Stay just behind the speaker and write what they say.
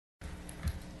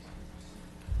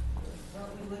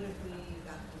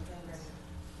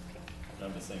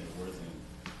just saying the words in.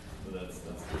 So that's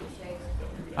the question.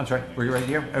 I'm sorry, were you ready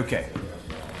here? Okay.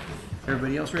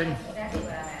 Everybody else ready?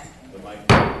 The mic.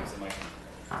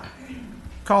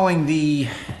 Calling the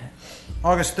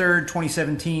August 3rd,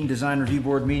 2017 Design Review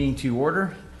Board meeting to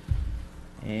order.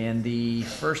 And the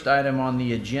first item on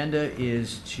the agenda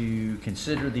is to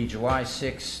consider the July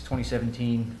 6,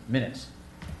 2017 minutes.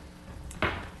 Do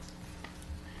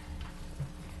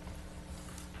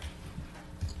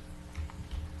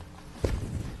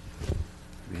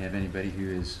we have anybody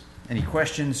who has any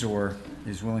questions or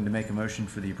is willing to make a motion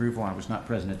for the approval? I was not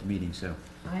present at the meeting, so.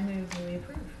 I move that we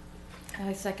approve.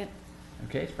 I second.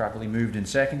 Okay, it's properly moved and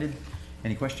seconded.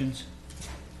 Any questions?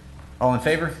 All in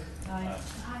favor? Aye.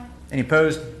 Any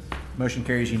opposed? Motion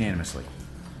carries unanimously.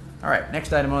 All right,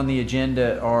 next item on the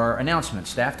agenda are announcements.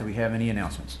 Staff, do we have any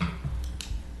announcements?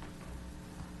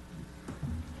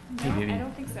 No, Hey, Vivian. I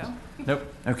don't think so.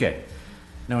 Nope. Okay.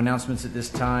 No announcements at this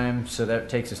time, so that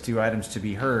takes us to items to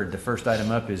be heard. The first item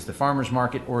up is the Farmers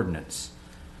Market Ordinance.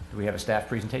 Do we have a staff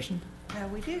presentation?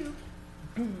 We do.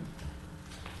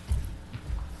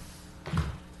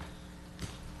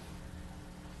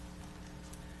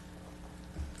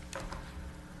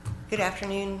 Good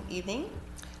afternoon, evening.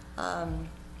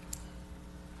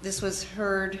 This was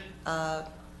heard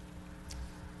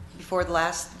before the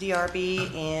last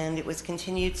DRB, and it was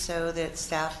continued so that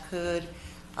staff could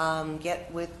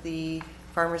get with the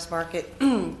farmers market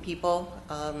people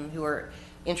who are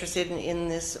interested in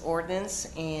this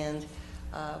ordinance, and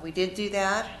we did do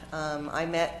that. I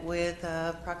met with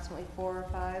approximately 4 or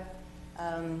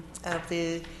 5 of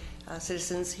the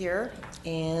citizens here,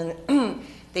 and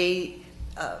they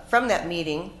from that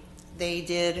meeting, they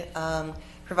did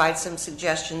provide some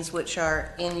suggestions which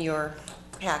are in your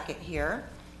packet here.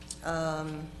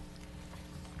 Let's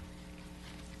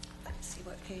see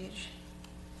what page.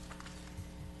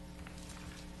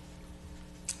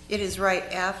 It is right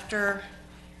after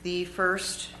the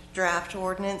first draft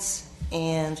ordinance,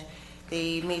 and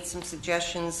they made some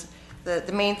suggestions.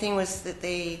 The main thing was that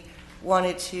they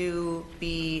wanted to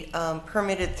be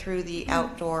permitted through the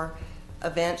outdoor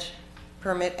event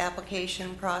permit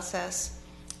application process,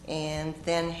 and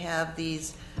then have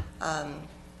these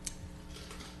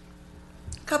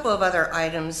couple of other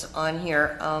items on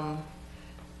here.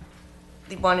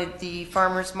 They wanted the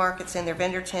farmers markets and their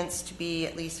vendor tents to be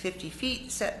at least 50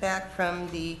 feet set back from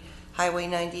the Highway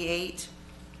 98,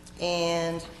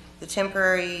 and the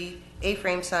temporary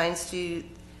A-frame signs to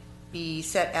be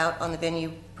set out on the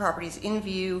venue properties in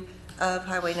view of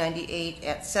Highway 98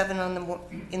 at 7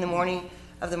 in the morning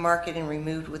of the market and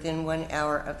removed within 1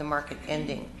 hour of the market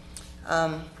ending.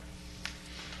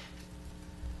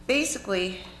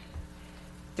 Basically,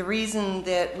 the reason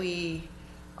that we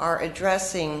are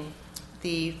addressing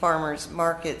the farmers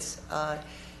markets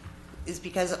is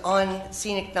because on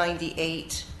Scenic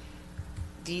 98,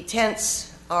 the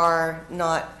tents are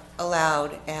not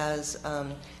allowed as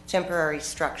temporary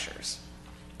structures.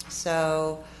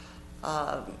 So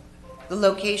the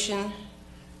location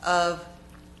of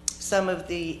some of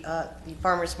the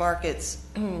farmers markets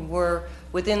were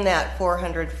within that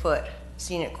 400-foot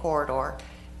scenic corridor,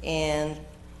 and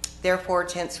therefore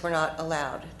tents were not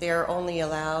allowed. They're only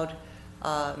allowed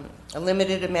a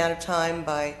limited amount of time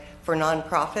for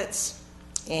nonprofits,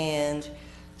 and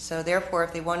so therefore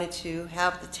if they wanted to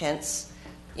have the tents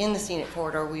in the scenic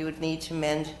corridor, we would need to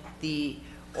amend the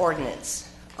ordinance.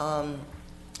 Then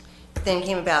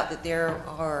came about that there's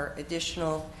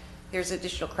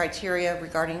additional criteria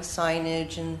regarding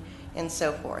signage and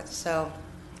so forth. So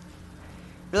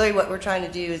really what we're trying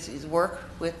to do is work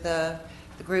with the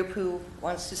group who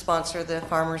wants to sponsor the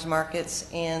farmers markets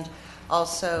and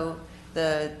also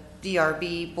the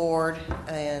DRB board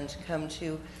and come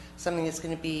to something that's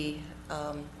going to be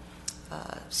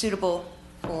suitable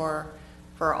for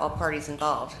all parties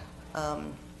involved.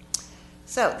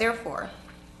 So therefore,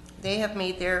 they have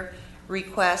made their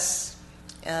requests,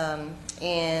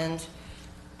 and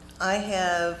I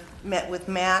have met with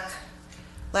MAC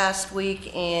last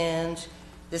week and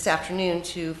this afternoon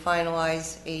to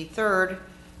finalize a third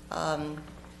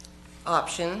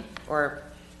option, or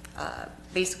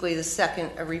basically a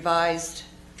revised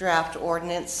draft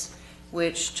ordinance,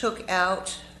 which took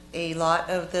out a lot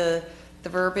of the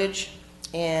verbiage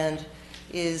and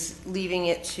is leaving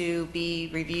it to be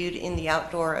reviewed in the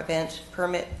outdoor event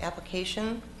permit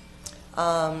application.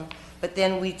 But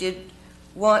then we did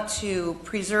want to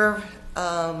preserve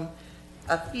a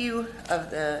few of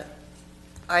the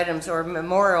items or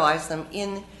memorialize them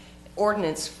in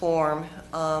ordinance form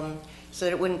so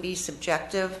that it wouldn't be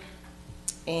subjective.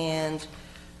 And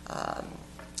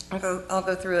I'll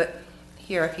go through it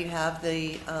here if you have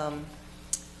the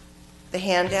the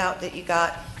handout that you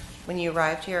got when you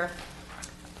arrived here.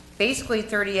 Basically,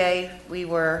 30A, we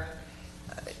were,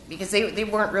 because they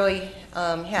weren't really,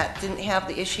 didn't have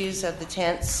the issues of the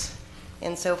tents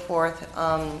and so forth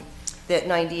that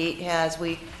 98 has.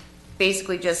 We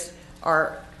basically just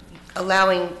are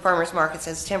allowing farmers markets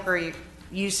as temporary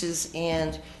uses,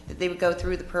 and that they would go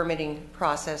through the permitting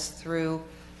process through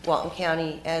Walton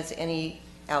County as any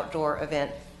outdoor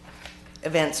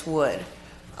events would.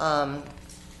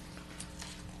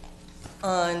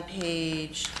 On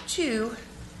page 2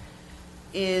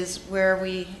 is where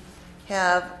we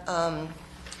have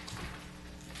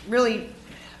really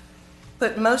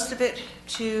put most of it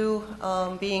to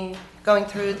going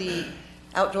through the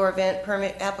outdoor event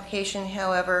permit application.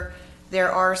 However,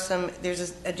 there's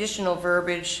additional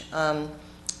verbiage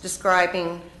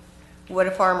describing what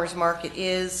a farmer's market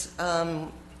is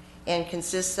and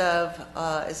consists of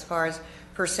as far as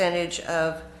percentage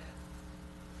of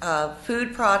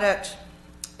food product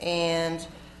and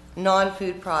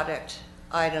non-food product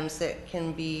items that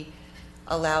can be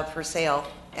allowed for sale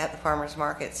at the farmers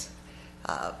markets.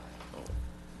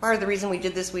 Part of the reason we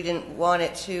did this, we didn't want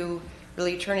it to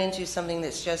really turn into something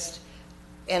that's just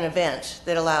an event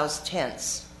that allows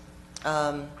tents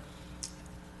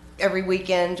every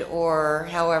weekend or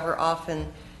however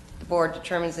often the board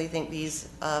determines they think these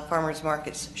farmers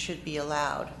markets should be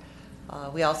allowed.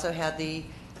 We also had the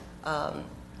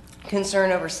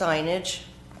concern over signage,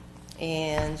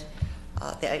 and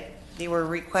they were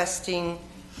requesting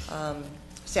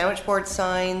sandwich board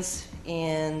signs,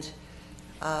 and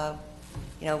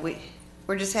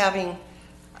we're just having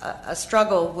a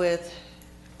struggle with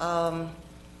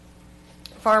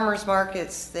farmers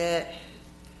markets that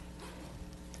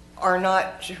are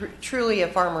not truly a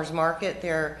farmers market.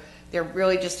 They're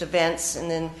really just events, and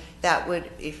then that would,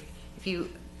 if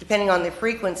you, depending on the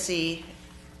frequency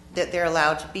that they're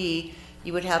allowed to be,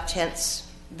 you would have tents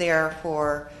there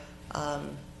for I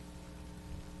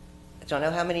don't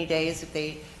know how many days, if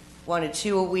they wanted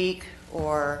 2 a week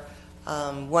or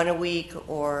 1 a week,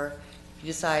 or if you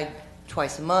decide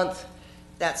twice a month,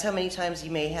 that's how many times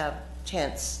you may have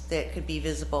tents that could be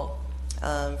visible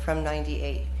from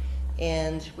 98.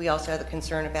 And we also have the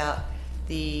concern about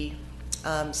the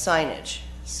signage.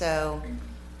 So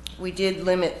we did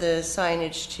limit the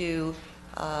signage to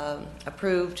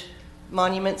approved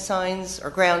monument signs or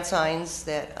ground signs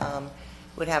that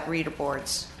would have reader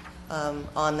boards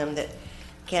on them that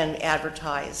can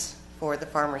advertise for the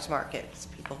farmers market as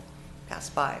people pass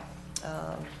by.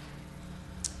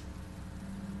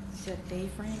 Said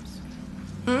A-frames?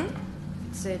 Hmm? It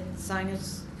said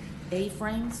signage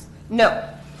A-frames? No,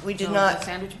 we did No, not. the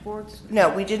sandwich boards? No,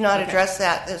 we did not Okay. address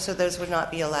that, so those would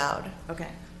not be allowed. Okay.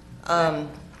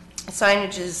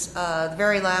 Signage is the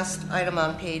very last item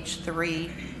on page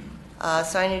 3.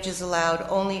 Signage is allowed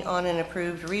only on an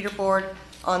approved reader board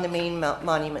on the main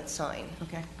monument sign.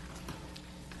 Okay.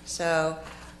 So,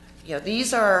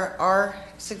 these are our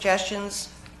suggestions,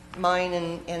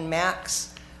 mine and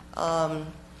Mac's,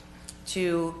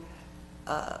 to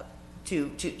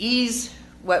ease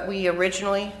what we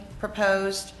originally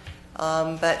proposed,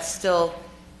 but still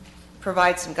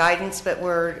provide some guidance. But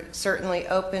we're certainly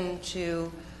open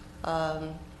to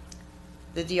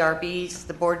the DRB's,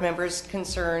 the board members'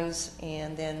 concerns,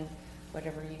 and then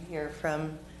whatever you hear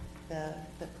from the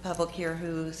public here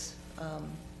who's,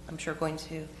 I'm sure, going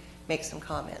to make some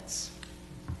comments.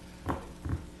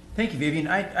 Thank you, Vivian.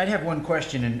 I'd have one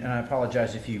question, and I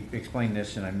apologize if you explained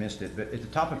this and I missed it, but at the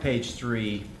top of page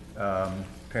 3,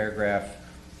 paragraph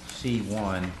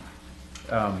C1,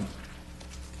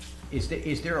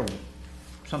 is there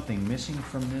something missing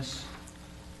from this?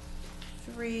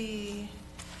 3.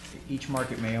 Each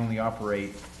market may only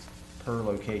operate per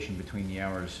location between the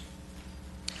hours.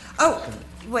 Oh,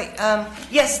 wait.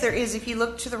 Yes, there is. If you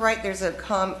look to the right, there's a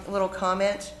little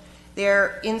comment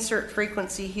there. Insert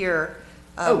frequency here.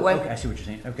 Okay, I see what you're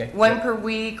saying. Okay. One Yep. per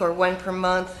week or 1 per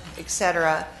month,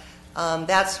 etc.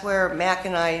 That's where Mac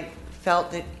and I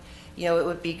felt that it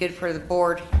would be good for the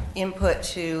board input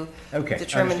to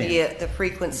determine the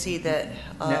frequency that.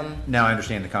 Now I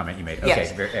understand the comment you made. Okay,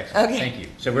 Yes. very excellent. Okay. Thank you.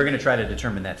 So we're going to try to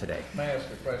determine that today. May I ask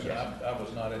a question? Yes. I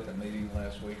was not at the meeting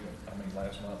last week,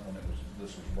 last month when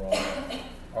this was brought up.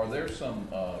 Are there some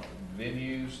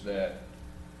venues that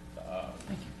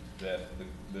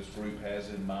this group has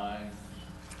in mind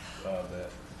that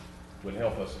would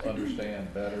help us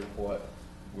understand better what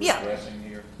we're addressing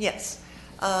here? Yes.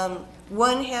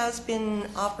 One has been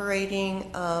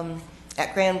operating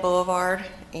at Grand Boulevard,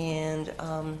 and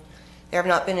there have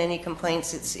not been any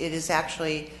complaints. It is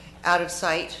actually out of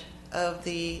sight of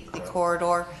the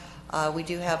corridor. We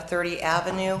do have 30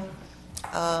 Avenue.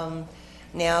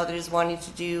 now that is wanting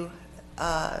to do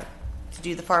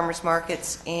the farmers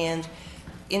markets, and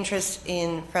interest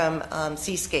from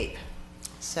Seascape.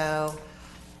 So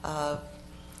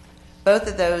both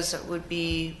of those would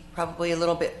be probably a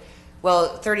little bit,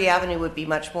 well, 30 Avenue would be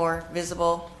much more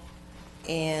visible,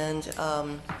 and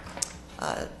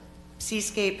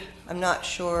Seascape, I'm not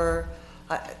sure.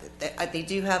 They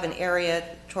do have an area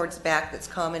towards the back that's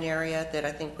common area that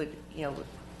I think would, would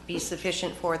be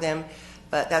sufficient for them.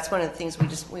 But that's one of the things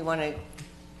we want to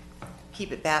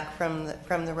keep it back from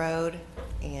the road.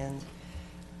 And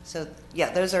so,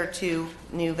 yeah, those are two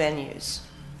new venues.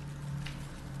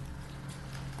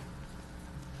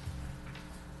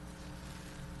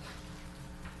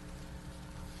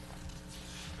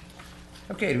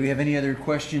 Okay, do we have any other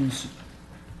questions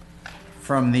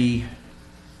from the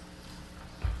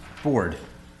board?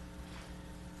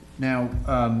 Now,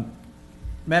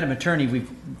 Madam Attorney,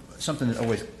 something that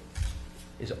always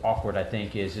is awkward, I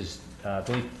think, is I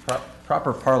believe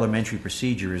proper parliamentary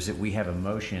procedure is that we have a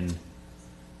motion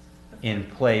in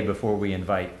play before we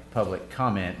invite public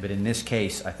comment. But in this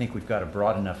case, I think we've got a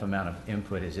broad enough amount of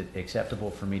input. Is it acceptable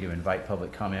for me to invite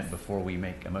public comment before we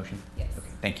make a motion? Yes. Okay,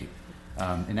 thank you.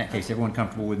 In that case, everyone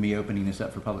comfortable with me opening this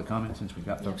up for public comment since we've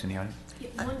got folks in the audience? Yeah,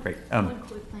 Great. one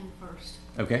quick thing first.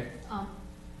 Okay.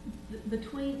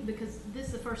 Because this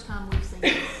is the first time we've seen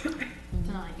this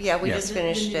tonight. Yeah, we Yes. just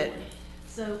finished new it. one.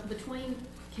 So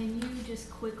can you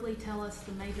just quickly tell us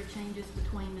the major changes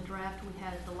between the draft we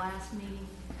had at the last meeting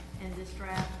and this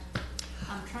draft?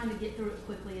 I'm trying to get through it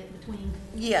quickly between.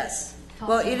 Yes.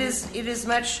 Well, it is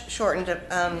much shortened.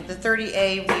 The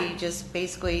 30A, we just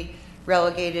basically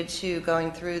relegated to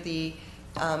going through the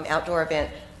outdoor event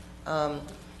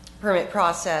permit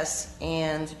process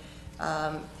and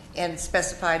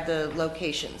specified the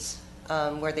locations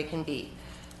where they can be.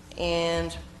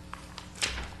 And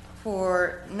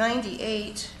for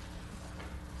 98,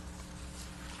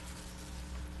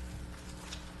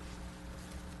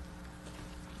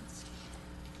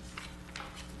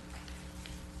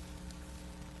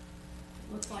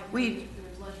 Looks like We-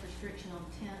 there's less restriction on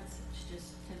tents. It's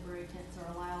just temporary tents are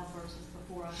allowed versus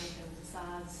before, I think there was a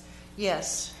size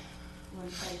yes.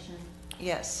 limitation.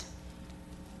 Yes.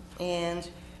 And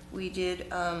we did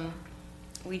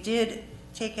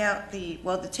take out the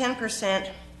 10%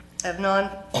 of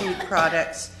non-food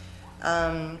products.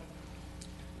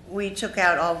 We took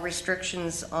out all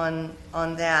restrictions on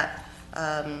that,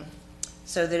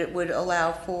 so that it would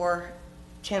allow for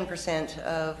 10%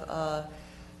 of,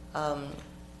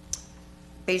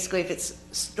 basically if it's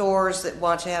stores that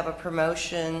want to have a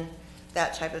promotion,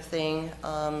 that type of thing,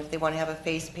 if they want to have a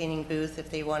face painting booth, if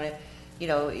they want to,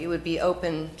 it would be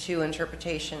open to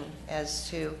interpretation as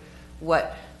to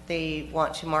what they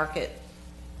want to market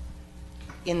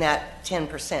in that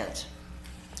 10%.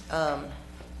 And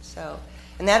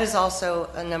that is also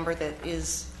a number that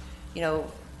is,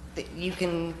 that you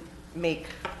can make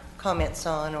comments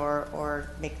on or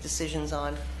make decisions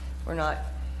on. We're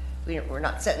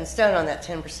not set in stone on that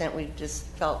 10%. We just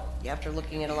felt, after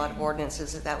looking at a lot of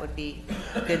ordinances, that would be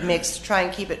a good mix to try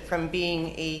and keep it from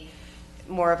being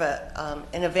more of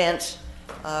an event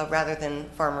rather than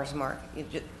farmers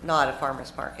market, not a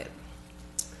farmers market.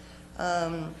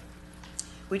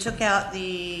 We took out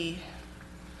the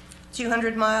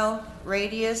 200-mile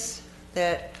radius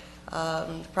that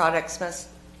products must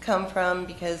come from,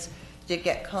 because did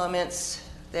get comments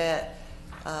that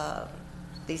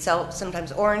they sell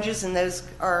sometimes oranges, and those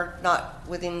are not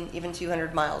within even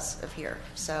 200 miles of here.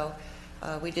 So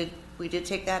we did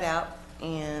take that out,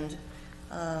 and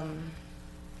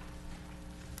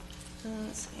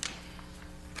let's see.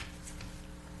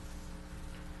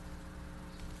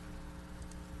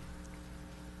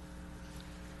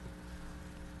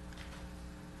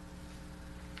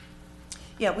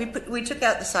 Yeah, we took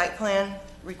out the site plan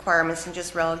requirements and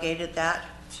just relegated that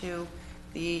to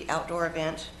the outdoor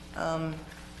event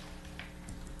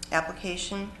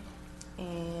application,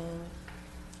 and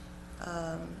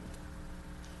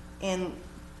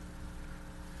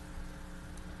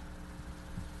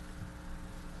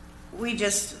we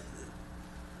just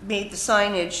made the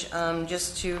signage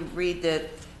just to read that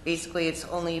basically it's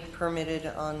only permitted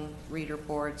on reader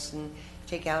boards, and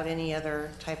take out any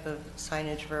other type of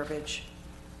signage verbiage.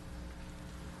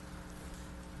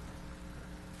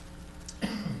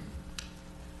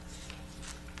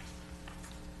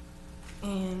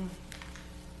 And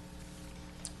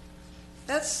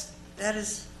that's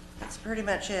pretty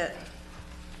much it.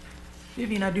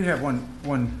 Vivian, I do have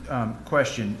one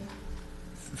question.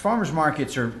 Farmers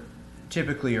markets are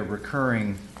typically a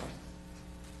recurring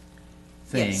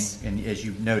thing, Yes. and as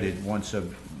you've noted, once a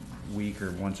week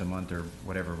or once a month or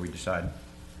whatever we decide.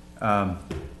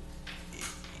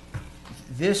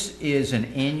 This is an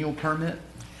annual permit?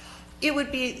 It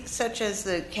would be such as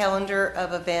the calendar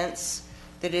of events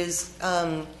that is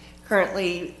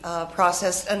currently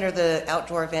processed under the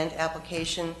outdoor event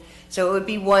application. So it would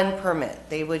be one permit.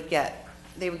 They would get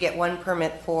one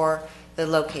permit for the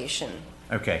location.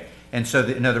 Okay, and so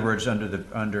in other words,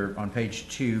 on page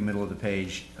 2, middle of the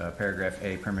page, paragraph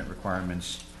A, permit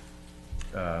requirements,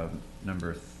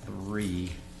 number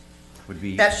 3 would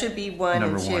be. That should be 1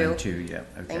 and 2. Number 1 and 2, yeah,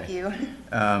 okay. Thank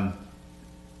you.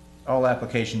 All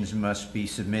applications must be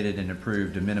submitted and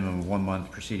approved a minimum of 1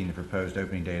 month preceding the proposed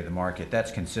opening day of the market.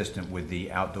 That's consistent with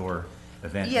the outdoor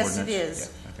event ordinance? Yes, it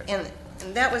is. Yeah, okay.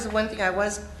 And that was the one thing I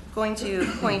was going to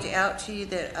point out to you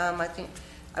that I think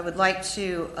I would like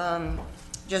to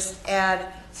just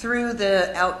add through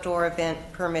the outdoor event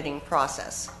permitting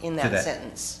process in To that that.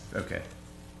 sentence. Okay,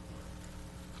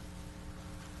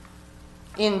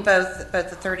 In both the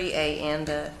 30A and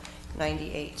the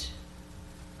 98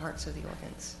 parts of the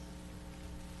ordinance.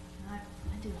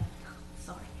 I do have,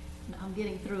 sorry, I'm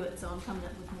getting through it, so I'm coming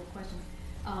up with more questions.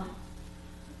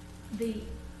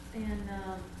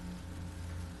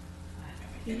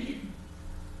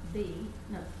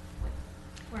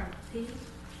 Where am I? P,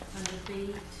 under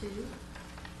B2,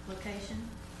 location.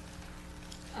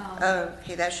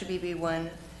 Okay, that should be B1.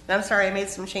 And I'm sorry, I made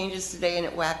some changes today and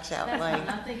it whacked out That's my fine,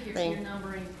 I think your thing.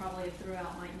 numbering probably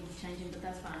throughout might need changing, but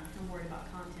that's fine, I'm worried about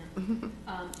content.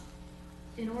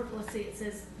 In order, let's see, it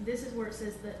says, this is where it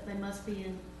says that they must be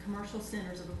in commercial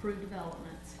centers of approved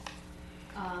developments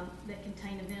that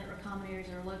contain event or common areas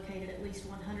and are located at least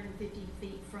 150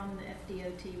 feet from the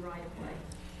FDOT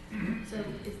right-of-way. So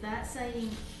is that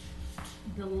saying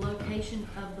the location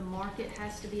of the market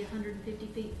has to be 150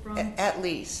 feet from, At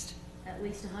least, at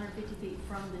least 150 feet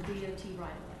from the DOT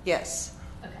right-of-way? yes.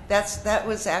 Okay. That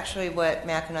was actually what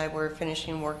Mac and I were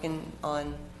finishing working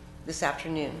on this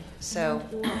afternoon. So,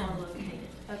 And or are located,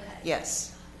 okay.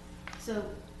 yes. So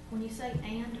when you say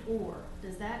and or,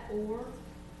 does that or?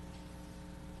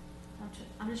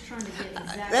 I'm just trying to get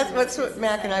exactly. That's what what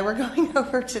Mac and I were going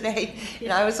over today.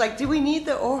 And I was like, do we need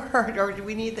the or do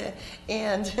we need the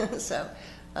and? So,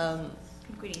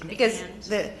 because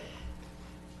the,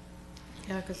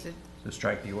 Yeah, because it so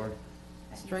strike the or?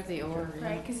 strike the or. yeah.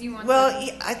 Right, because you want. well,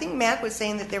 I think Mac was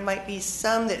saying that there might be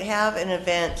some that have an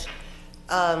event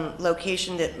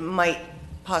location that might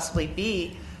possibly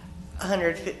be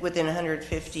within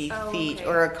 150 Oh, feet okay.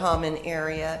 or a common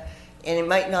area. And it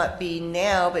might not be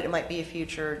now, but it might be a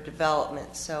future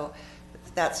development. So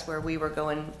that's where we were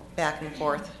going back and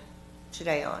forth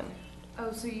today on.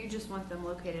 Oh, so you just want them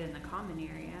located in the common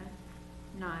area,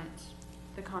 not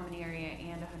the common area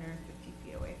and 150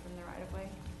 feet away from the right of way?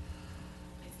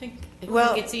 I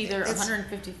Well, think it's either it's-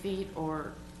 150 feet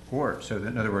or, Or, so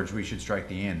in other words, we should strike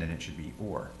the and, and it should be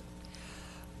or.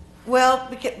 Well,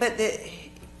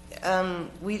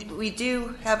 we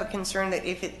do have a concern that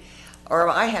if it, or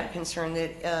I had a concern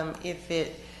that if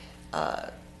it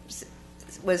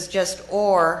was just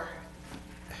or,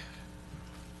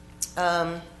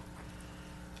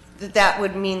 that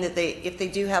would mean that if they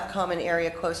do have common area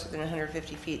closer than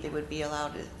 150 feet, they would be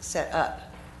allowed to set up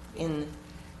in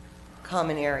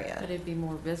common area. but it'd be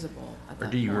more visible at Or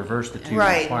that do you point. reverse the two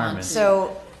Right, requirements?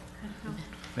 so,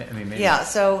 I mean, maybe. yeah,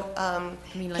 so,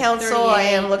 mean, like council, I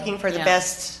am 38, looking for the yeah.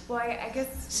 best. Well, I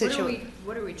guess,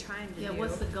 what are we trying to do? Yeah,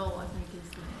 what's the goal, I think,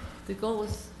 is The goal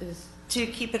is To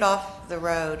keep it off the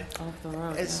road. off the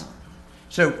road, It's- yeah.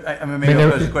 So, I mean, maybe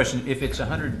I'll pose the question, if it's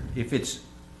 100, if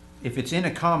it's in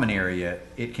a common area,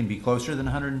 it can be closer than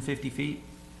 150 feet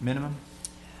minimum?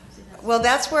 Well,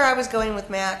 that's where I was going with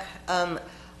Mac.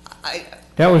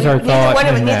 That was our thought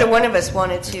in Neither that, one of us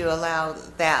wanted to allow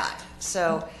that,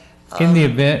 so. in the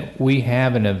event, we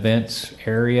have an events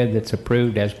area that's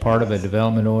approved as part of a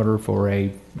development order for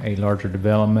a larger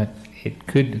development. It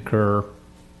could occur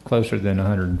closer than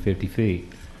 150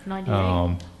 feet.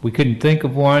 98. We couldn't think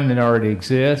of one that already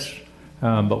exists,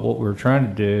 but what we're trying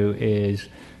to do is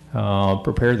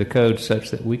prepare the code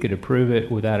such that we could approve it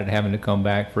without it having to come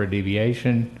back for a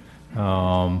deviation.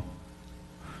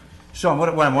 So what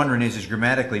I'm wondering is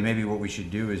grammatically, maybe what we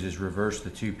should do is reverse the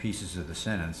two pieces of the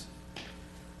sentence.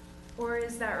 Or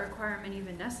is that requirement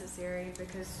even necessary,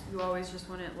 because you always just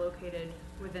want it located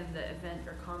within the event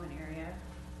or common area?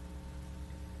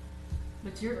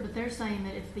 But they're saying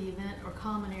that if the event or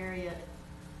common area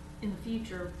in the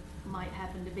future might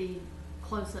happen to be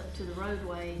close up to the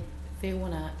roadway, They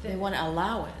wanna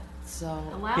allow it, so.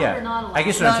 allow it Yeah, or not allow it? I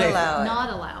guess what I'm Not saying. allow it. Not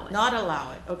allow it. Not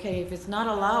allow it, okay, if it's not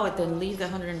allow it, then leave the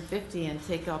 150 and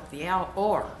take off the out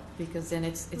or, because then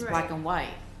it's black Right. and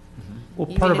white. Well,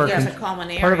 Even part of if our, there's a con-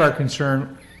 common part of our area.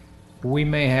 concern, we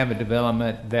may have a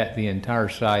development that the entire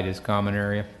site is common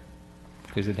area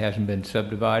because it hasn't been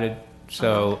subdivided.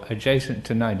 So adjacent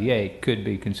to 98 could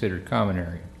be considered common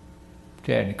area,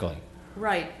 technically.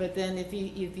 Right, but then if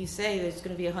you say there's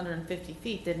gonna be 150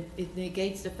 feet, then it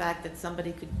negates the fact that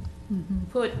somebody could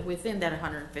put within that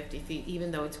 150 feet,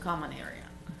 even though it's common area.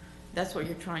 That's what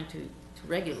you're trying to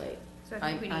regulate. So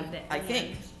I think we need the I think.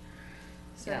 and.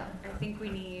 So Yeah. I think we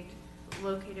need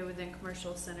located within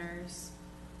commercial centers,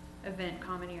 event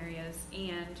common areas,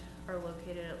 and are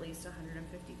located at least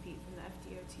 150 feet from the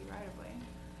FDOT right of way.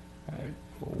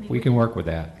 We can work with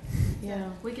that. Yeah.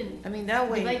 We can I mean, that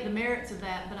way. debate the merits of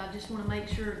that, but I just want to make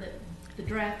sure that the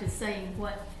draft is saying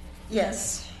what.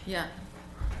 Yes. Yeah.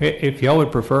 If y'all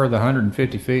would prefer the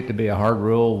 150 feet to be a hard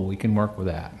rule, we can work with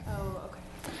that. Oh, okay.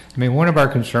 I mean, one of our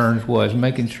concerns was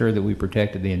making sure that we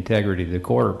protected the integrity of the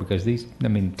quarter because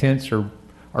tents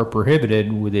are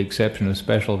prohibited with the exception of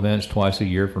special events twice a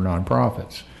year for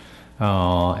nonprofits.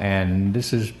 And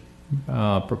this is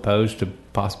proposed to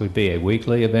possibly be a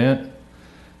weekly event.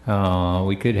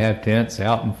 We could have tents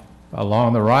out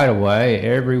along the right of way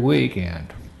every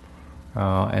weekend.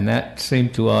 And that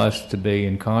seemed to us to be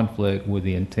in conflict with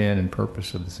the intent and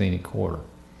purpose of the scenic quarter.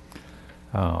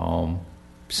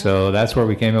 So that's where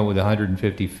we came up with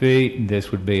 150 feet.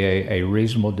 This would be a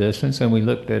reasonable distance, and we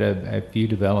looked at a few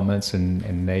developments,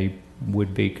 and they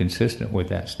would be consistent with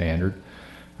that standard,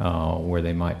 where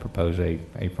they might propose a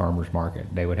farmer's market.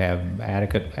 They would have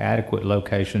adequate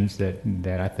locations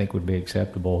that I think would be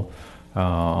acceptable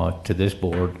to this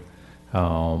board.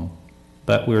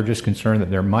 But we were just concerned that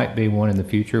there might be one in the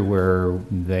future where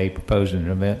they propose an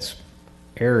events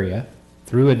area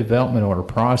through a development order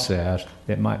process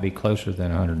that might be closer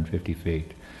than 150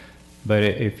 feet. But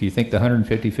if you think the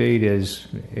 150 feet is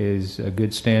a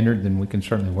good standard, then we can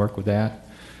certainly work with that.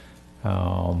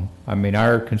 I mean,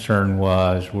 our concern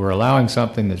was we're allowing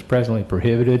something that's presently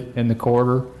prohibited in the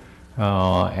corridor,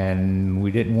 and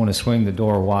we didn't want to swing the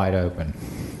door wide open.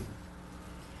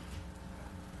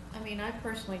 I mean, I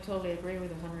personally totally agree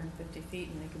with 150 feet,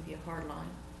 and they can be a hard line.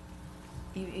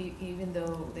 Even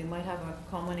though they might have a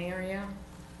common area,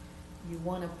 you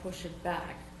want to push it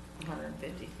back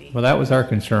 150 feet. Well, that was our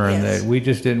concern, Yes. that we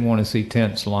just didn't want to see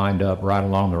tents lined up right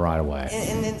along the right of way.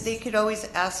 And then they could always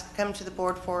come to the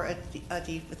board for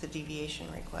with a deviation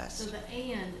So request. the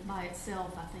and by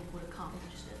itself, I think, would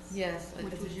accomplish this. Yes,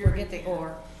 Which if was you your forget the intent.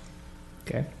 or.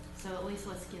 Okay. So at least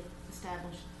let's get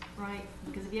established, right?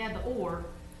 Because if you add the or,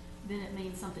 then it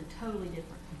means something totally different.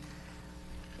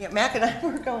 Yeah, Mac and I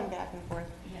were going back and forth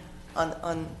Yeah.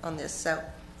 on this. So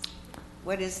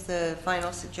what is the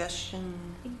final suggestion?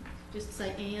 Just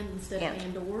say and instead of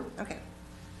and or. Okay.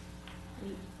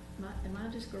 Am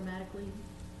I just grammatically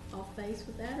off base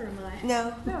with that, or am I?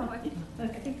 No. No, I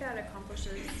think that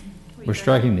accomplishes. what We're you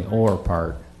striking the guys- or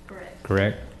part, Correct,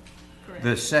 correct? correct.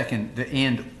 The second, the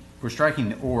and, we're striking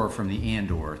the or from the and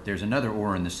or. There's another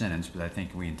or in the sentence, but I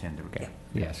think we intend to. Okay.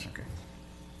 Yes. Okay.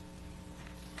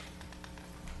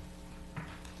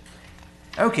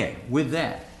 Okay, with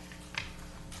that,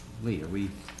 Lee,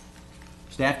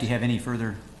 staff, do you have any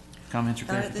further comments or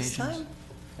clarifications? Not at this time.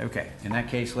 Okay, in that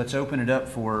case, let's open it up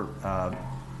for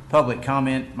public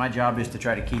comment. My job is to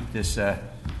try to keep this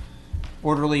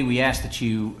orderly. We ask that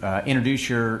you introduce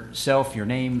yourself, your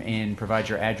name, and provide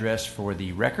your address for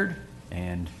the record,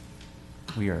 and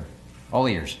we are all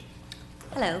ears.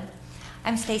 Hello,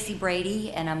 I'm Stacy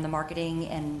Brady, and I'm the Marketing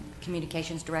and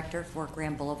Communications Director for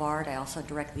Grand Boulevard. I also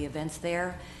direct the events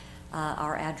there.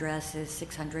 Our address is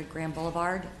 600 Grand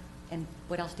Boulevard. And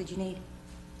what else did you need?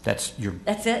 That's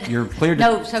it? You're clear to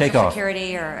No take Social off.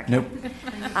 Security or? Nope.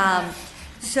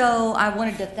 So I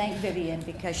wanted to thank Vivian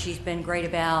because she's been great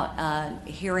about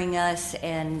hearing us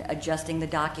and adjusting the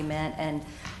document, and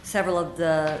several of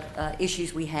the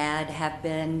issues we had have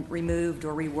been removed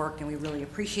or reworked, and we really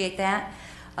appreciate that.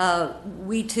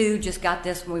 We too just got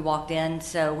this when we walked in,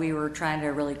 so we were trying to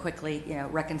really quickly,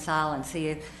 reconcile and see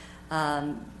if,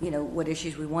 what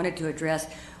issues we wanted to address.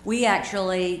 We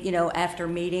actually, after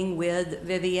meeting with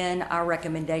Vivian, our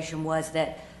recommendation was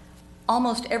that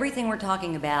almost everything we're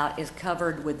talking about is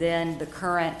covered within the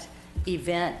current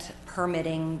event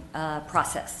permitting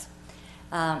process.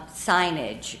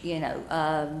 Signage,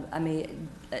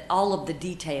 all of the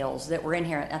details that were in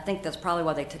here. I think that's probably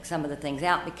why they took some of the things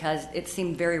out, because it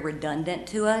seemed very redundant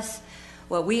to us.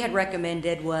 What we had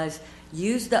recommended was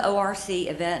use the ORC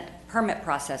event permit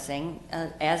processing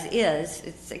as is,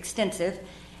 it's extensive,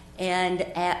 and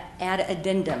add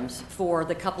addendums for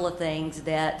the couple of things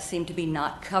that seem to be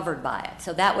not covered by it.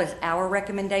 So that was our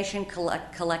recommendation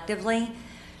collectively.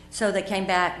 So they came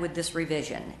back with this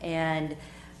revision. And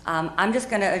I'm just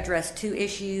going to address 2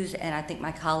 issues, and I think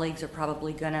my colleagues are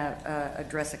probably going to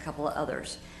address a couple of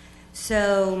others.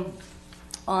 So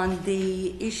on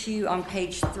the issue on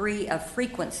page 3 of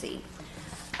frequency,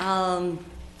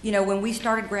 you know, when we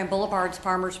started Grand Boulevard's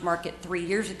Farmers Market 3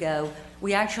 years ago,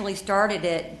 we actually started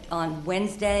it on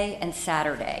Wednesday and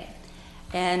Saturday.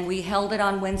 And we held it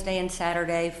on Wednesday and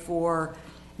Saturday for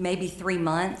maybe 3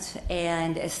 months.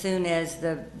 And as soon as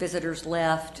the visitors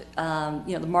left,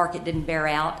 you know, the market didn't bear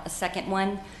out a second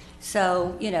one.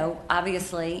 So, you know,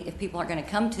 obviously, if people aren't going to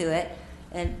come to it,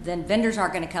 and then vendors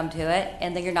aren't going to come to it,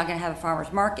 and then you're not going to have a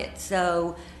farmer's market.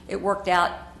 So it worked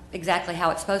out exactly how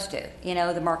it's supposed to. You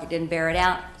know, the market didn't bear it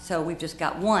out, so we've just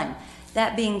got one.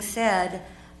 That being said,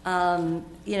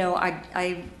 you know,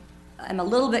 I'm a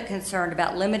little bit concerned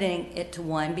about limiting it to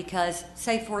one because,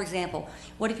 say, for example,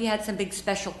 what if you had some big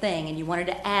special thing and you wanted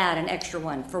to add an extra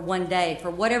one for one day for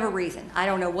whatever reason? I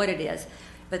don't know what it is,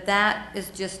 but that is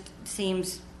just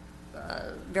seems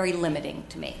very limiting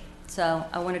to me. So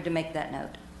I wanted to make that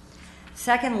note.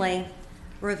 Secondly,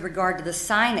 with regard to the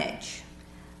signage,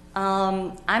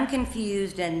 I'm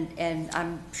confused, and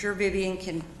I'm sure Vivian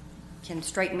can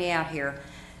straighten me out here.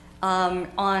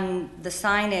 On the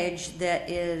signage that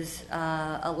is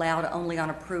allowed only on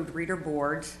approved reader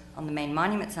boards on the main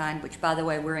monument sign, which, by the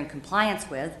way, we're in compliance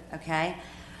with, okay?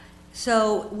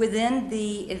 So within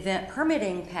the event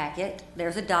permitting packet,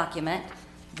 there's a document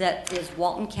that is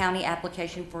Walton County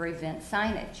Application for Event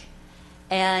Signage.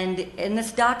 And in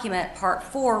this document, Part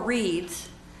 4 reads,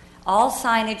 all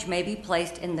signage may be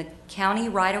placed in the county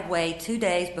right-of-way 2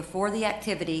 days before the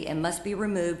activity and must be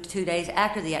removed 2 days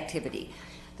after the activity.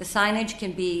 The signage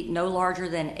can be no larger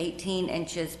than 18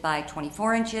 inches by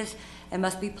 24 inches and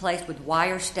must be placed with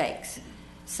wire stakes.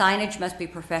 Signage must be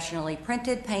professionally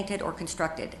printed, painted, or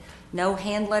constructed. No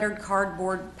hand-lettered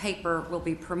cardboard paper will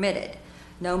be permitted.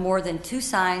 No more than 2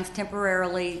 signs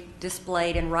temporarily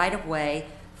displayed in right-of-way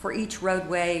for each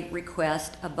roadway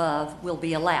request above will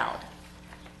be allowed.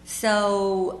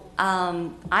 So I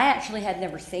actually had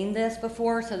never seen this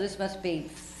before, so this must be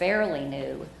fairly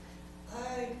new.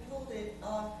 I pulled it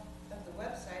off of the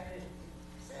website, but it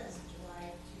says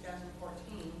July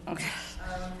 2014. Okay.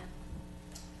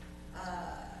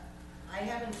 I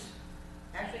haven't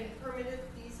actually permitted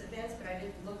these events, but I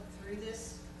did look through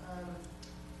this,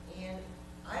 and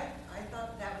I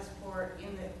thought that was for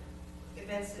in the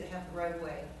events that have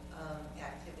roadway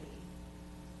activity.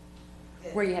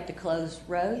 Where you have to close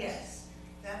roads? Yes,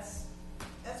 that's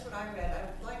what I read. I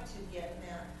would like to get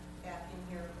that back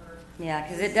in here for. Yeah,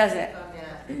 because it doesn't. On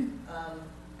that.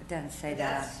 It doesn't say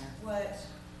that. That's what.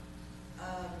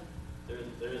 There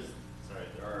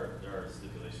are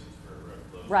stipulations for road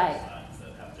closure Right. signs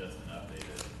that have just been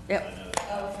updated. Yep. I know that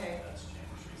Oh, okay. that's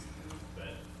changed recently, but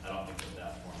I don't think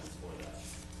that form is for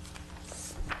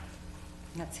that.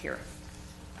 That's here.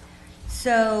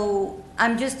 So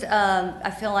I'm just,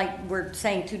 I feel like we're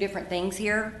saying 2 different things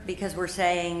here because we're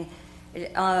saying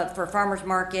for farmer's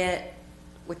market,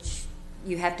 which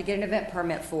you have to get an event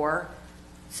permit for.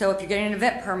 So if you're getting an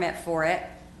event permit for it,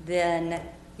 then,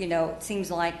 you know, it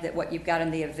seems like that what you've got in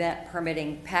the event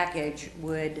permitting package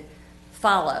would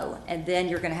follow. And then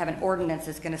you're going to have an ordinance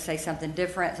that's going to say something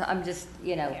different. So I'm just,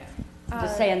 you know,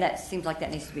 just saying that seems like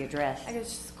that needs to be addressed. I could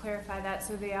just clarify that.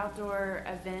 So the outdoor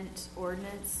event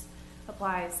ordinance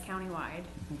applies countywide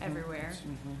everywhere.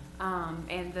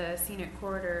 And the scenic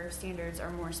corridor standards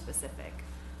are more specific.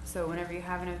 So whenever you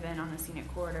have an event on the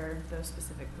scenic corridor, those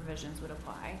specific provisions would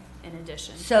apply in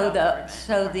addition. So to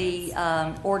outdoor the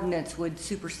event ordinance would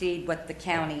supersede what the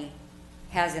county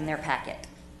has in their packet. So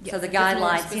Yes, the if it's more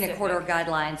guidelines, scenic specific. corridor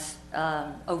guidelines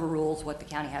overrules what the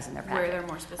county has in their packet. Where they're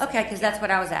more specific. Okay, because that's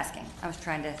what I was asking. I was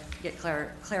trying to get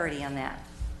clarity on that.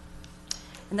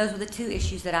 And those were the 2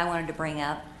 issues that I wanted to bring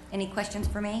up. Any questions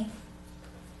for me?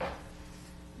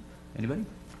 Anybody?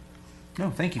 No,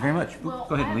 thank you very much. Well,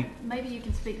 Go ahead, Lee. maybe you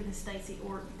can speak to this, Stacy,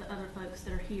 or the other folks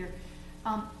that are here.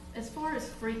 As far as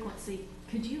frequency,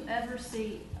 could you ever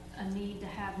see a need to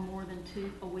have more than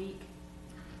 2 a week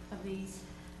of these?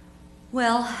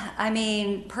 Well, I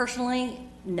mean, personally,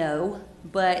 no,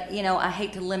 but, you know, I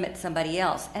hate to limit somebody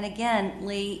else. And again,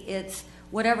 Lee, it's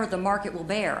whatever the market will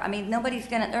bear. I mean, they're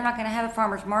not gonna have a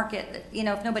farmer's market, you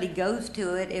know, if nobody goes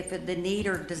to it, if the need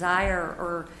or desire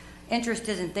or interest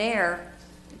isn't there,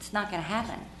 it's not gonna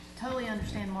happen. Totally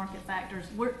understand market factors.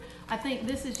 I think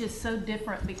this is just so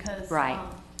different because, Right.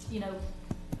 You know,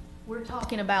 we're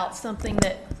talking about something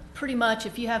that pretty much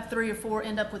if you have 3 or 4,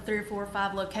 end up with 3 or 4 or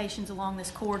 5 locations along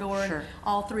this corridor, Sure. and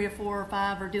all 3 or 4 or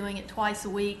 5 are doing it twice a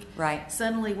week. Right.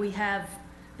 Suddenly we have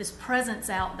this presence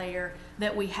out there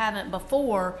that we haven't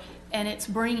before, and it's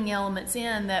bringing elements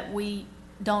in that we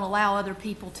don't allow other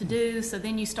people to do. So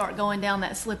then you start going down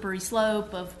that slippery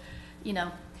slope of, you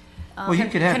know. Well, you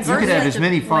could have as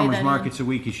many farmers markets a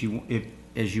week as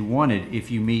you wanted if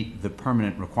you meet the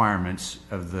permanent requirements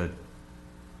of the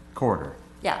corridor.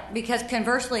 Yeah, because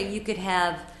conversely, you could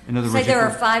have, In other say words, there you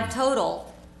are could- 5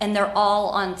 total, and they're all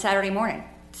on Saturday morning.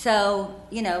 So,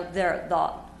 you know,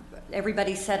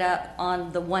 everybody's set up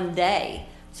on the one day,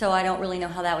 so I don't really know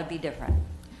how that would be different.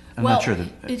 I'm Well, not sure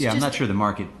it's I'm not just- sure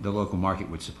the local market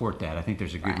would support that. I think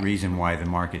there's a good Right. reason why the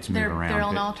markets move around. They're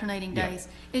on but- alternating yeah. days.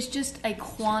 It's just a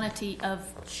quantity of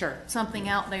Sure. something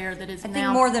out there that is I think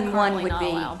now more than one currently would not be,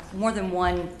 allowed. more than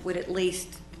one would at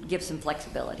least give some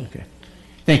flexibility. Okay.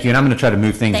 Thank you, and I'm going to try to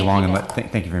move things Thank along you.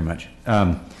 and thank you very much.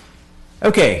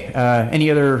 Okay, any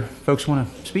other folks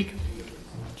want to speak?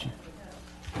 I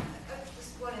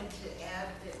just wanted to add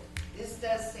that this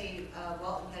does say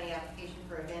Walton County application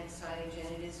for event signage,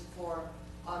 and it is for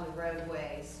on the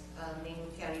roadways,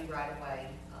 Lincoln County right of way.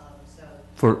 So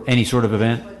For any sort of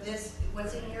event? what this,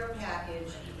 what's in your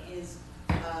package is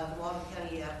the Walton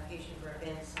County application for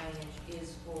event signage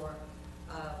is for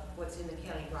what's in the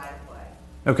county right of way.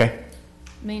 Okay.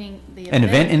 Meaning the An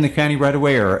event in the county right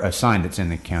away or a sign that's in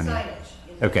the county? Signage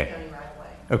in the Okay. county right of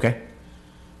way. Okay.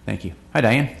 Thank you. Hi,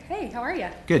 Diane. Hey, how are you?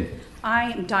 Good.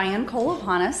 I'm Diane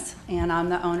Kolopanis, and I'm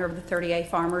the owner of the 30A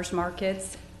Farmers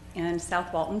Markets in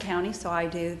South Walton County. So I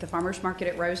do the farmers market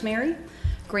at Rosemary,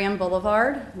 Grand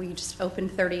Boulevard. We just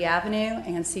opened 30 Avenue,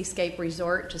 and Seascape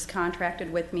Resort just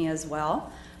contracted with me as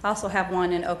well. I also have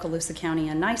one in Okaloosa County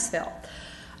in Niceville.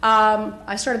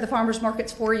 I started the farmers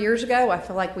markets 4 years ago. I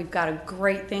feel like we've got a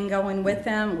great thing going with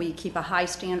them. We keep a high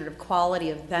standard of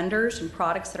quality of vendors and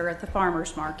products that are at the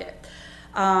farmers market.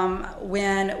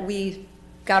 When we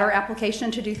got our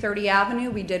application to do 30 Avenue,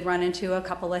 we did run into a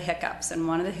couple of hiccups. And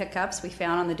one of the hiccups we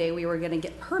found on the day we were going to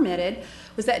get permitted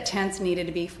was that tents needed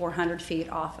to be 400 feet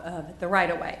off of the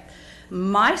right-of-way.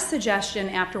 My suggestion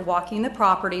after walking the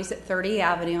properties at 30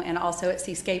 Avenue and also at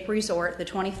Seascape Resort, the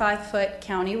 25-foot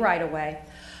county right-of-way,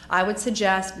 I would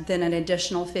suggest then an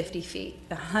additional 50 feet.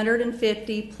 The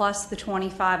 150 plus the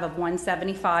 25 of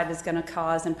 175 is going to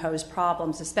cause and pose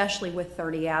problems, especially with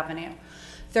 30 Avenue.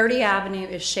 30 Avenue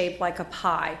is shaped like a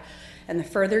pie, and the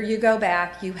further you go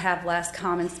back, you have less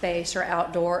common space or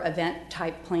outdoor event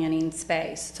type planning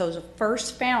space. So the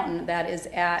first fountain that is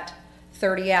at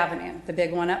 30 Avenue, the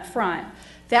big one up front,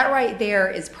 that right there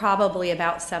is probably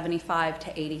about 75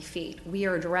 to 80 feet. We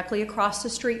are directly across the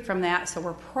street from that, so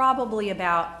we're probably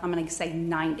about, I'm going to say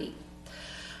 90.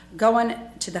 Going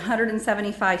to the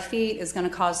 175 feet is going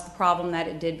to cause the problem that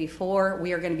it did before.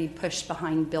 We are going to be pushed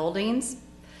behind buildings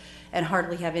and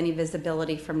hardly have any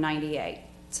visibility from 98.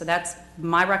 So that's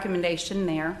my recommendation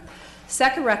there.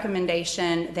 Second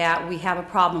recommendation that we have a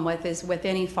problem with is with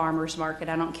any farmer's market.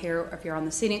 I don't care if you're on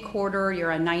the scenic corridor,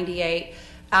 you're on 98,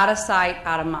 out of sight,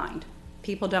 out of mind.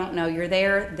 People don't know you're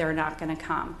there, they're not going to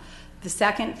come. The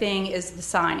second thing is the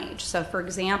signage. So for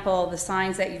example, the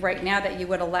signs that you, right now that you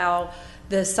would allow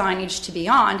the signage to be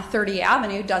on, 30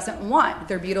 Avenue doesn't want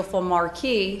their beautiful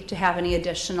marquee to have any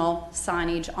additional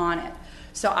signage on it.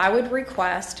 So I would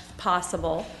request, if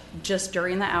possible, just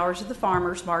during the hours of the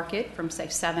farmers market from say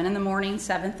 7 in the morning,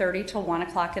 7:30 till 1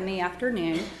 o'clock in the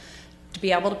afternoon, to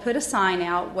be able to put a sign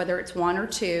out, whether it's 1 or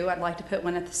 2. I'd like to put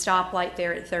one at the stoplight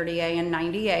there at 30A and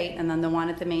 98, and then the one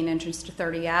at the main entrance to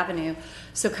 30 Avenue,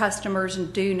 so customers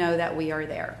do know that we are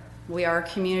there. We are a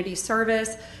community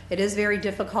service. It is very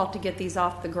difficult to get these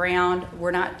off the ground.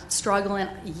 We're not struggling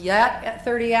yet at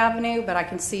 30 Avenue, but I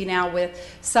can see now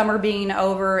with summer being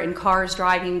over and cars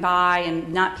driving by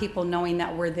and not people knowing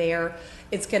that we're there,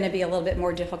 it's going to be a little bit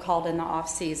more difficult in the off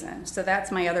season. So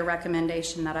that's my other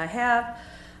recommendation that I have.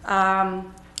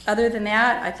 Other than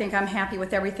that, I think I'm happy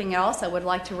with everything else. I would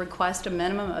like to request a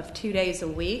minimum of 2 days a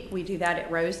week. We do that at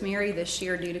Rosemary this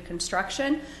year due to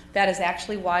construction. That is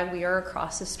actually why we are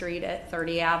across the street at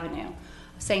 30 Avenue.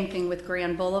 Same thing with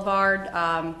Grand Boulevard.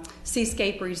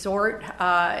 Seascape Resort,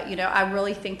 I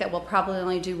really think that we'll probably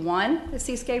only do one at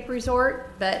Seascape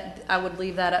Resort, but I would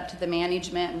leave that up to the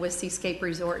management with Seascape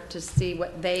Resort to see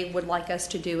what they would like us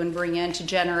to do and bring in to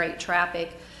generate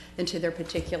traffic into their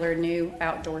particular new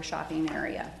outdoor shopping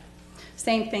area.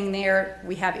 Same thing there,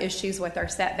 we have issues with our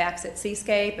setbacks at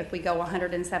Seascape. If we go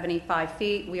 175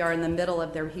 feet, we are in the middle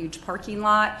of their huge parking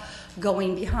lot.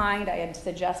 Going behind, I had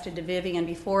suggested to Vivian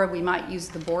before, we might use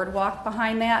the boardwalk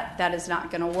behind that. That is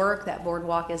not going to work. That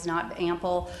boardwalk is not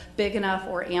big enough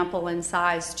or ample in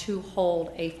size to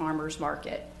hold a farmer's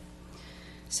market.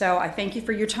 So I thank you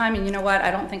for your time, and you know what? I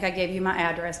don't think I gave you my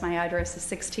address. My address is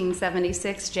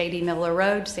 1676 J.D. Miller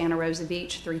Road, Santa Rosa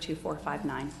Beach,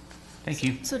 32459. Thank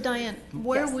you. So Diane,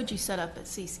 where Yes. would you set up at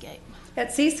Seascape?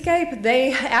 At Seascape,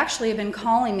 they actually have been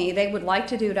calling me. They would like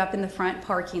to do it up in the front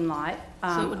parking lot.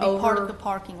 So it would be part over- of the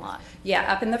parking lot.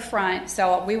 Yeah, up in the front.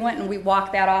 So we went and we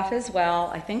walked that off as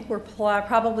well. I think we're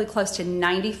probably close to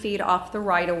 90 feet off the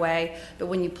right-of-way. But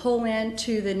when you pull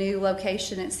into the new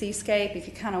location at Seascape, if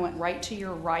you kind of went right to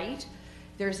your right,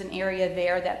 there's an area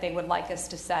there that they would like us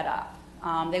to set up.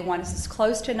 They want us as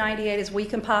close to 98 as we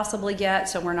can possibly get,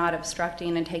 so we're not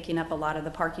obstructing and taking up a lot of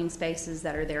the parking spaces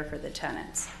that are there for the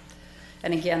tenants.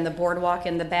 And again, the boardwalk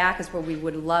in the back is where we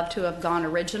would love to have gone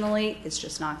originally. It's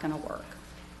just not going to work.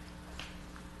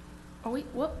 Are we,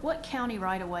 what county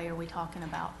right-of-way are we talking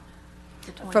about?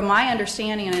 The 20 From my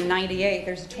understanding, in 98,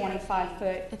 there's a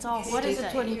 25-foot. It's all What is a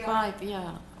state. 25?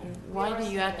 Yeah. Why do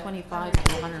you add 25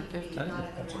 to 150?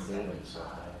 That's a building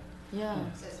setback. Yeah.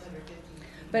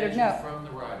 But no, From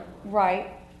the right of way. right,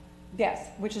 yes,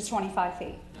 which is 25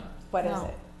 feet. No, What is No.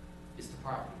 it? it's the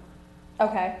property.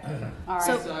 Okay, all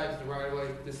So- right. This side's the right of way,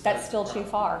 this side's That's still the too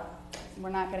property. far. We're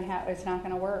not going to have, it's not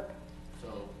going to work.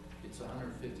 So it's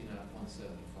 150, not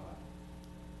 175.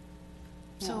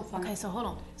 Yeah, So, fine. okay, so hold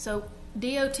on. So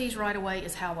DOT's right-of-way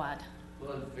is how wide?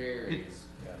 Well, it varies,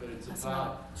 but it's That's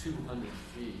about 200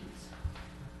 feet.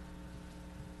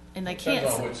 And they can't,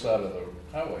 Depends on which side of the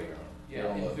highway you're on. Yeah,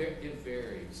 You're on it the it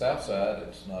varies. south side,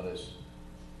 it's not as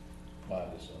wide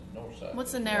as on the north side.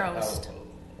 What's the It's more narrowest? palatable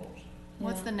on the north side.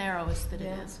 what's Yeah. the narrowest that it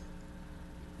Yeah. is?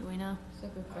 Do we know?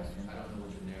 That's a good I question. don't know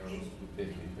what the narrowest would be.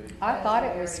 50 feet. I thought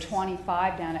it was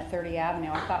 25 down at 30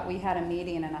 Avenue. I thought we had a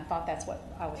median, and I thought that's what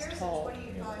I was There's a told.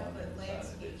 25-foot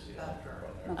landscape buffer,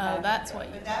 Okay. Oh, that's what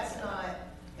you, but that's not,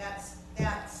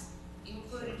 that's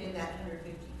included in that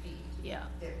 150 feet, yeah.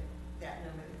 that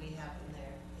number that we have in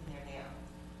there now.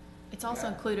 It's also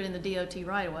included in the DOT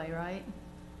right-of-way, right?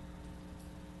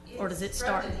 Or does it It's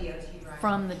start from the DOT, right?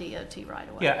 From the DOT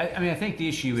right-of-way? Yeah, I mean, I think the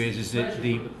issue is that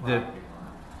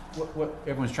what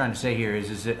everyone's trying to say here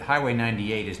is that Highway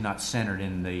 98 is not centered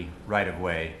in the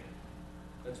right-of-way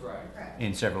That's right. Correct.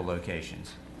 in several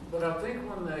locations. But I think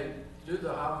when they do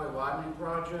the highway widening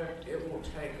project, it will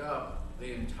take up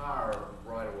the entire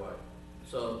right-of-way.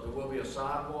 So there will be a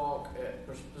sidewalk,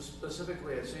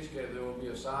 specifically at Seascape, there will be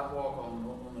a sidewalk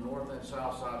on the north and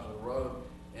south sides of the road,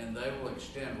 and they will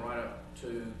extend right up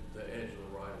to the edge of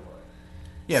the right-of-way.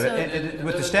 Yeah, So- but And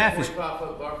what the then staff is,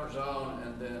 25-foot buffer zone,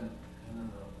 and then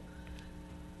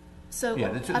So, yeah,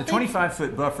 I the think-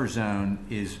 25-foot buffer zone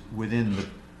is within the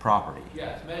property. Yeah,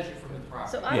 it's measured from the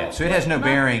property. So I Yeah, don't- so it has no my-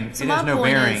 bearing, so it my has no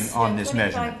point bearing is- on this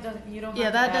measurement. Yeah,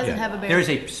 that doesn't Yeah. have a bearing. There is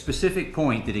a specific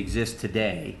point that exists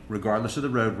today, regardless of the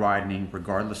road widening,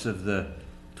 regardless of the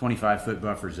 25-foot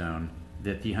buffer zone,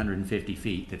 that the 150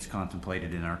 feet that's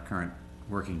contemplated in our current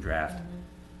working draft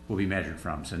will be measured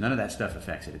from. So none of that stuff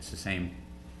affects it. It's the same,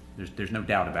 there's no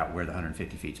doubt about where the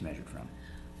 150 feet is measured from.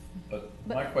 But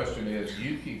my question is,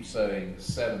 you keep saying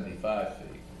 75 feet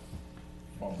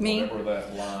from Me? whatever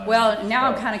that line. Well, now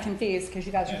I'm starts. kind of confused because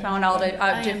you guys are And- throwing all the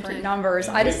I am different too. numbers.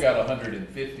 And I we've just, got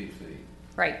 150 feet,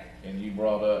 right. and you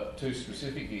brought up two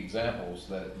specific examples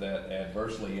that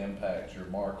adversely impact your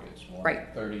markets. One Right.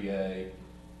 at 30A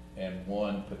and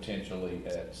one potentially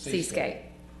at Seascape. Seascape.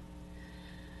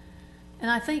 And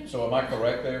I think, So am I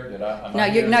correct there? Did I? am No, I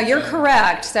hearing the you're same?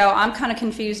 correct. So I'm kind of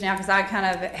confused now because I kind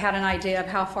of had an idea of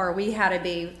how far we had to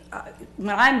be. When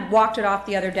I walked it off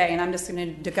the other day, and I'm just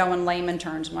going to go in layman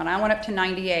terms, when I went up to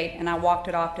 98 and I walked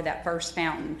it off to that first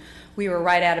fountain, we were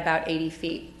right at about 80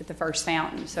 feet at the first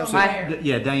fountain. So if I,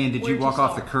 Yeah, Diane, did you Where'd you walk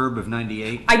off the start? curb of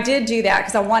 98? I did do that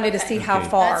because I wanted to see how Okay.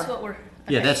 far. that's what we're.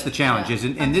 Yeah, okay. that's the challenge, Yeah. is,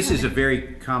 and this is a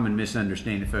very common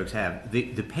misunderstanding that folks have. The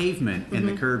pavement and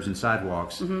the curbs and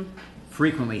sidewalks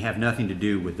frequently have nothing to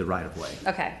do with the right-of-way.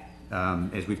 Okay.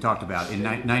 As we've talked about, in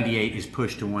 98 is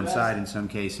pushed to one side in some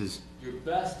cases. Your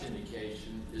best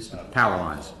indication is the Power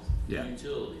lines, yeah.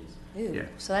 Utilities. Ooh, Yeah.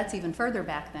 so that's even further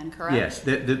back then, correct? Yes,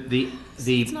 the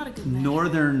It's not a good measure.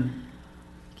 northern,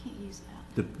 Can't use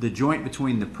that. the joint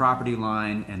between the property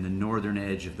line and the northern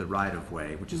edge of the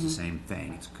right-of-way, which is the same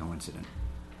thing, it's a coincidence,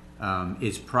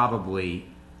 is probably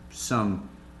some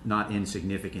not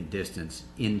insignificant distance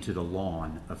into the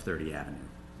lawn of 30 Avenue.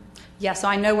 Yeah, so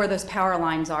I know where those power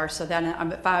lines are, so then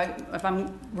if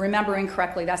I'm remembering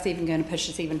correctly, that's even going to push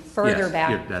us even further Yes,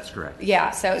 back. that's correct. Yeah,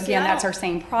 so See, again, I that's don't- our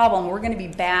same problem. We're going to be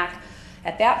back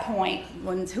at that point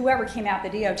when whoever came out, the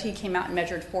DOT came out and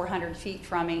measured 400 feet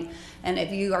from me. And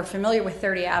if you are familiar with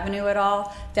 30 Avenue at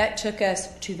all, that took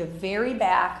us to the very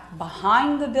back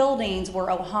behind the buildings where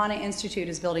Ohana Institute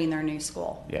is building their new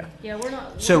school. Yeah. Yeah, we're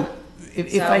not. So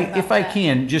If I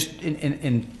can, just,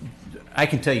 and I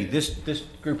can tell you, this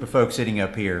group of folks sitting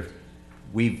up here,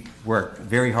 we've worked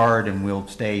very hard and we'll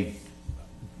stay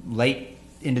late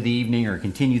into the evening or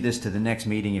continue this to the next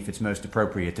meeting if it's most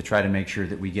appropriate to try to make sure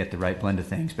that we get the right blend of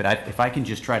things. But if I can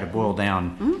just try to boil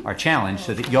down our challenge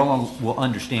so that y'all will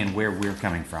understand where we're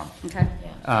coming from. Okay.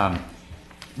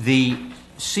 The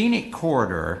scenic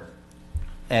corridor,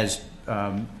 as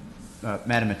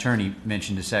Madam Attorney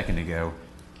mentioned a second ago,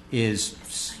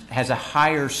 has a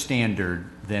higher standard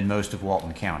than most of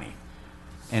Walton County.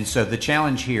 And so the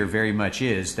challenge here very much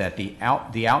is that the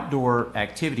outdoor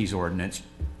activities ordinance,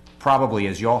 probably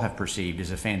as y'all have perceived,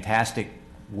 is a fantastic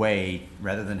way,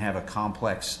 rather than have a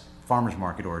complex farmers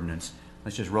market ordinance,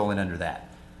 let's just roll it under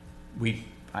that.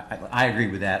 I agree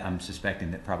with that. I'm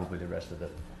suspecting that probably the rest of the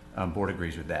board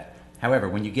agrees with that. However,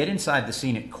 when you get inside the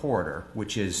scenic corridor,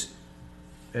 which is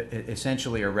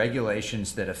essentially are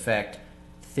regulations that affect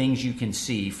things you can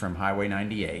see from Highway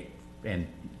 98, and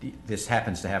this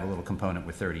happens to have a little component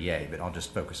with 30A, but I'll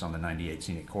just focus on the 98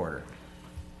 scenic corridor.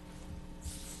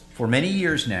 For many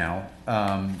years now,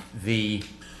 the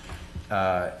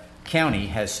county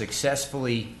has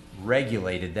successfully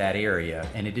regulated that area,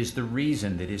 and it is the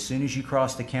reason that as soon as you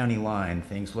cross the county line,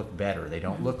 things look better. They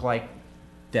don't look like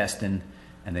Destin,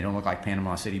 and they don't look like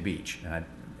Panama City Beach.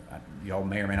 Y'all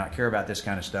may or may not care about this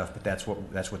kind of stuff, but that's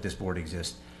what this board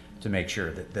exists to make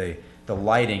sure that the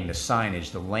lighting, the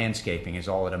signage, the landscaping is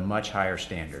all at a much higher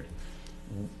standard.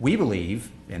 We believe,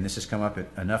 and this has come up at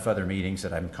enough other meetings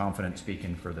that I'm confident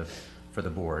speaking for the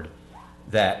board,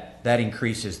 that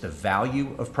increases the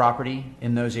value of property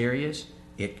in those areas.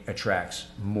 It attracts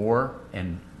more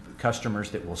and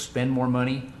customers that will spend more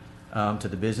money to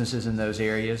the businesses in those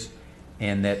areas,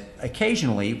 and that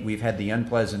occasionally we've had the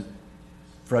unpleasant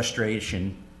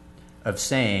frustration of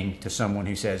saying to someone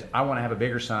who says, I want to have a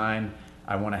bigger sign,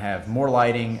 I want to have more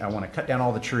lighting, I want to cut down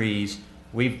all the trees.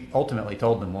 We've ultimately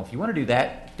told them, well, if you want to do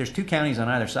that, there's 2 counties on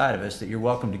either side of us that you're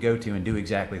welcome to go to and do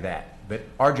exactly that. But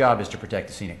our job is to protect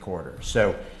the scenic corridor.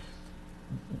 So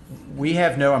we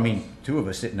have 2 of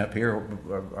us sitting up here,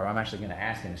 or I'm actually going to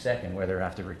ask in a second whether I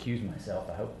have to recuse myself.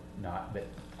 I hope not. But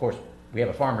of course, we have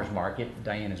a farmer's market.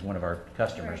 Diane is one of our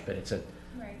customers, but it's a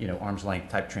arm's length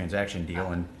type transaction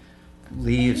deal. And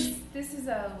Lee is. This is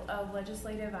a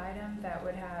legislative item that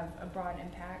would have a broad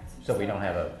impact. So we don't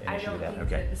have an issue with that. I don't think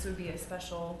that this would be a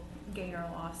special gain or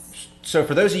loss. So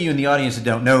for those of you in the audience that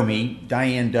don't know me,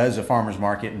 Diane does a farmer's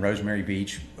market in Rosemary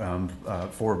Beach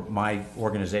for my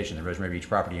organization, the Rosemary Beach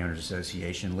Property Owners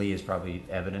Association. Lee is probably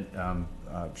evident.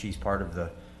 She's part of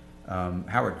the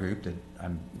Howard Group that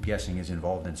I'm guessing is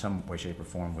involved in some way, shape, or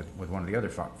form with one of the other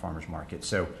farmers markets.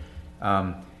 So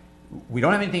we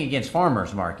don't have anything against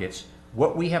farmers markets.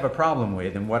 What we have a problem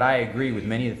with, and what I agree with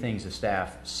many of the things the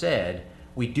staff said,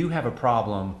 we do have a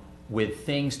problem with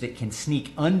things that can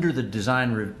sneak under the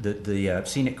the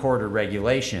scenic corridor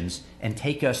regulations and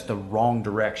take us the wrong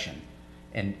direction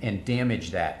and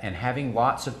damage that. And having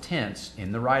lots of tents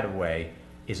in the right of way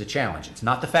is a challenge. It's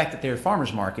not the fact that there's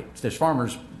farmers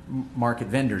market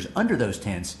vendors under those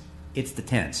tents. It's the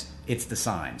tents. It's the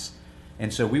signs.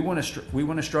 And so we want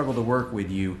to struggle to work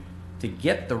with you to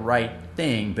get the right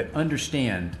thing, but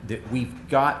understand that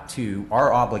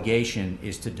our obligation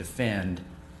is to defend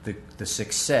the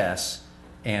success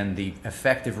and the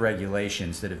effective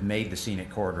regulations that have made the scenic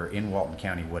corridor in Walton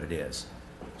County what it is.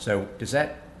 So does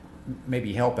that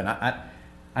maybe help? And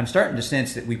I'm starting to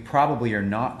sense that we probably are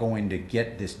not going to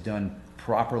get this done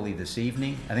properly this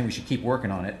evening. I think we should keep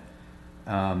working on it.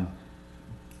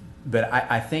 But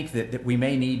I think that we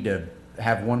may need to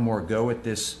have one more go at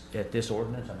this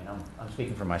ordinance. I mean, I'm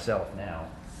speaking for myself now.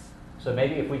 So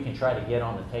maybe if we can try to get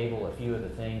on the table a few of the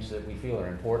things that we feel are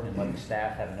important and let the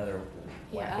staff have another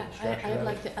whack at the structure of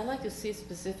it. I'd like to see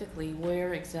specifically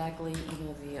where exactly,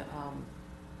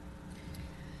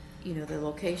 the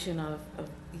location of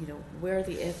where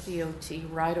the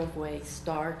FDOT right-of-way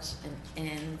starts and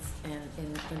ends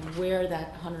and where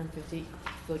that 150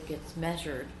 foot gets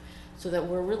measured, so that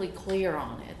we're really clear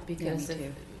on it. Because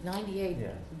if 98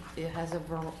 it has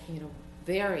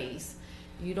varies,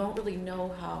 you don't really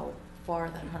know how far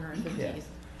that 150 is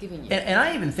giving you. And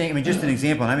I even think, just an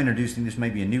example, and I'm introducing this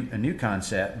maybe a new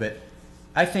concept, but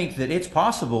I think that it's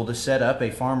possible to set up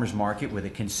a farmer's market with a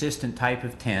consistent type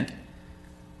of tent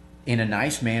in a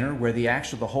nice manner where the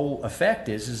whole effect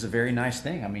is a very nice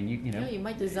thing. I mean, you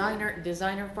might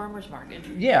designer farmer's market.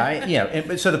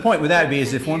 But so the point with that would be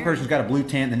is if one person's got a blue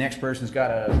tent, the next person's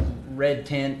got a red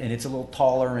tent, and it's a little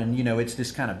taller, and it's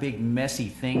this kind of big messy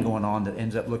thing going on that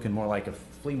ends up looking more like a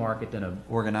flea market than an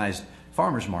organized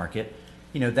farmer's market.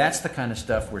 That's the kind of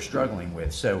stuff we're struggling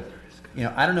with. So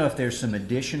I don't know if there's some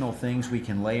additional things we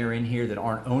can layer in here that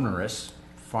aren't onerous.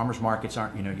 Farmers markets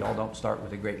aren't, y'all don't start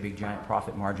with a great big giant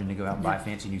profit margin to go out and buy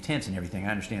fancy new tents and everything.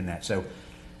 I understand that. So,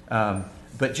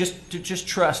 but just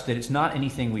trust that it's not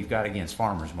anything we've got against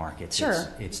farmers markets. Sure.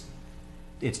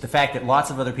 It's the fact that lots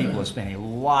of other people have spent a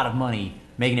lot of money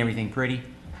making everything pretty,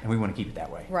 and we want to keep it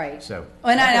that way. Right. So,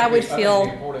 And I would think feel,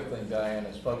 the important thing, Diane,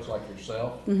 is folks like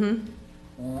yourself,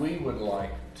 we would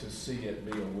like to see it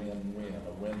be a win-win.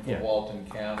 A win for Yeah. Walton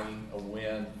County, a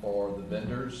win for the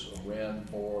vendors, a win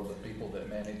for the people that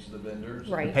manage the vendors.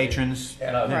 right. patrons.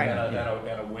 And a, Right.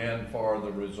 and a win for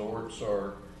the resorts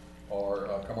or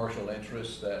commercial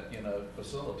interests that,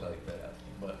 facilitate that.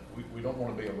 But we don't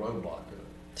want to be a roadblock to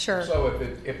it. Sure. So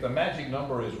if the magic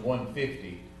number is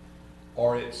 150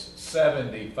 or it's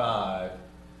 75,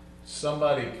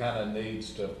 somebody kind of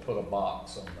needs to put a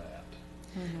box on that.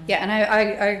 Yeah, and I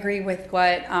agree with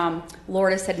what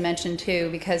Lourdes had mentioned too,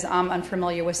 because I'm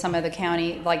unfamiliar with some of the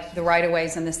county, like the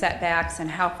right-of-ways and the setbacks, and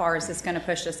how far is this going to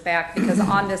push us back? Because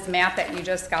on this map that you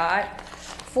just got,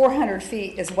 400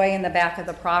 feet is way in the back of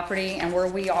the property, and where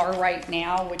we are right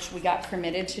now, which we got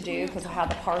permitted to do because of how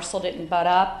the parcel didn't butt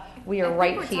up, we are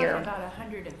right We're here. talking about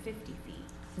 150 feet.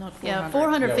 Not Yeah, 400.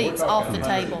 400 Yeah, we're feet's off talking the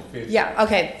table. 150. Yeah,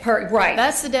 okay, right.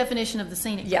 That's the definition of the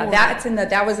scenic Yeah, corridor.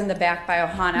 that was in the back by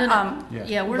Ohana. No, no.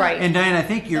 Yeah, we're right. not, And Diane, I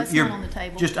think you're That's not on the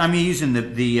table. just. I'm using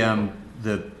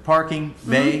the parking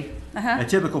bay. Uh-huh. A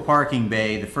typical parking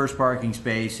bay. The first parking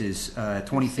space is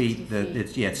 20 feet.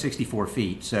 It's 64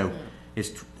 feet. So it's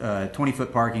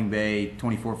 20-foot parking bay,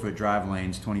 24-foot drive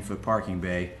lanes, 20-foot parking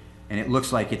bay, and it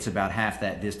looks like it's about half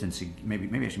that distance.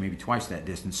 Maybe twice that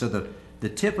distance. So the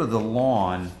tip of the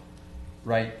lawn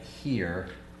right here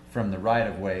from the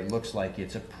right-of-way looks like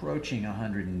it's approaching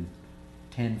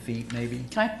 110 feet, maybe.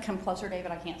 Can I come closer,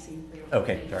 David? I can't see.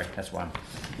 Okay, sorry, that's why.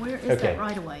 where is Okay. that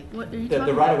right of way? What are you The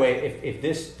talking right about? of way, if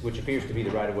this, which appears to be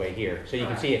the right of way here, so you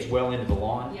can see it's well into the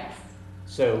lawn. Yes.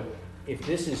 So if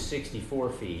this is 64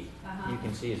 feet, you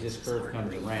can see as this curve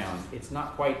comes around, it's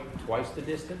not quite twice the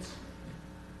distance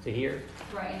to here.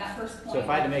 Right, and that first point. So if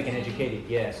I had to make an educated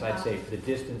guess, I'd say the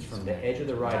distance from the edge of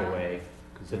the right of way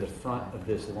to the front of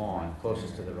this lawn,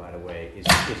 closest to the right of way, is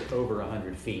over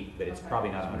 100 feet, but it's probably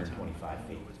not 125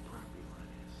 feet.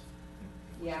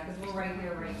 Yeah, because we're right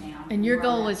here right now. And your We're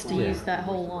on goal that is to corner. use that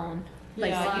whole lawn,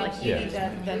 Yeah, basically. you need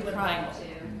that We would like triangle.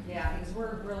 to, yeah, because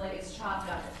we're really, it's chopped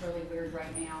up, it's really weird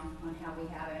right now on how we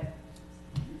have it.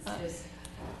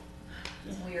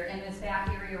 It's weird, and this back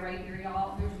area right here,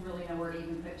 y'all, there's really nowhere to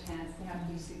even put tents, they have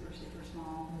to be super, super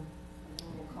small, like a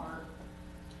little cart,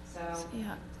 so.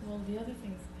 Yeah. Well, the other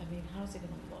thing, how's it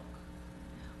gonna look?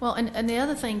 Well, and the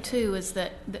other thing too is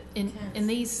that in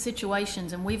these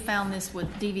situations, and we've found this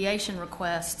with deviation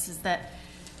requests, is that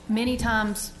many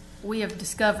times we have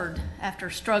discovered after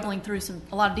struggling through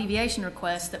a lot of deviation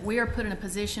requests that we are put in a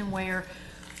position where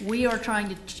we are trying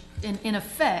to, in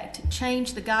effect,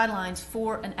 change the guidelines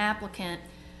for an applicant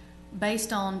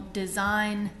based on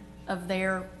design of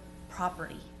their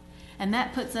property. And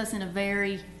that puts us in a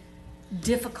very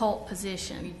difficult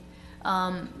position.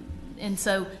 And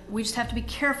so we just have to be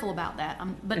careful about that.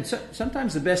 And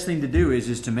sometimes the best thing to do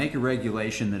is to make a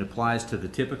regulation that applies to the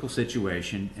typical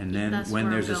situation, and then That's when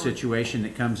where there's I'm a going. situation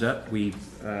that comes up, we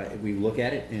look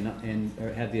at it and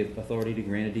have the authority to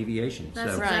grant a deviation.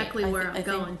 That's So right. exactly where I'm I think-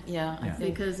 going. Yeah, I Yeah.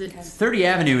 think. because it's, 30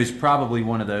 Avenue is probably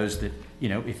one of those that,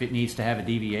 if it needs to have a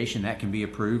deviation, that can be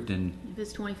approved, and if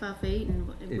it's 25 feet and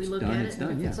we It's look done, at it's it. done,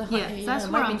 and yeah. it's a Yeah, hun- that's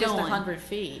it where might I'm be just going. 100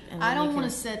 feet. and I then you don't want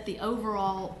can- to set the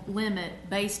overall limit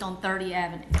based on 30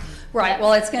 Avenue. Right,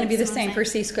 well, it's gonna be the That's what I'm same for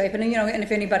Seascape, and and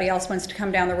if anybody else wants to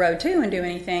come down the road too and do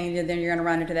anything, then you're gonna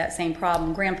run into that same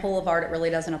problem. Grand Boulevard, it really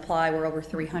doesn't apply, we're over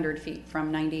 300 feet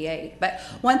from 98. But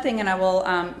one thing, and I will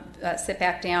sit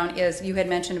back down, is you had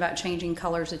mentioned about changing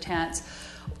colors of tents.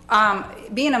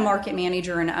 Being a market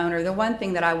manager and owner, the one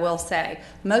thing that I will say,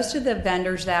 most of the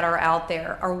vendors that are out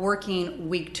there are working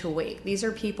week to week. These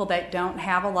are people that don't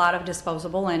have a lot of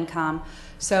disposable income,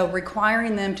 so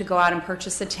requiring them to go out and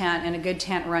purchase a tent, and a good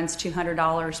tent runs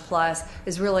 $200 plus,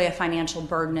 is really a financial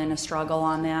burden and a struggle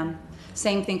on them.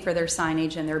 Same thing for their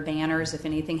signage and their banners, if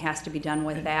anything has to be done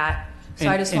with that. So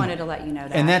I just wanted to let you know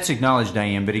that. And that's acknowledged,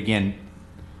 Diane, but again,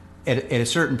 at a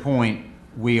certain point,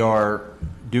 we are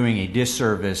doing a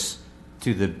disservice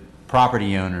to the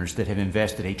property owners that have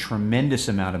invested a tremendous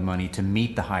amount of money to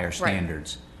meet the higher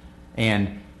standards.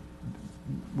 And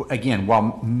again,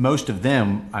 while most of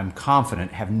them, I'm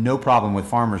confident, have no problem with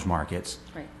farmers markets,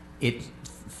 Right.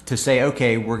 to say,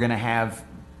 okay, we're going to have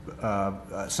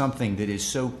something that is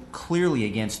so clearly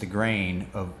against the grain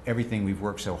of everything we've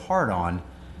worked so hard on,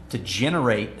 to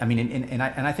generate, I mean, and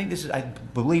I think this is, I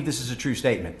believe this is a true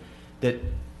statement, that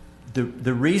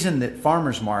the reason that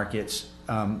farmers markets,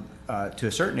 to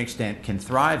a certain extent, can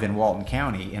thrive in Walton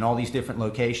County in all these different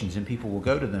locations and people will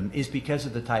go to them is because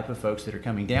of the type of folks that are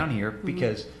coming down here,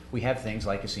 because we have things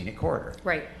like a scenic corridor.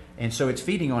 Right. And so it's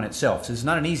feeding on itself. So it's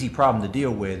not an easy problem to deal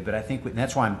with, but I think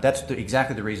that's why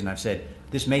exactly the reason I've said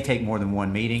this may take more than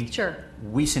one meeting. Sure.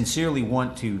 We sincerely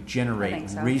want to I generate think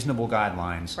so. reasonable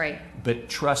guidelines. Right. But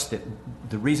trust that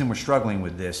the reason we're struggling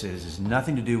with this is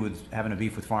nothing to do with having a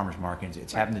beef with farmers markets.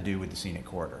 It's having to do with the scenic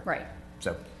corridor. Right.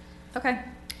 So, Okay.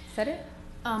 Is that it?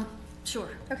 Sure.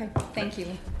 Okay, thank you.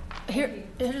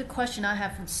 Here's a question I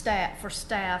have from staff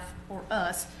or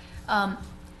us, and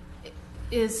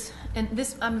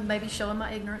this, I'm maybe showing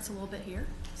my ignorance a little bit here,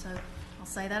 so I'll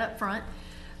say that up front.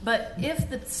 But if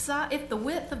the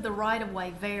width of the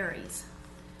right-of-way varies,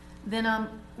 then I'm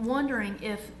wondering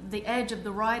if the edge of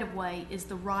the right-of-way is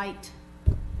the right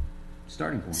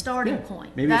starting point. starting Yeah.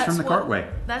 point. Maybe it's from the That's what- cartway.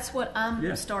 That's what I'm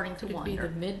Yeah. starting to Could it be wonder.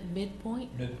 the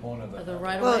midpoint Midpoint of of the the.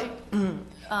 right of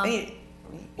Well, way?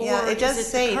 yeah, Or it does is it the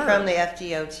say curb? from the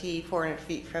FDOT, 400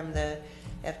 feet from the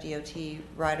FDOT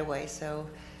right-of-way, so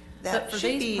But that for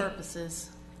should these be. purposes,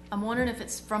 I'm wondering if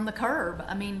it's from the curb.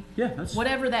 I mean, Yeah, that's-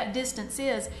 whatever that distance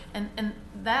is, and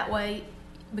that way,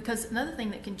 because another thing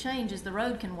that can change is the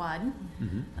road can widen.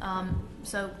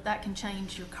 So that can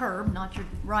change your curb, not your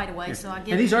right of way. So I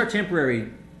get And these are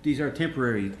temporary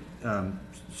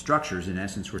structures, in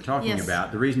essence, we're talking Yes.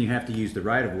 about. The reason you have to use the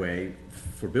right of way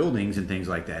for buildings and things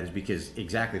like that is because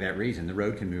exactly that reason. The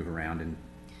road can move around and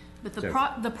But So-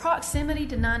 the proximity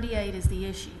to 98 is the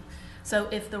issue. So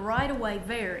if the right of way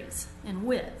varies in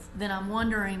width, then I'm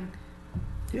wondering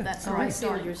if that's the Oh, I right see what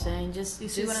starting you're point. saying, just. You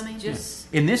see what I mean?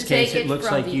 Just in this case, take it looks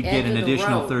from like the you'd edge get an of the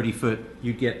additional road. 30-foot,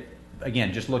 you'd get,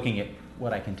 again, just looking at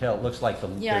what I can tell, it looks like Yeah,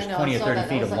 I there's know, I 20 or saw 30 that. I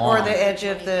feet was of like, lawn. Or the edge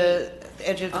of the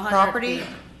 100 property? feet.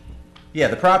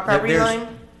 Yeah, Property there's- line?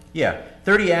 Yeah,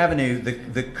 30 Avenue,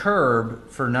 the curb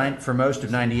for most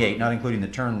of 98, not including the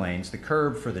turn lanes, the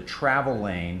curb for the travel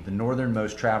lane, the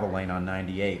northernmost travel lane on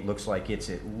 98, looks like it's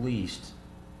at least,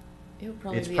 It would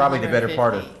probably it's be probably the better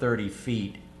part of 150. 30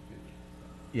 feet.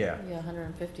 Yeah. Yeah,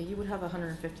 150. You would have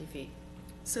 150 feet.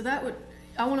 So that would,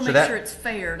 I want to So make that- sure it's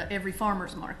fair to every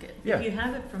farmer's market. Yeah. If you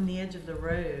have it from the edge of the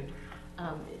road,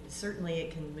 certainly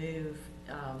it can move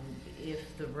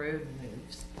if the road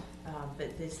moves.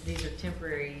 But these are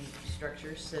temporary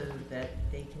structures so that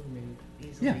they can move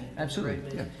easily. Yeah, when the absolutely, road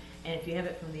moves. yeah. And if you have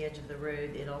it from the edge of the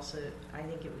road, it also, I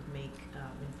think it would make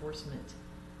enforcement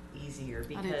easier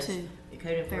I do because too. the code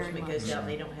Very enforcement much. goes out,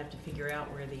 they don't have to figure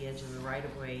out where the edge of the right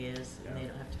of way is, and they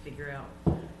don't have to figure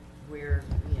out where,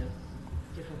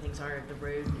 different things are. The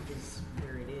road is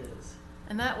where it is.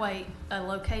 And that way, a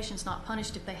location's not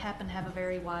punished if they happen to have a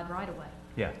very wide right of way,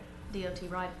 Yeah. DOT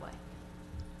right of way.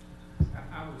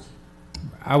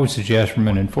 I would suggest from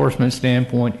an enforcement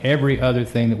standpoint, every other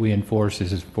thing that we enforce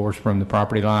is enforced from the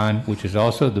property line, which is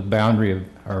also the boundary of,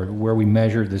 or where we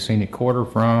measure the scenic corridor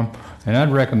from. And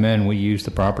I'd recommend we use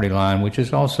the property line, which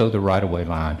is also the right-of-way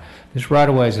line. This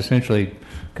right-of-way is essentially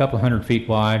a couple of 100 feet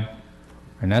wide,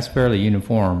 and that's fairly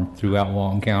uniform throughout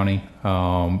Walton County.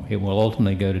 It will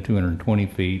ultimately go to 220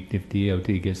 feet if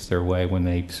DOT gets their way when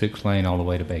they 6-lane all the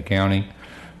way to Bay County.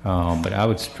 But I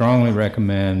would strongly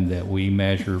recommend that we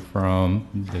measure from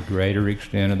the greater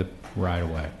extent of the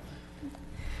right-of-way.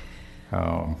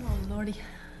 Oh, Lordy.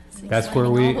 That's where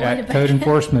All we, the way to Code Bay-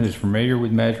 enforcement is familiar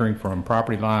with measuring from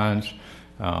property lines.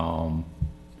 I'm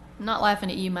not laughing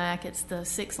at you, Mac. It's the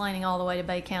 6-laning all the way to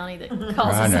Bay County that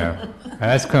causes I it. know,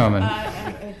 that's coming.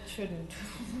 It shouldn't.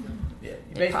 Yeah.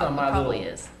 It Based on my probably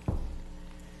little is.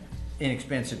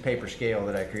 inexpensive paper scale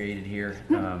that I created here,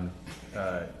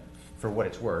 for what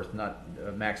it's worth, not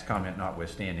Mac's comment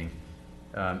notwithstanding,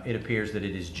 it appears that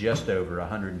it is just over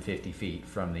 150 feet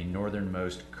from the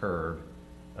northernmost curb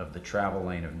of the travel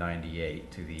lane of 98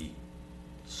 to the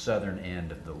southern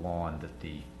end of the lawn that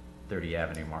the 30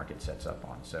 Avenue Market sets up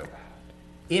on. So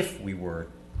if we were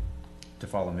to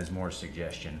follow Ms. Moore's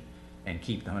suggestion and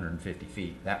keep the 150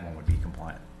 feet, that one would be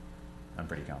compliant. I'm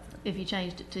pretty confident. If you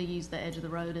changed it to use the edge of the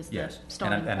road as the Yes,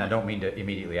 starting point. and I don't mean to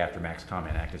immediately after Mac's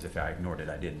comment act as if I ignored it,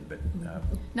 I didn't, but.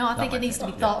 No, I not think my it needs to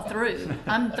be thing. thought through.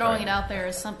 I'm throwing it out there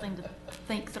as something to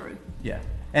think through. Yeah,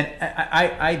 and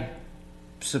I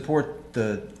support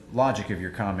the logic of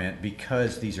your comment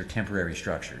because these are temporary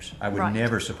structures. I would Right.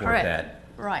 never support Correct. that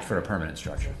Right. for a permanent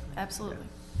structure. Absolutely.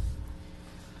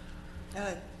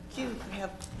 Do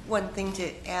have one thing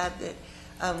to add that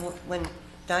when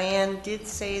Diane did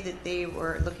say that they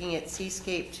were looking at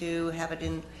Seascape to have it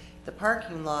in the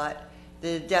parking lot,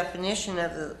 the definition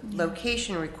of the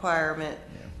location requirement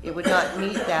it would not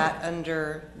meet that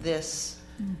under this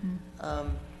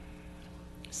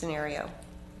scenario,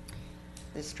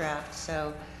 this draft.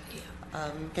 So,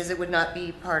 because it would not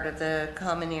be part of the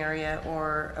common area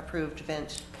or approved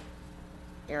event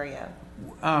area.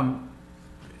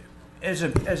 As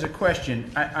a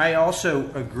question, I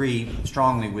also agree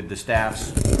strongly with the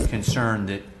staff's concern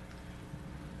that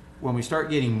when we start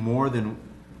getting more than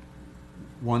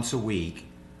once a week,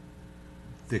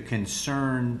 the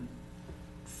concern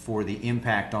for the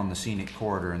impact on the scenic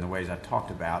corridor in the ways I've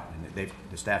talked about and that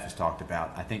the staff has talked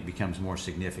about, I think becomes more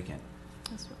significant.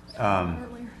 That's what I was saying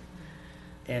earlier.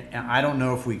 And I don't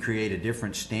know if we create a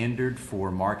different standard for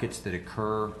markets that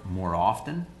occur more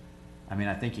often. I mean,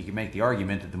 I think you can make the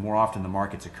argument that the more often the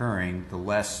market's occurring, the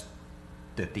less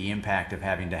that the impact of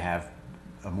having to have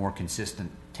a more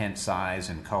consistent tent size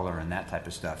and color and that type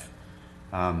of stuff.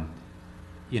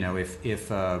 You know, if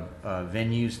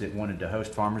venues that wanted to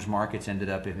host farmers markets ended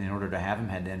up, in order to have them,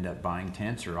 had to end up buying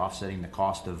tents or offsetting the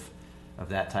cost of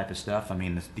that type of stuff. I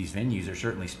mean, these venues are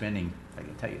certainly spending, I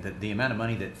can tell you, the amount of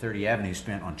money that 30 Avenue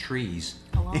spent on trees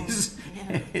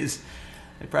is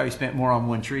they probably spent more on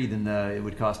one tree than it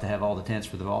would cost to have all the tents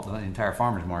for the entire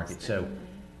farmers market. So,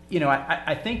 you know,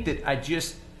 I think that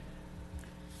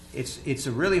it's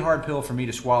a really hard pill for me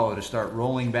to swallow to start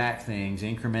rolling back things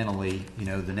incrementally. You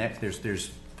know,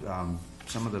 there's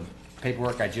some of the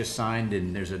paperwork I just signed,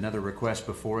 and there's another request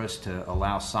before us to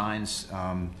allow signs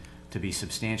to be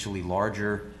substantially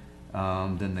larger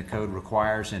than the code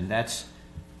requires, and that's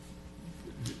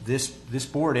this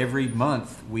board. Every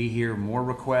month we hear more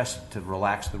requests to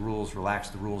relax the rules,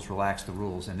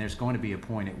 and there's going to be a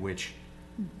point at which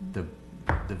the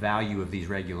value of these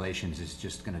regulations is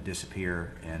just going to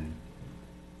disappear, and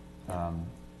I'm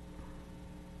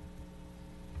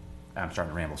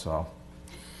starting to ramble, so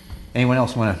anyone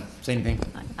else want to say anything?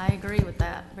 I agree with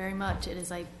that very much. It is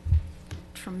a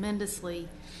tremendously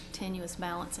tenuous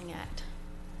balancing act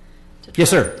to try Yes,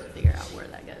 sir. to figure out where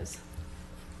that goes.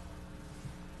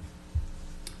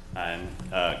 I'm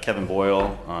Kevin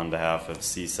Boyle on behalf of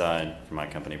Seaside for my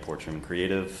company Porch Room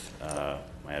Creative.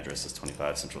 My address is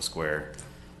 25 Central Square,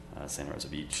 Santa Rosa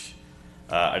Beach.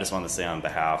 I just wanted to say on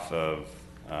behalf of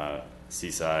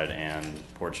Seaside and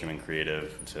Porch Room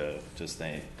Creative to just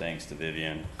say thanks to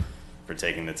Vivian for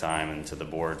taking the time and to the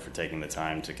board for taking the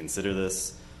time to consider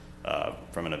this.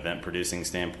 From an event producing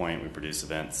standpoint, we produce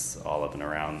events all up and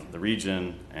around the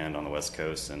region and on the West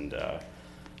Coast, and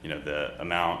you know, the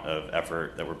amount of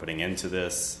effort that we're putting into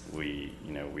this, we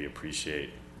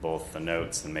appreciate both the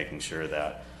notes and making sure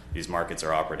that these markets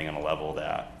are operating on a level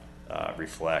that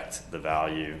reflect the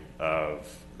value of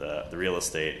the real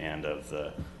estate and of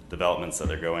the developments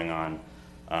that are going on.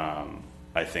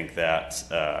 I think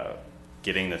that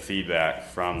getting the feedback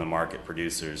from the market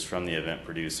producers, from the event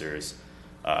producers,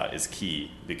 is key,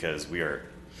 because we are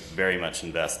very much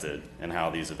invested in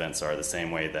how these events are, the same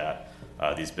way that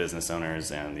these business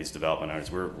owners and these development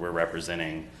owners, we're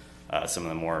representing some of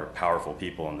the more powerful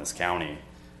people in this county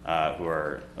who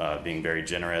are being very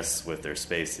generous with their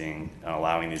spacing and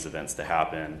allowing these events to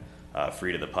happen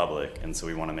free to the public. And so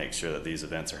we want to make sure that these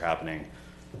events are happening,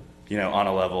 you know, on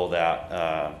a level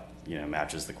that you know,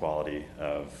 matches the quality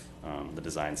of the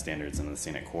design standards in the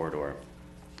scenic corridor.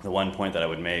 The one point that I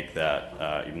would make,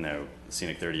 that even though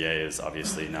Scenic 30A is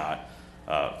obviously not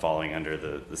falling under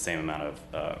the same amount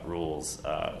of rules,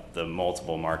 the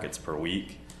multiple markets per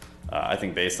week, I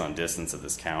think based on distance of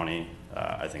this county,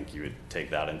 I think you would take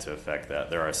that into effect,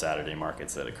 that there are Saturday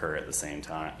markets that occur at the same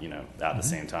time, you know, at the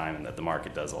same time, and that the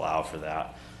market does allow for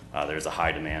that. There's a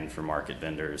high demand for market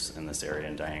vendors in this area,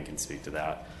 and Diane can speak to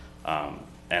that.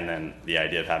 And then the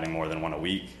idea of having more than one a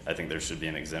week, I think there should be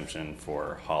an exemption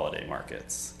for holiday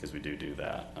markets, because we do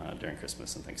that during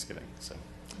Christmas and Thanksgiving. So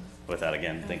with that,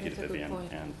 again, thank you to Vivian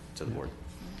and to the board.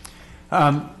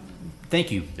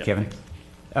 Thank you, Yep.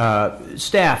 Kevin.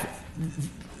 Staff,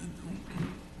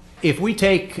 if we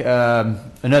take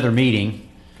another meeting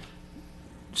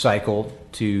cycle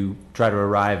to try to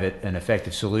arrive at an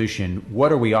effective solution,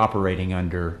 what are we operating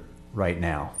under right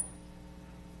now?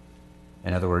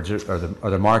 In other words, are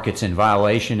the markets in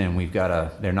violation, and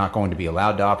they're not going to be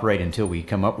allowed to operate until we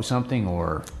come up with something,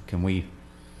 or can we?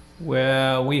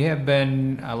 Well, we have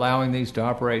been allowing these to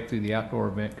operate through the Outdoor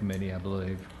Event Committee, I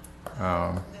believe. The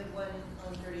one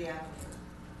on 30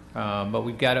 Avenue. But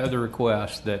we've got other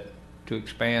requests to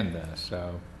expand this,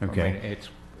 so. Okay. I mean, it's,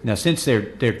 Now, since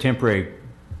they're temporary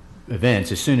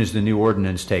events, as soon as the new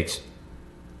ordinance takes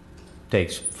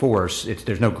force,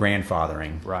 there's no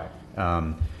grandfathering. right.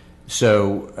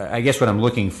 So I guess what I'm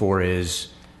looking for is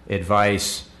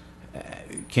advice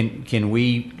can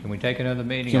we Can we take another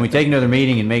meeting? Can we take another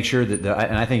meeting and make sure that,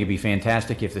 and I think it'd be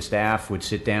fantastic if the staff would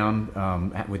sit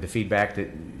down with the feedback that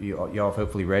y'all have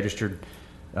hopefully registered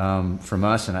from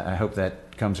us, and I hope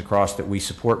that comes across that we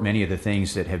support many of the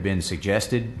things that have been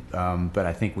suggested, but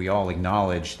I think we all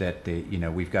acknowledge that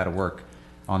we've got to work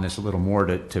on this a little more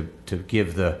to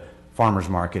give the farmers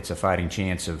markets a fighting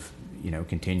chance of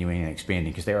continuing and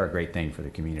expanding, because they are a great thing for the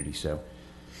community. So,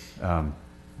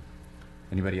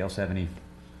 anybody else have any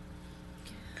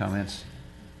comments?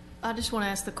 I just want to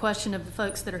ask the question of the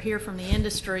folks that are here from the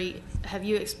industry. Have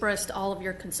you expressed all of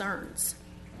your concerns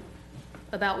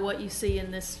about what you see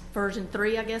in this version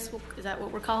 3, I guess? Is that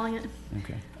what we're calling it?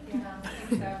 Okay. Yeah, I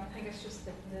think so. I think it's just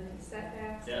the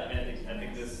setbacks. Yeah, I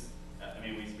think this,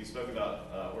 we spoke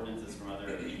about ordinances from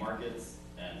other markets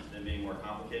and them being more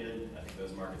complicated. I think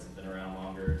those markets have been around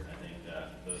longer. I think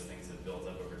that those things have built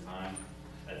up over time.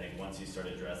 I think once you start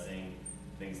addressing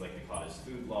things like the cottage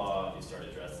food law, you start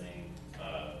addressing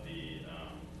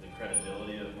the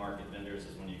credibility of market vendors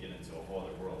is when you get into a whole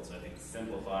other world. So I think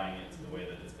simplifying it to the way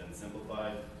that it's been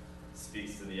simplified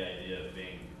speaks to the idea of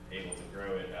being able to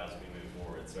grow it as we move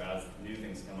forward. So as new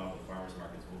things come up with farmers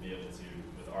markets, we'll be able to,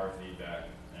 with our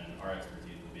feedback and our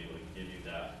expertise, we'll be able to give you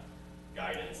that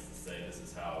guidance to say this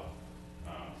is how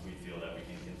we feel that we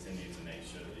can continue to make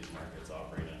sure that these markets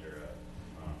operate under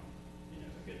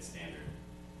a good standard.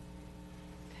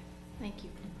 Thank you.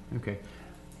 Okay.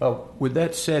 Well, with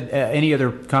that said, any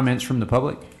other comments from the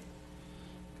public?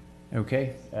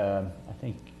 Okay. I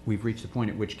think we've reached the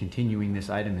point at which continuing this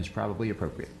item is probably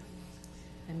appropriate.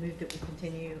 I move that we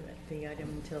continue the item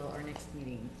until our next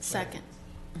meeting. Second.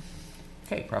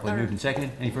 Okay, properly moved and seconded.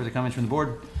 Any further comments from the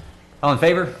board? All in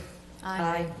favor?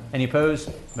 Aye. Any opposed?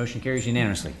 Motion carries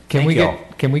unanimously. Can Thank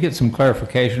y'all. we get some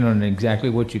clarification on exactly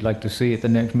what you'd like to see at the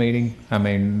next meeting? I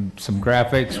mean, some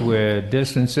graphics with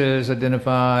distances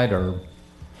identified, or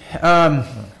That's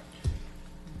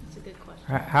a good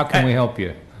question. how can we help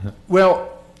you?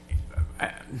 Well,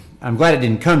 I'm glad it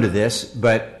didn't come to this,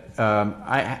 but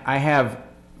I have,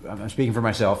 I'm speaking for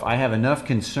myself, I have enough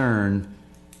concern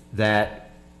that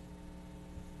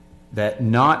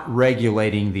not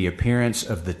regulating the appearance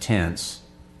of the tents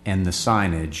and the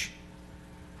signage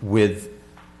with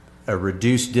a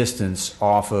reduced distance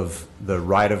off of the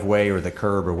right-of-way or the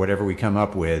curb or whatever we come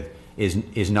up with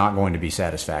is not going to be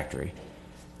satisfactory.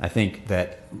 I think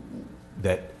that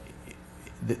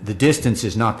the distance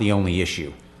is not the only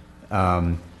issue.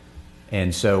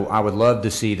 And so I would love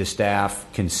to see the staff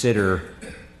consider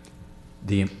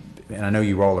and I know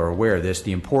you all are aware of this,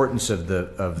 the importance of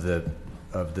the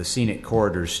scenic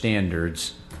corridor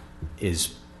standards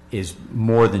is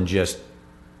more than just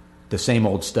the same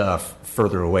old stuff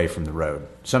further away from the road.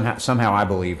 Somehow I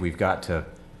believe we've got to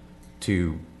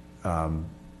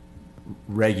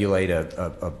regulate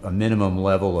a minimum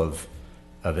level of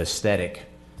aesthetic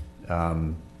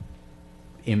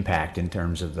impact in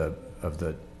terms of the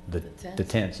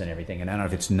tents and everything. And I don't know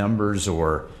if it's numbers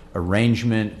or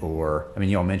arrangement, or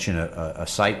you all mentioned a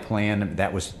site plan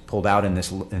that was pulled out in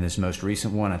this most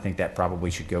recent one. I think that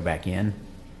probably should go back in.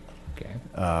 Okay.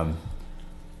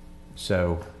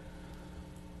 So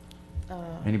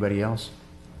anybody else?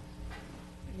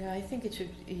 Yeah, I think it should,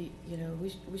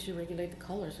 we should regulate the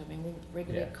colors. I mean, we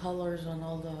regulate colors on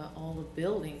all the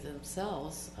buildings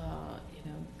themselves.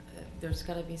 There's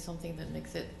got to be something that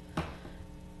makes it,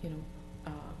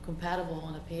 compatible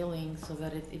and appealing so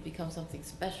that it becomes something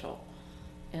special.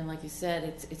 And like you said,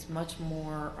 it's much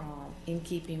more in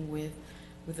keeping with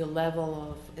the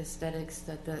level of aesthetics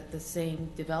that the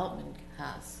same development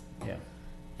has. Yeah.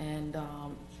 And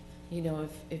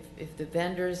if the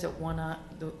vendors that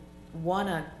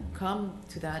wanna come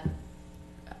to that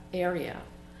area,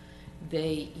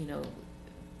 they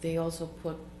also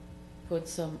put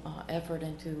some effort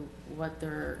into what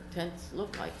their tents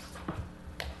look like.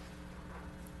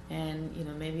 And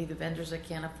maybe the vendors that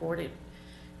can't afford it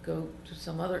go to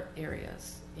some other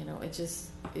areas.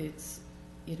 It's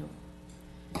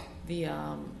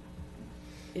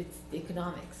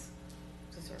economics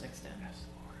to a certain extent.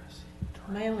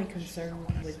 My only concern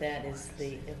with that is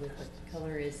with the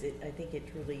color is I think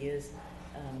it truly is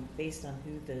based on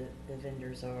who the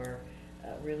vendors are,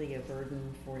 really a burden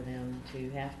for them to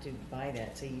have to buy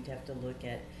that. So you'd have to look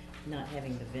at not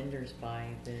having the vendors buy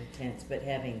the tents, but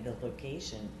having the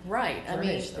location. Right.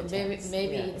 Furnish the tents.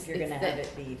 Maybe if you're going to have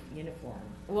it be uniform.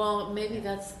 Well, maybe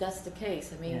that's the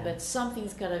case. But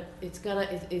something's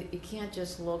it can't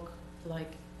just look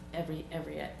like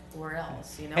everywhere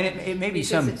else, And it may be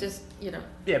because it just,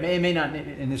 Yeah, it may not,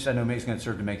 and this I know is going to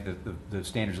serve to make the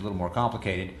standards a little more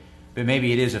complicated, but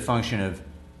maybe it is a function of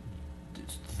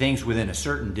things within a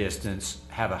certain distance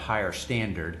have a higher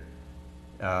standard.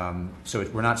 So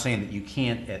we're not saying that you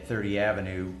can't at 30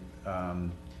 Avenue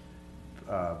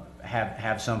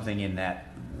have something in that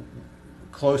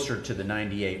closer to the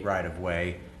 98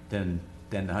 right-of-way than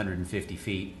the 150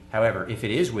 feet. However, if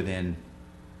it is within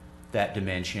that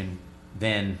dimension,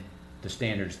 then the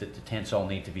standards that the tents all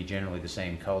need to be generally the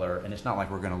same color. And it's not like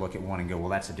we're going to look at one and go, well,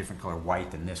 that's a different color white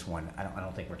than this one. I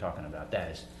don't think we're talking about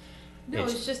that. No,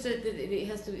 it's just that it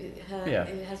has to have, Yeah.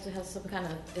 it has to have some kind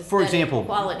of For aesthetic example,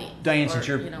 quality. Diane, or, since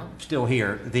you're you know. still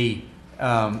here, the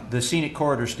scenic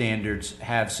corridor standards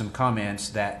have some comments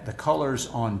that the colors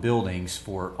on buildings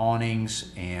for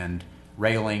awnings and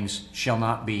railings shall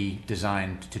not be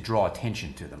designed to draw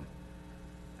attention to them.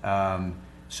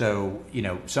 So,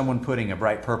 someone putting a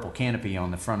bright purple canopy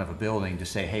on the front of a building to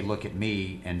say, hey, look at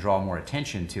me, and draw more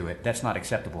attention to it, that's not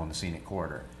acceptable in the scenic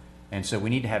corridor. And so we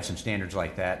need to have some standards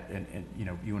like that. And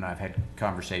you and I have had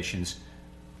conversations.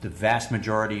 The vast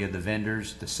majority of the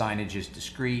vendors, the signage is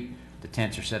discreet, the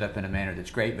tents are set up in a manner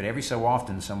that's great, but every so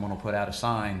often someone will put out a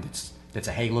sign that's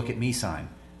a hey, look at me sign.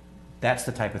 That's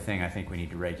the type of thing I think we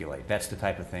need to regulate. That's the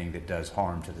type of thing that does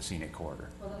harm to the scenic corridor.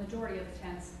 Well, the majority of the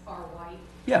tents are white.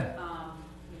 Yeah.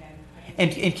 And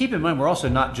keep in mind, we're also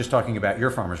not just talking about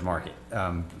your farmer's market.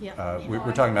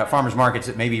 We're talking about farmer's markets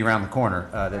that may be around the corner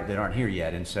that aren't here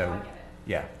yet. And so,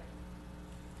 yeah.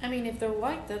 I mean, if they're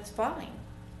white, that's fine.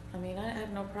 I mean, I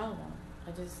have no problem.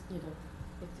 I just,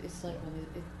 it's like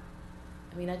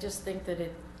when I just think that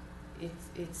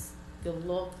it's the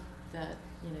look that,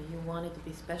 you want it to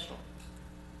be special.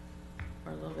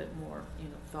 Or a little bit more,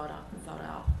 thought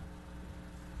out.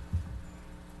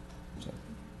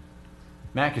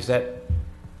 Mac, is that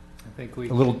I think we.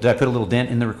 did I put a little dent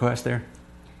in the request there?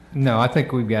 No, I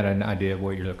think we've got an idea of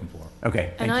what you're looking for.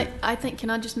 Okay. And thank you. I think, can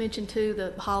I just mention too,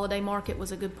 the holiday market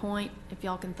was a good point. If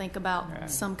y'all can think about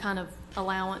Right. some kind of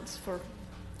allowance for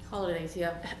Holidays,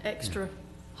 yeah. extra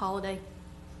holiday.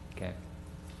 Okay.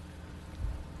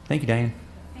 Thank you, Diane.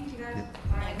 Thank you, guys.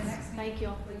 All right, the next meeting, Thank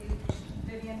you.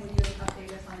 Vivian, will you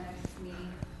update us on the next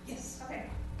meeting? Yes. Okay,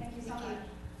 thank you so much.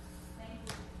 Thank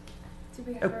you. Do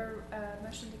we have a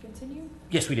motion to continue?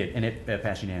 Yes, we did, and it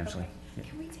passed unanimously. Yeah.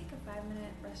 Can we take a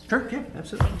 5-minute rest? Sure, yeah,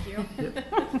 absolutely. Thank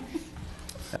you.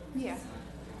 Yeah.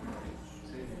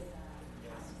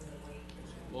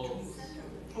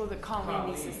 Well, the Colleen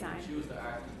needs to sign. She was the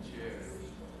acting chair.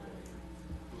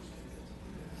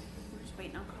 We're just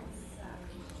waiting on Colleen.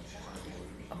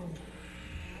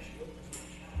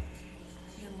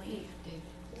 And leave.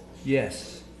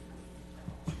 Yes.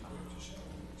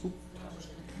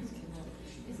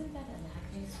 Isn't that an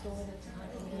acne store that's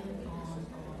happening on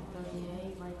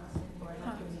 38, or an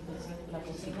acne La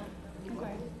Cocina?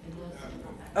 Okay.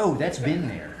 Oh, that's been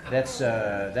there. That's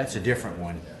a different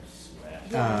one.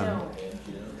 No,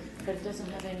 but it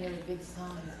doesn't have any of the big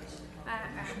signs.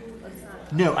 Let's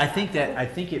not. No, I think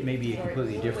it may be a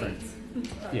completely different.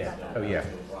 Yeah. Oh, yeah.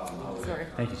 Sorry.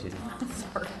 Thank you, Sydney.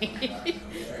 Sorry.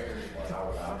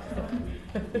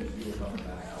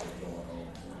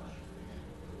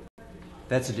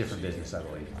 That's a different business, I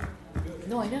believe.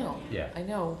 No, I know. Yeah. I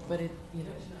know, but it,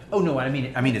 Oh no, I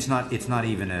mean it's not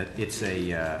even it's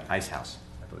a ice house,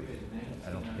 I believe.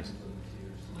 I don't. It's,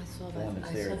 I saw The one that,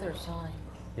 that's I there. saw their sign.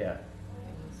 yeah.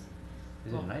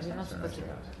 Is it Well, an ice we're not house or an supposed ice to-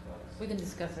 house? We can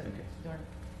discuss it Okay. during.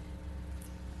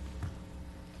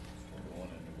 The one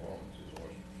in New Orleans is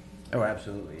ours. Oh,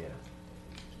 absolutely, yeah.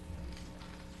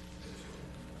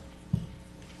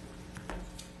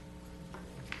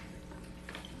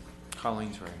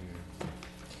 Colleen's right here.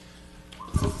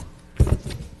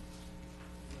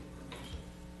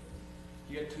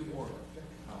 You got two more,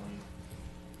 Colleen.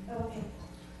 Okay.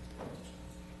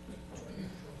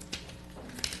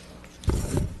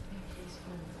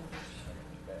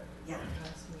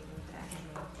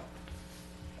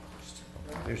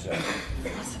 There's a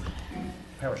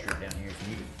power strip down here if you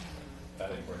need it. I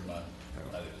didn't bring mine.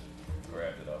 I just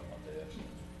grabbed it off my desk.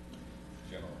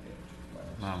 General.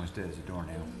 Mine was dead as a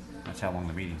doornail. That's how long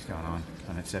the meeting's gone on.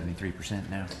 I'm at 73%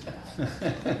 now.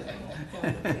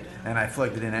 And I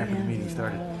plugged it in after the meeting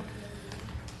started.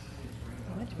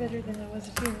 Much better than I was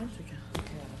a few months ago.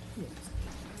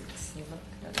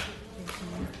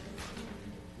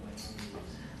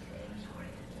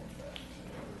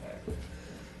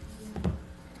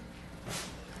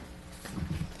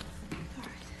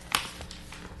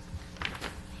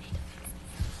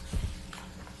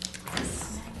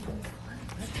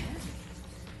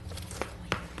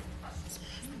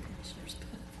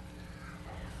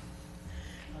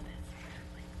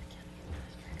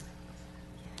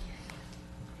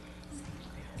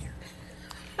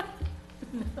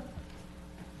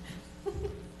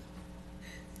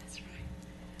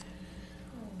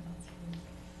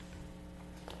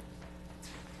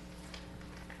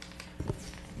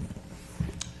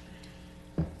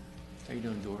 you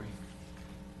doing, Dory?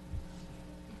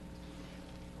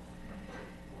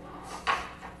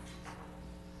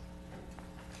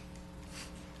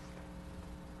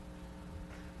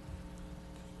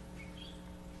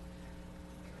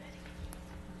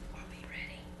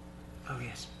 Oh,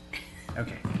 yes.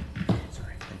 Okay.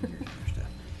 Sorry. Thank you.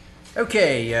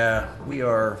 Okay, we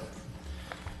are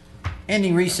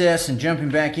ending recess and jumping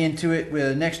back into it.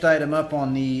 The next item up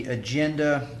on the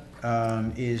agenda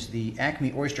is the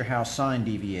Acme Oyster House sign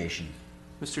deviation.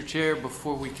 Mr. Chair,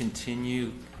 before we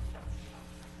continue,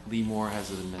 Lee Moore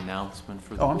has an announcement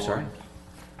for the Oh, board. I'm sorry.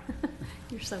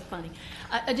 You're so funny.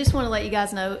 I just want to let you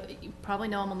guys know, you probably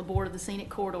know I'm on the board of the Scenic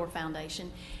Corridor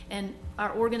Foundation, and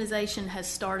our organization has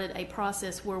started a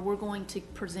process where we're going to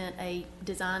present a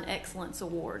Design Excellence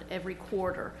Award every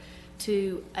quarter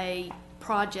to a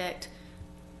project,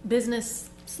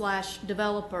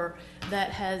 business/developer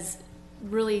that has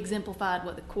really exemplified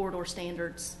what the corridor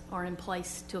standards are in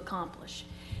place to accomplish.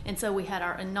 And so we had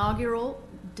our inaugural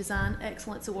Design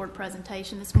Excellence Award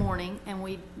presentation this morning, and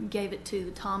we gave it to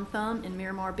the Tom Thumb in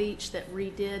Miramar Beach that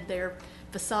redid their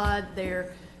facade,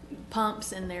 their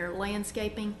pumps, and their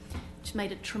landscaping, which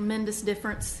made a tremendous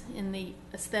difference in the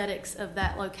aesthetics of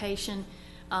that location.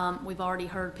 We've already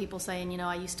heard people saying, you know,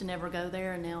 I used to never go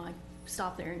there, and now I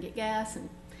stop there and get gas, and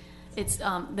it's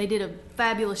they did a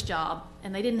fabulous job,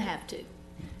 and they didn't have to.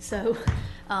 So,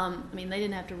 I mean, they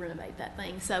didn't have to renovate that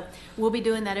thing. So we'll be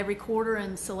doing that every quarter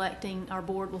and selecting, our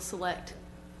board will select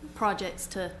projects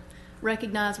to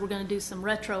recognize. We're going to do some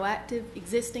retroactive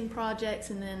existing projects,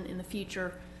 and then in the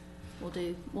future, we'll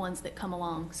do ones that come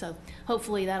along. So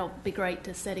hopefully that'll be great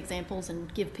to set examples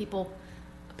and give people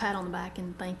a pat on the back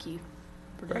and thank you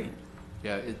for doing it.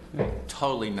 Yeah,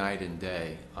 totally night and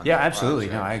day. On Yeah, that absolutely.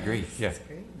 project. No, I agree. Yeah.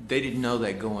 They didn't know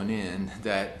that going in,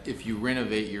 that if you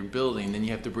renovate your building, then you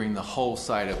have to bring the whole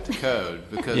site up to code,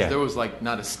 because Yeah. there was like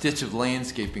not a stitch of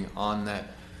landscaping on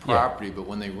that property, but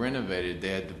when they renovated, they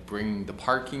had to bring the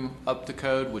parking up to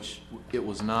code, which it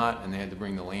was not, and they had to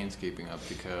bring the landscaping up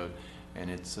to code,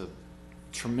 and it's a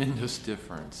tremendous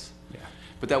difference. Yeah.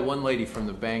 But that one lady from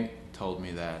the bank told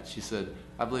me that. She said,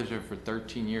 I've lived here for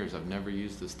 13 years. I've never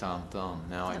used this Tom Thumb.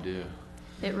 Now I do.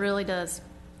 It really does.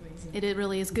 It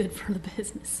really is good for the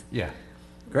business. Yeah.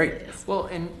 Great. It is. Well,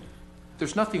 and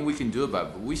there's nothing we can do about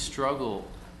it, but we struggle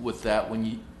with that when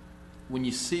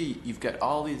you see you've got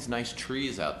all these nice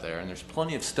trees out there, and there's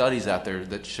plenty of studies out there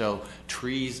that show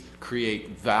trees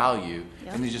create value,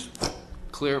 Yep. and they just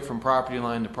clear it from property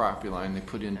line to property line. They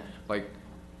put in, like,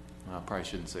 well, I probably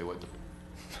shouldn't say what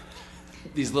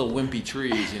these little wimpy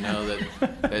trees, you know,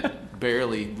 that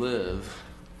barely live.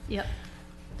 Yep.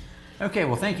 Okay,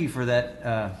 well, thank you for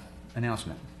that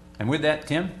announcement. And with that,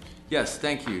 Tim? Yes,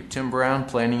 thank you. Tim Brown,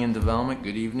 Planning and Development,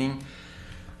 good evening.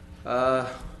 For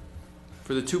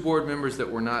the two board members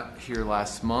that were not here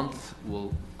last month,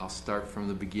 I'll start from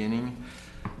the beginning.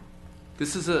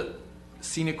 This is a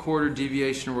scenic corridor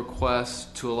deviation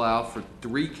request to allow for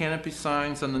 3 canopy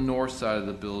signs on the north side of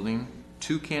the building,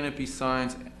 2 canopy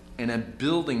signs, and a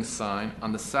building sign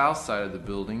on the south side of the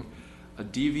building, a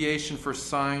deviation for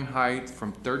sign height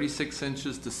from 36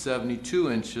 inches to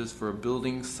 72 inches for a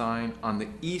building sign on the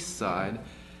east side,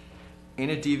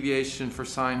 and a deviation for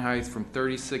sign height from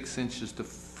 36 inches to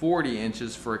 40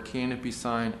 inches for a canopy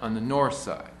sign on the north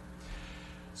side.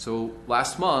 So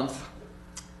last month,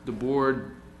 the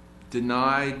board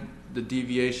denied the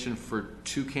deviation for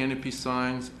 2 canopy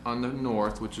signs on the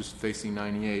north, which is facing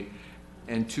 98,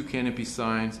 and 2 canopy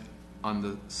signs on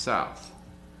the south.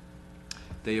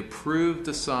 They approved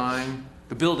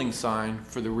the building sign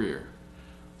for the rear.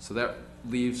 So that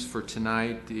leaves for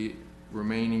tonight the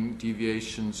remaining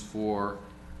deviations for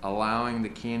allowing the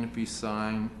canopy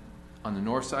sign on the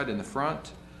north side in the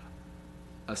front,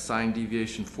 a sign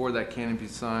deviation for that canopy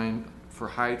sign for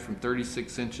height from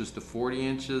 36 inches to 40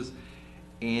 inches,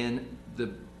 and the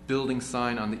building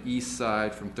sign on the east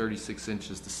side from 36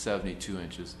 inches to 72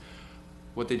 inches.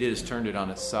 What they did is turned it on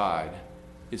its side.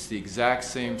 It's the exact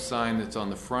same sign that's on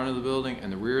the front of the building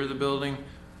and the rear of the building,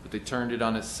 but they turned it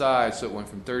on its side, so it went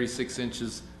from 36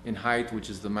 inches in height, which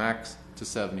is the max, to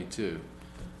 72.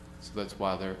 So that's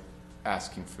why they're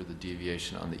asking for the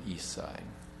deviation on the east side.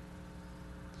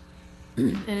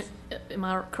 And am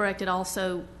I correct, it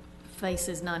also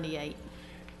faces 98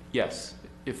 Yes,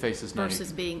 it faces 98.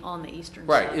 versus being on the eastern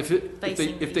Right. side? If they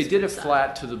did eastern it side.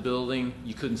 flat to the building,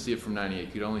 you couldn't see it from 98.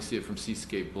 You could only see it from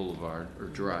Seascape Boulevard or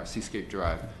Drive, Seascape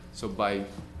Drive. So by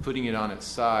putting it on its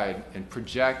side and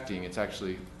projecting, it's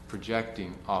actually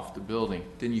projecting off the building.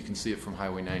 Then you can see it from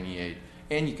Highway 98,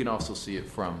 and you can also see it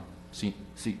from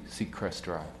Seacrest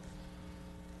Drive.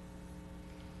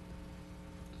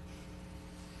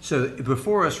 So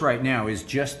before us right now is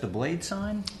just the blade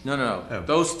sign? No. Oh.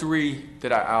 Those three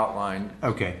that I outlined,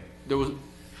 Okay. there was,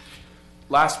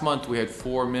 last month we had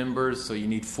 4 members, so you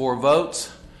need 4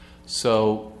 votes.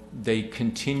 So they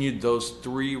continued those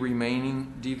 3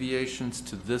 remaining deviations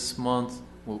to this month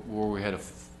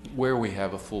where we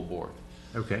have a full board.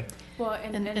 Okay. Well,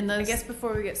 and I those- guess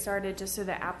before we get started, just so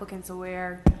the applicant's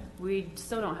aware, we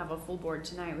still don't have a full board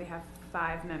tonight. We have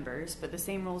 5 members, but the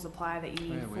same rules apply that you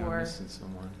need Yeah, we are 4 missing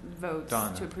someone. votes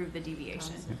Donna. to approve the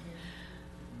deviation.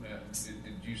 Now, did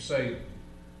you say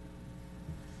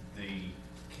the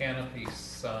canopy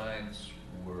signs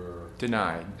were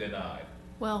Denied. denied?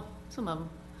 Well, some of them.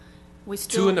 We 2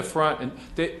 still. in the front, and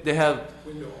they have,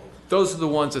 those are the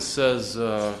ones that says,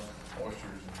 Oysters?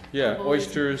 yeah,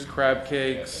 oysters, crab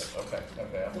cakes. Okay.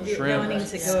 You're Shrimp. wanting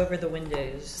to go over the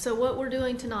windows. So what we're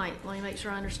doing tonight, let me make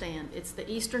sure I understand. It's the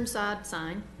eastern side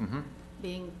sign Mhm.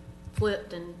 being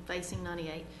flipped and facing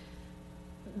 98.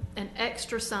 An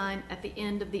extra sign at the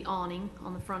end of the awning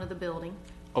on the front of the building.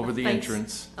 Over the face-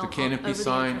 entrance, the over canopy the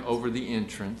sign entrance. over the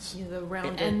entrance. You know, the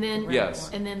rounded- and then round Yes.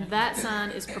 and then that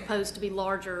sign is proposed to be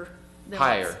larger than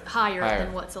Higher. what's, higher Higher.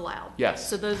 than what's allowed. Yes.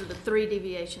 So those are the 3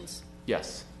 deviations.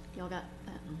 Yes, Y'all got that?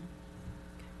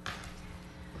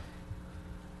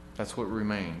 that's what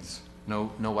remains.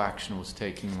 No action was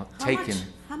taken.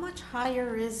 How much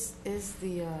higher is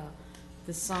the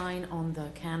sign on the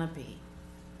canopy?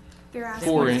 They're asking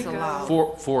 4 to in,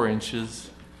 go 4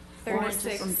 inches.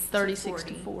 36 From to 36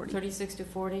 to 40. 40. 36 to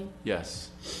 40? Yes.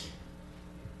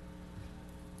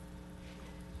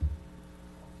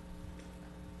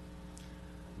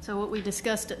 So what we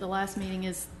discussed at the last meeting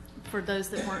is, for those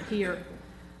that weren't here,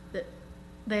 that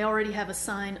they already have a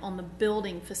sign on the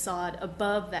building facade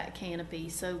above that canopy,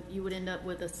 so you would end up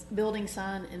with a building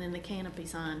sign and then the canopy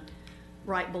sign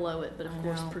right below it, but of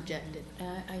course know. projected.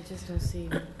 I just don't see,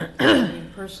 I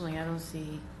mean, personally, I don't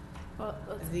see Well,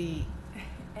 we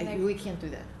can't do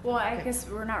that. Well, I guess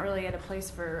we're not really at a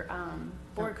place for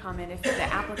board comment. If the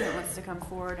applicant wants to come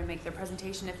forward and make their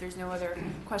presentation, if there's no other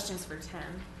questions for Tim.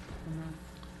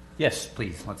 Yes,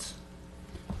 please, let's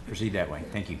proceed that way.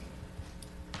 Thank you.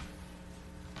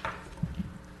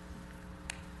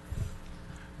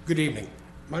 Good evening.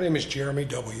 My name is Jeremy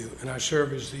W., and I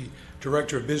serve as the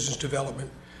Director of Business Development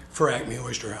for Acme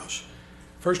Oyster House.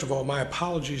 First of all, my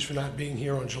apologies for not being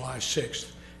here on July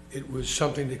 6th. It was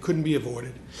something that couldn't be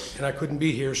avoided, and I couldn't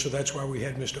be here, so that's why we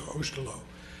had Mr. Osterloh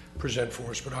present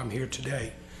for us. But I'm here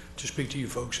today to speak to you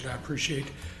folks, and I appreciate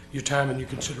your time and your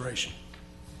consideration.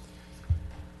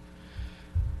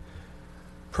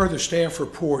 Per the staff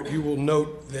report, you will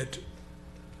note that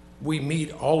we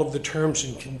meet all of the terms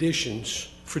and conditions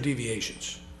for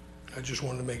deviations. I just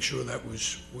wanted to make sure that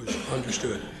was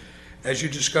understood. As you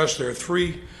discussed, there are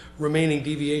 3 remaining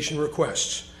deviation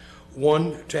requests.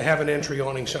 1, to have an entry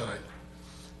awning sign.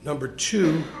 Number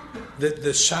 2, that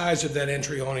the size of that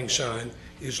entry awning sign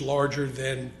is larger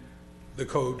than the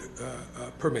code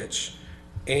permits,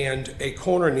 and a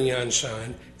corner neon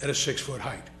sign at a 6-foot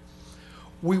height.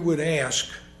 We would ask,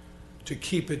 to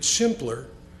keep it simpler,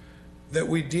 that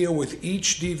we deal with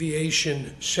each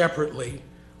deviation separately,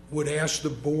 would ask the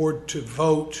board to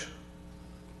vote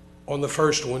on the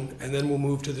first one, and then we'll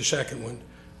move to the second one,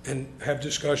 and have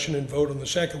discussion and vote on the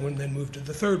second one, then move to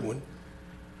the third one,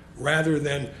 rather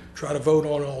than try to vote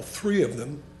on all 3 of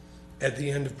them at the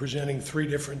end of presenting 3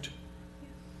 different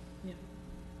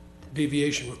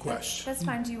deviation requests. That's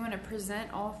fine. Do you want to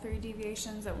present all 3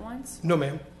 deviations at once? No,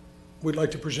 ma'am. We'd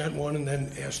like to present one and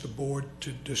then ask the board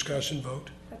to discuss and vote.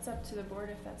 That's up to the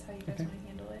board if that's how you guys want to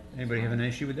handle it. Anybody have an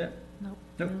issue with that? Nope.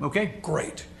 Nope. Okay.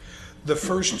 Great. The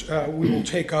first we will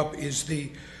take up is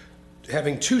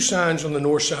having 2 signs on the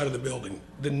north side of the building.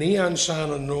 The neon sign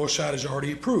on the north side is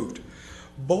already approved.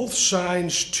 Both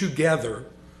signs together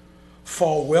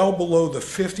fall well below the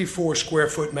 54 square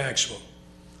foot maximum.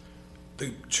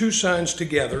 The 2 signs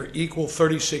together equal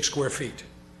 36 square feet.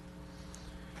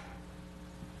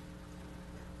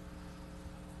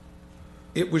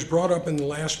 It was brought up in the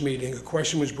last meeting, a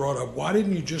question was brought up, why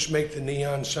didn't you just make the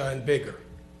neon sign bigger?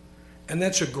 And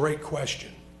that's a great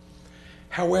question.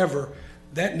 However,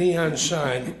 that neon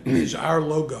sign is our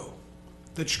logo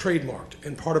that's trademarked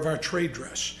and part of our trade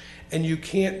dress. And you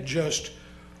can't just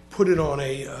put it on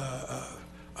a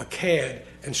CAD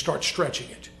and start stretching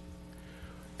it.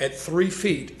 At 3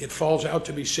 feet, it falls out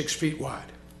to be 6 feet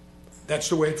wide. That's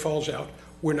the way it falls out.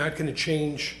 We're not going to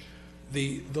change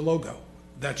the logo.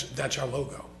 That's our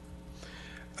logo.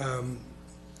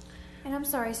 And I'm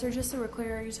sorry, sir, just so we're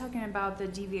clear, are you talking about the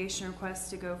deviation request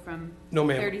to go from No,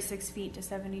 ma'am. 36 feet to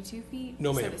 72 feet?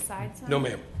 No, So ma'am. the side sign? No,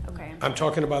 ma'am. Okay. I'm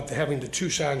talking about having the two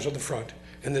signs on the front,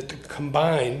 and that the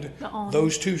combined, The awning.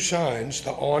 those two signs,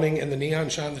 the awning and the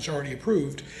neon sign that's already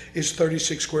approved, is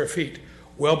 36 square feet,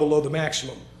 well below the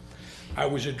maximum. I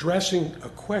was addressing a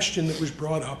question that was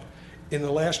brought up in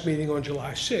the last meeting on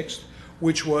July 6th,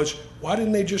 which was, why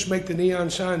didn't they just make the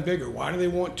neon sign bigger? Why do they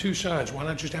want two signs? Why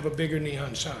not just have a bigger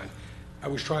neon sign? I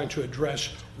was trying to address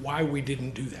why we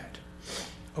didn't do that.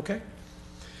 Okay?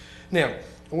 Now,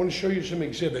 I want to show you some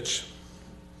exhibits.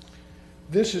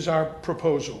 This is our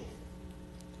proposal.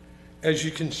 As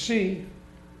you can see,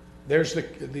 there's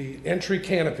the entry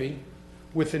canopy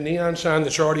with the neon sign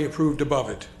that's already approved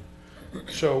above it.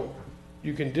 So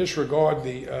you can disregard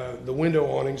the window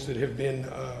awnings that have been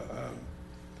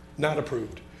not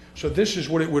approved. So this is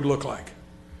what it would look like.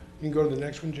 You can go to the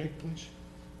next one, Jake, please.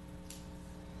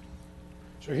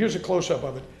 So here's a close-up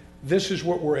of it. This is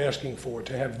what we're asking for,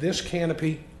 to have this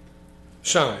canopy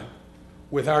sign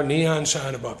with our neon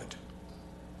sign above it.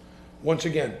 Once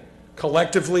again,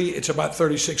 collectively, it's about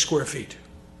 36 square feet.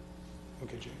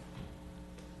 Okay, Jake.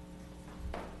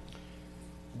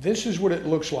 This is what it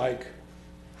looks like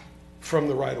from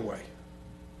the right-of-way.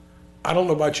 I don't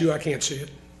know about you, I can't see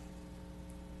it.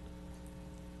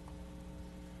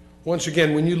 Once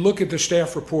again, when you look at the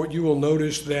staff report, you will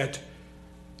notice that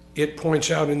it points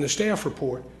out in the staff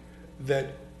report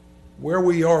that where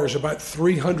we are is about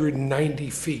 390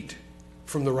 feet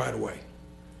from the right-of-way.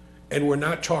 And we're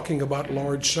not talking about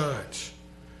large signs.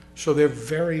 So they're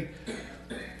very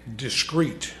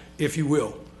discreet, if you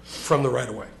will, from the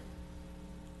right-of-way.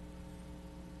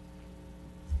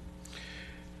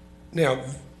 Now,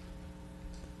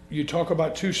 you talk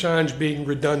about two signs being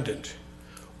redundant.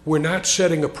 We're not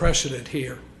setting a precedent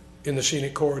here in the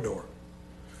scenic corridor.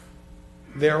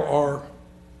 There are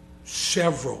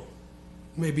several,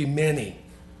 maybe many,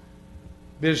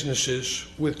 businesses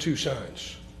with two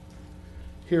signs.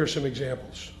 Here are some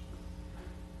examples.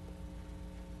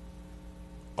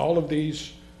 All of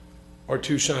these are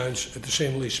two signs at the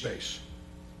same lease space.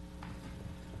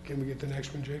 Can we get the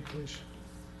next one, Jake, please?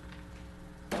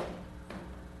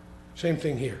 Same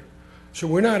thing here. So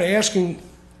we're not asking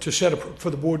to for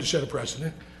the board to set a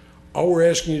precedent. All we're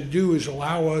asking you to do is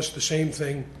allow us the same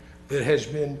thing that has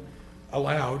been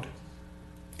allowed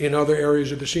in other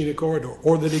areas of the scenic corridor,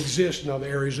 or that exist in other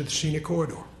areas of the scenic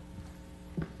corridor.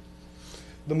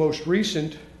 The most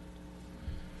recent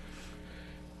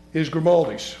is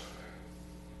Grimaldi's.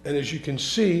 And as you can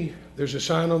see, there's a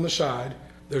sign on the side.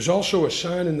 There's also a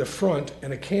sign in the front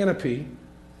and a canopy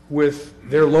with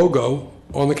their logo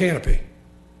on the canopy.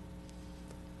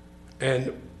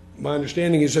 And my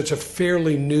understanding is that's a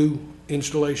fairly new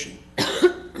installation.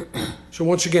 So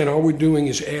once again, all we're doing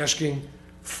is asking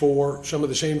for some of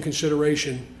the same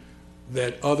consideration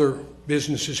that other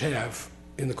businesses have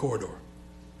in the corridor.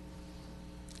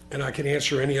 And I can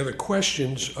answer any other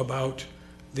questions about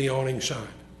the awning sign.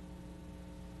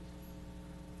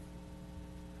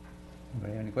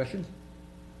 Anybody have any questions?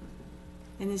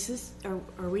 And is this,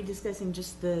 are we discussing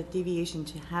just the deviation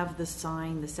to have the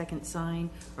sign, the second sign,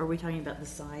 or are we talking about the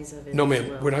size of it? No, as ma'am,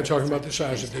 well? we're not talking about the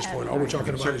size at this point. All we're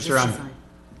talking about is the Sir, sign.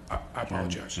 I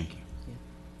apologize. Thank you.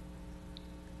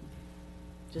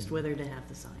 Just whether to have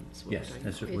the sign is what we're Yes, talking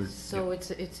that's about. what we're. So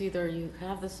it's either you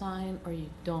have the sign or you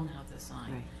don't have the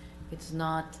sign. Right. It's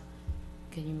not,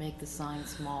 can you make the sign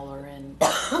smaller and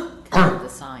cover the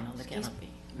sign on the canopy?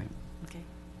 Okay.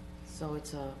 So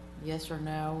it's a yes or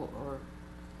no, or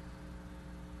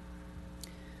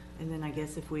And then I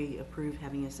guess if we approve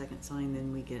having a second sign,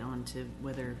 then we get on to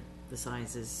whether the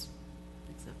size is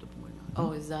acceptable or not.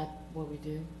 oh, is that what we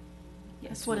do?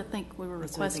 That's what I think we were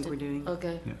That's what I think we're requesting. doing.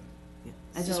 Okay. Yeah.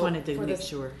 I just So wanted to for make this-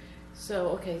 sure. So,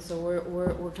 okay, so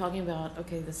we're talking about,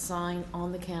 okay, the sign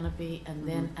on the canopy, and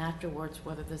then afterwards,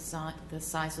 whether the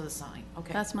size of the sign,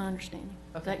 okay? That's my understanding.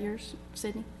 Is that yours,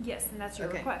 Sydney? Yes, and that's your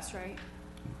Okay. request, right?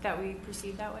 That we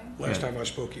proceed that way? Last time I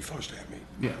spoke, he fussed at me.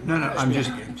 Yeah, no, I'm just,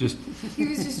 He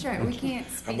was just trying, we can't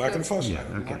speak I'm not going to over, fuss Yeah, at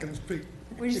him. I'm okay. not going to speak.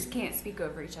 we just can't speak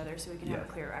over each other, so we can have a Yeah.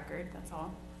 clear record, that's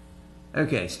all.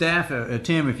 okay, staff,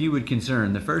 Tim, if you would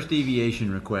concern, the first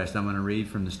deviation request I'm gonna read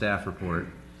from the staff report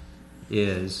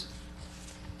is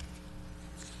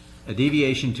a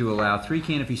deviation to allow 3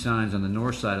 canopy signs on the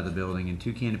north side of the building and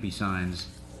 2 canopy signs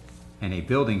and a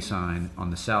building sign on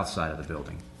the south side of the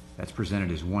building. That's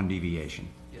presented as one deviation.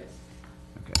 Yes.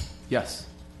 Okay, Yes.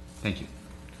 thank you.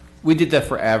 We did that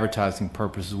for advertising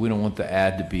purposes. We don't want the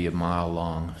ad to be a mile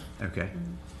long. Okay.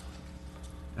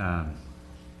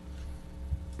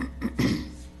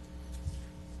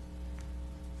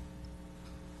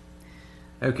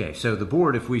 Okay, so the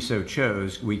board, if we so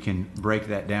chose, we can break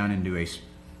that down into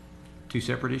two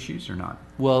separate issues or not?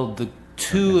 Well, the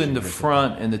two in the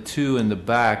front and the two in the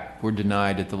back were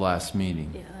denied at the last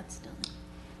meeting. Yeah, that's done.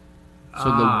 So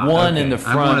the one in the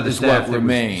I'm one of front the is staff what that was-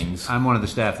 remains. I'm one of the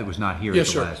staff that was not here Yes,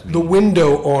 at the sir. last The meeting.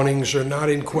 window awnings are not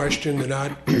in question. They're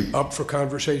not up for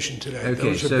conversation today. Okay,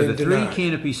 Those have so the been three denied.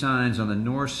 canopy signs on the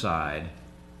north side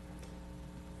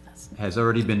has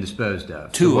already been disposed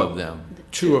of. Two So what- of them.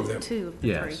 Two of them. Two of the three.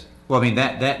 Yes. Well, I mean,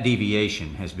 that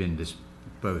deviation has been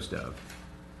disposed of.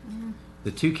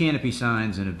 The two canopy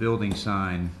signs and a building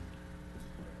sign,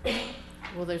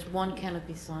 Well, there's one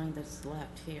canopy sign that's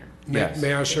left here. Yes.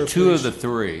 May I, sir, Two of please? the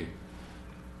three.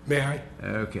 May I?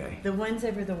 okay. The ones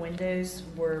over the windows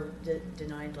were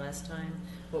denied last time.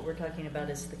 What we're talking about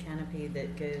is the canopy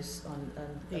that goes on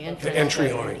The above entry. The entry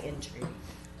walkway, awning. the entry.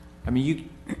 I mean,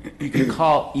 you can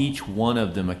call each one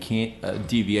of them a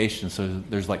deviation, so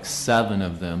there's like 7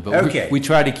 of them. But Okay. we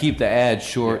try to keep the ad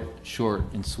short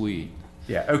and sweet.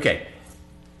 Yeah, okay.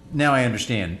 Now I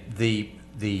understand. The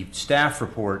staff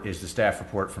report is the staff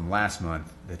report from last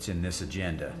month that's in this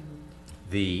agenda.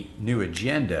 The new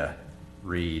agenda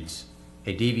reads,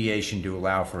 a deviation to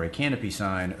allow for a canopy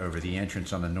sign over the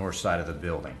entrance on the north side of the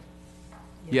building.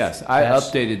 Yes, I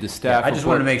That's- updated the staff. I just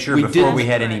wanted to make sure before didn't- we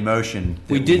had any motion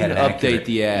that We had didn't an update accurate-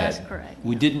 the ad. That's correct.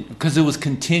 We didn't, because it was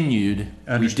continued.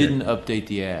 Understood. We didn't update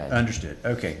the ad. Understood.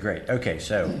 Okay, great. Okay,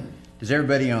 so does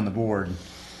everybody on the board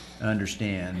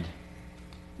understand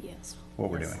Yes. what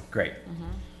we're doing? Great.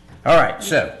 All right,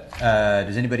 so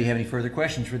does anybody have any further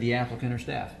questions for the applicant or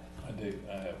staff? I do,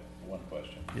 I have one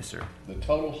question. Yes, sir. The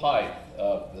total height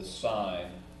of the sign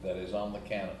that is on the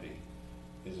canopy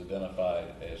is identified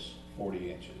as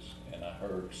 40 inches. And I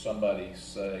heard somebody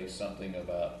say something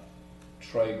about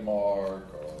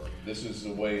trademark, or this is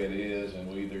the way it is, and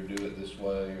we either do it this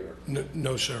way, or,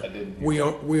 No, sir. I didn't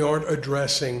hear We aren't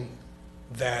addressing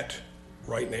that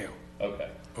right now. okay.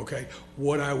 Okay?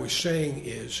 What I was saying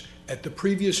is, at the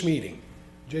previous meeting,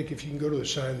 Jake, if you can go to the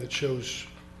sign that shows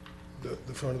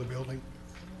the front of the building.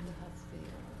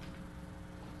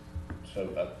 So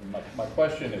my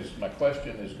question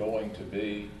is going to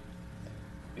be,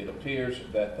 it appears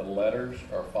that the letters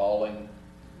are falling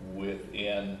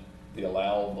within the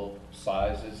allowable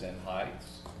sizes and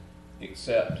heights,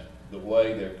 except the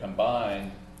way they're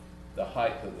combined, the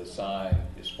height of the sign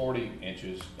is 40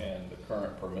 inches and the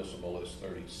current permissible is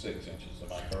 36 inches.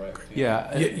 Am I correct?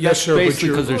 Yeah, Yes, that's sir, but basically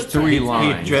you're- because there's 3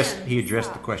 lines. He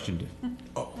addressed the question.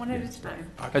 One at a time.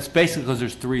 That's basically because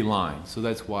there's 3 lines, so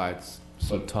that's why it's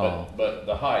so But- tall. But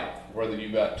the height, whether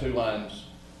you got 2 lines,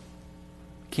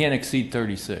 Can't exceed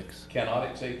 36. cannot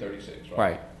exceed 36, right?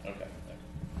 Right. Okay. Thank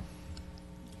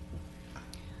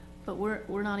But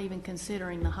we're not even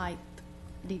considering the height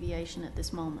deviation at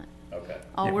this moment. you. Okay.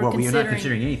 All Yeah, we're well, we're not considering.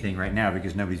 considering anything right now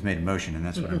because nobody's made a motion, and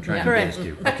that's what I'm trying to get Correct. us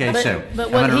to. Okay, But- so. But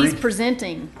I'm what gonna he's read-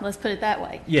 presenting, let's put it that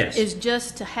way. Yes. Is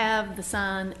just to have the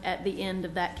sign at the end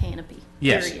of that canopy.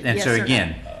 Yes, period. and Yes so or no?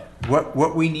 again,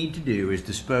 what we need to do is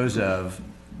dispose of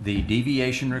the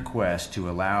deviation request to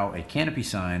allow a canopy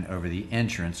sign over the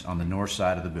entrance on the north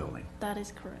side of the building. That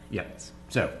is correct. Yep.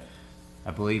 So,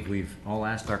 I believe we've all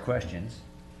asked our questions.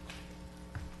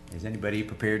 Is anybody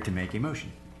prepared to make a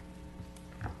motion?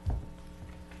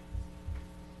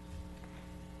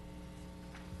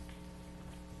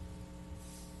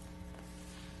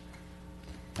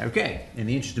 Okay, in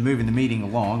the interest of moving the meeting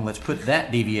along, let's put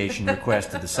that deviation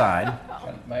request to the side.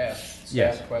 May I ask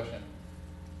Yes. a question?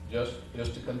 Just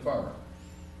to confirm,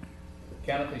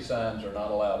 canopy signs are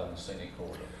not allowed in the scenic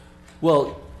corridor.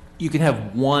 Well, you can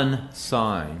have one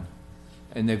sign,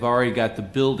 and they've already got the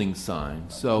building sign,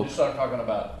 so You start talking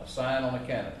about a sign on a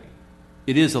canopy.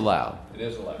 it is allowed. It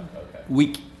is allowed, okay.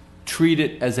 We treat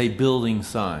it as a building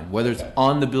sign. Whether it's Okay.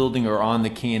 on the building or on the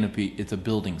canopy, it's a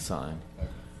building sign.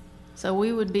 So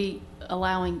we would be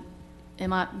allowing,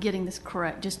 am I getting this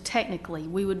correct? Just technically,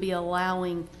 we would be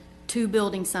allowing 2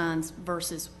 building signs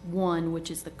versus 1,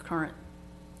 which is the current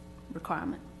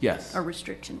requirement Yes, or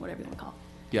restriction, whatever you want to call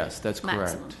yes, that's it.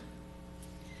 Maximum. correct.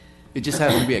 It just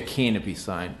happens to be a canopy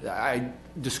sign. I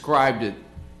described it,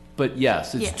 but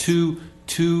yes, it's Yes.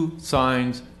 two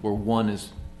signs where one is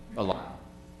allowed.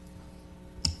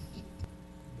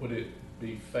 Would it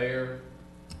be fair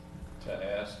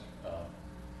to ask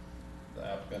the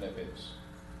applicant if it's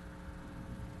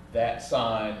that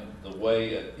sign, the way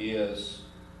it is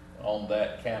on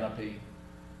that canopy,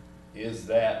 is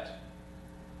that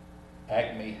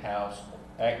Acme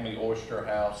Oyster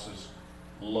House's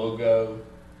logo,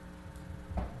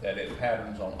 that it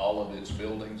patterns on all of its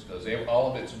buildings? Does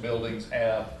all of its buildings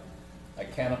have a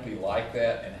canopy like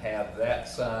that and have that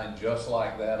sign just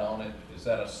like that on it? Is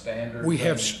that a standard? We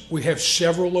thing? have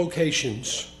several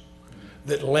locations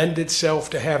that lend itself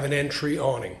to have an entry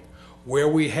awning. Where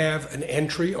we have an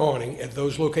entry awning at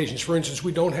those locations, for instance,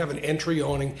 we don't have an entry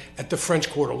awning at the French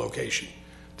Quarter location.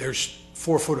 There's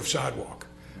 4 foot of sidewalk,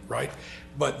 right?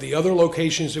 But the other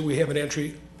locations that we have an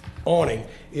entry awning,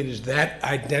 it is that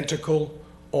identical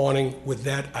awning with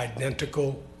that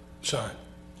identical sign.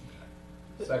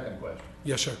 Second question.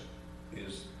 Yes, sir.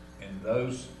 Is in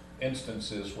those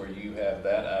instances where you have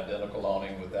that identical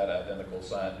awning with that identical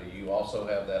sign, do you also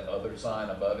have that other sign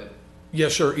above it?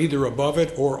 Yes, sir, either above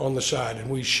it or on the side. And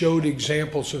we showed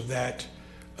examples of that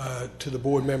to the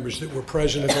board members that were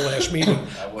present at the last meeting.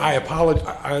 I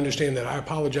understand that. I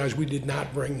apologize. We did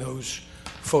not bring those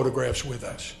photographs with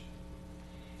us.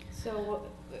 So,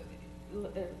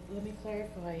 let me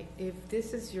clarify, if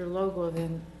this is your logo,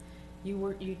 then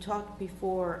you talked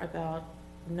before about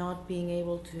not being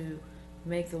able to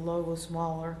make the logo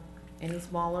smaller, any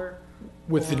smaller?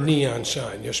 With the or neon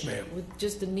sign, yes, ma'am. With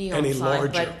just the neon Any sign,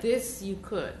 larger. but this you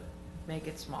could make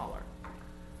it smaller.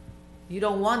 You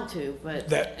don't want to, but.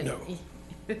 That, no.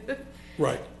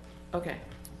 Right. Okay.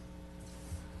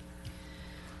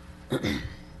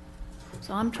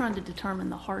 So I'm trying to determine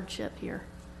the hardship here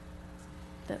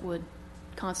that would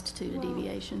constitute a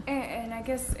deviation. And I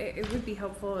guess it would be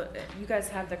helpful, you guys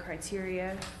have the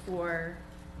criteria for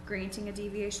granting a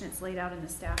deviation. It's laid out in the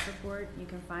staff report. You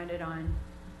can find it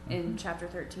in chapter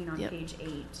 13 on page 8.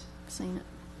 I've seen it.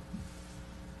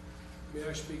 May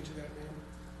I speak to that,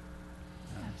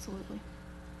 ma'am? Absolutely.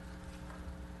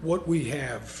 What we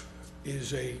have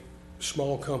is a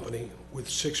small company with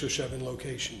 6 or 7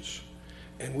 locations.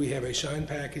 And we have a sign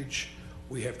package,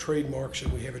 we have trademarks,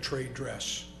 and we have a trade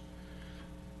dress.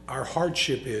 Our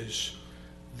hardship is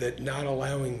that not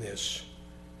allowing this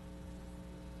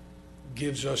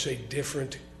gives us a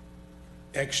different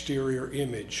exterior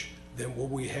image than what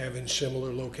we have in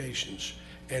similar locations,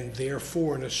 and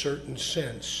therefore, in a certain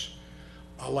sense,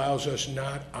 allows us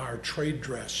not our trade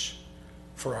dress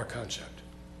for our concept.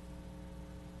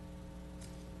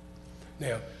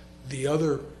 Now, the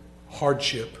other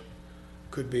hardship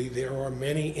could be there are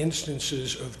many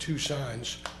instances of 2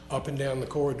 signs up and down the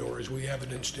corridor, as we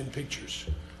evidenced in pictures.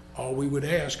 All we would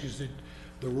ask is that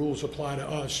the rules apply to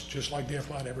us just like they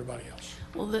apply to everybody else.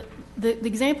 Well, the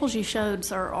examples you showed,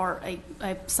 sir, are a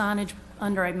signage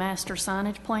under a master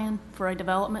signage plan for a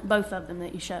development, both of them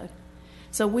that you showed.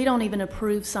 So we don't even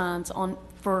approve signs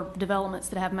for developments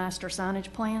that have master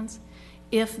signage plans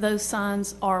if those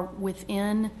signs are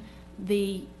within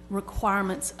the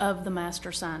requirements of the master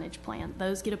signage plan.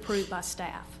 Those get approved by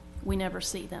staff. We never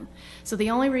see them. So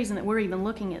the only reason that we're even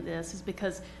looking at this is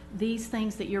because these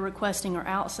things that you're requesting are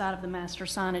outside of the master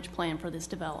signage plan for this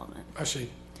development. I see.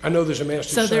 I know there's a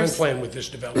master sign plan with this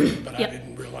development, but yep. I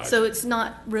didn't realize. So it's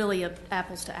not really a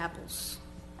apples to apples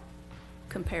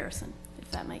comparison, if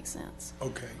that makes sense.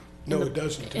 Okay. No, it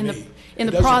doesn't to me. In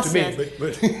the It doesn't process, to me,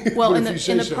 but well, but in if you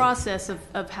say the so. process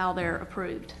of how they're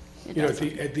approved, it You know,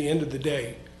 doesn't. at the end of the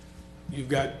day, you've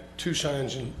got 2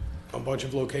 signs in a bunch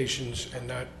of locations and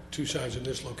not 2 signs in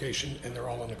this location, and they're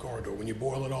all in the corridor. When you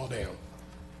boil it all down,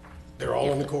 they're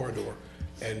all in the corridor,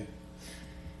 and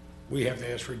we have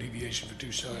to ask for a deviation for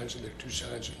 2 signs, and there are 2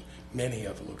 signs in many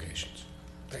other locations.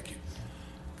 Thank you.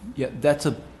 Yeah, that's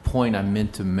a point I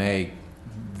meant to make.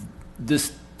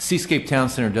 This Seascape Town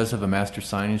Center does have a master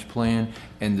signage plan,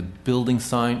 and the building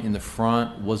sign in the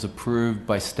front was approved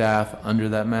by staff under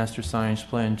that master signage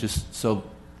plan, just so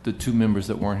the 2 members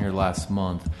that weren't here last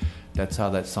month, that's how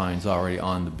that sign's already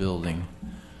on the building.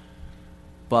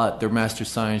 But their master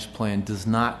signage plan does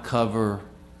not cover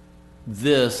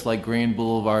this like Grand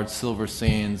Boulevard, Silver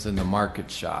Sands, and the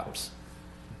market shops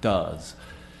does.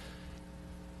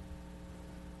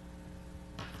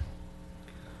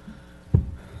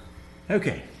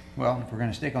 Okay, well, if we're going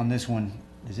to stick on this one,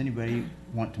 does anybody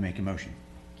want to make a motion?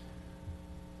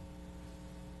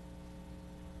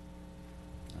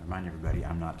 I remind everybody,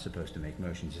 I'm not supposed to make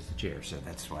motions as the chair, so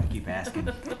that's why I keep asking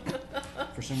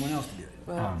for someone else to do it.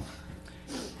 Well.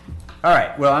 All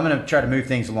right, well, I'm going to try to move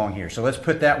things along here. So let's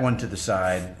put that one to the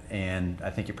side, and I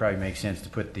think it probably makes sense to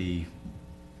put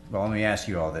well, let me ask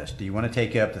you all this. Do you want to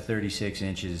take up the 36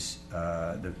 inches,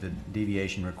 the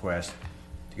deviation request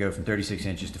to go from 36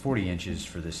 inches to 40 inches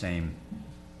for the same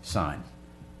sign?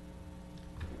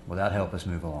 Will that help us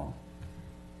move along?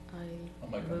 I'll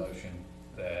make a motion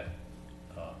that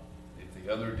if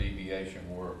the other deviation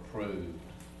were approved,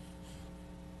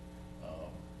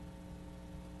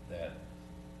 that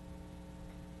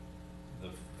the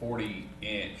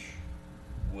 40-inch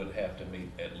would have to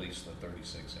meet at least the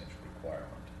 36-inch requirement.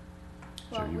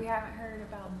 Well, you- we haven't heard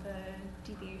about the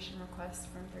deviation request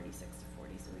from 36 to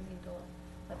 40, so we need to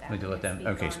let the We need to let applicant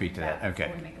them- okay, on speak to that, okay.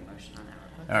 Before we make a motion on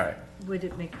that. All right. Would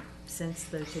it make sense,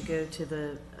 though, to go to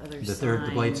the other sign? The third,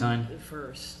 the blade sign?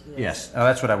 First, Yes. Oh,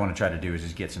 that's what I want to try to do, is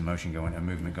just get some motion going, a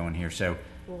movement going here. So,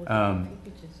 Well, um, if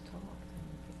he could just talk,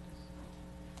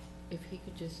 then if he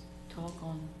could just talk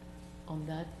on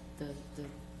that,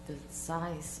 the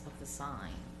size of the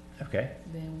sign, okay,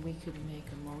 then we could make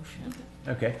a motion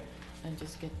okay. and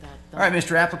just get that All done. right,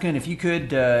 Mr. Applicant, if you could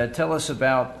tell us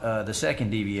about the second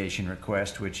deviation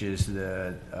request, which is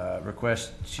the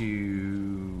request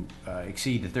to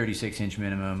exceed the 36-inch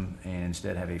minimum and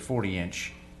instead have a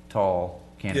 40-inch tall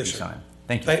canopy Yes, sir. sign.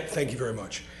 Thank you. Thank you very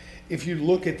much. If you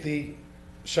look at the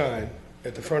sign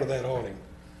at the front of that awning,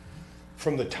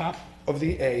 from the top of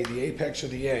the A, the apex of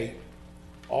the A,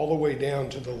 all the way down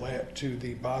to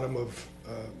the bottom of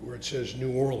where it says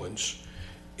New Orleans,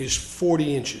 is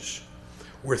 40 inches.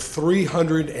 We're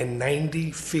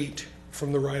 390 feet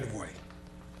from the right-of-way.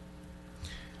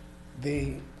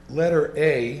 The letter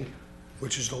A,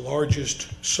 which is the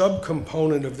largest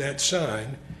subcomponent of that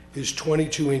sign, is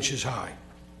 22 inches high.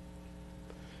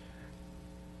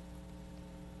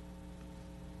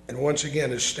 And once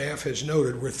again, as staff has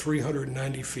noted, we're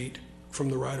 390 feet from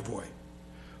the right-of-way.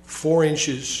 4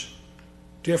 inches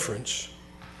difference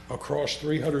across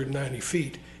 390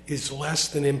 feet is less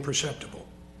than imperceptible.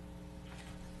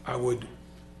 I would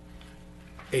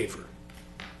aver.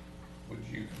 Would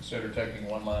you consider taking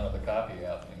one line of the copy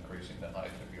out and increasing the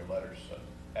height of your letters so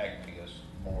Acme is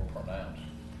more pronounced?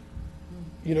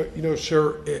 You know,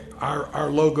 sir, our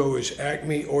logo is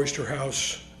Acme Oyster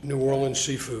House, New Orleans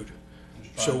Seafood.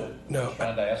 So, no. Just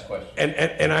trying to ask questions.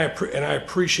 And I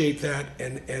appreciate that,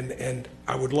 and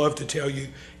I would love to tell you,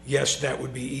 yes, that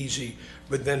would be easy,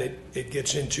 but then it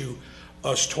gets into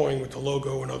us toying with the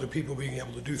logo and other people being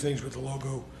able to do things with the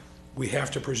logo. We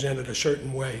have to present it a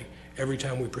certain way every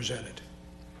time we present it.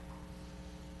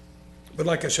 But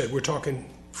like I said, we're talking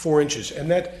 4 inches, and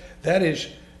that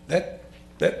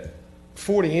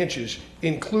 40 inches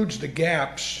includes the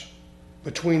gaps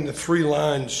between the 3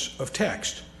 lines of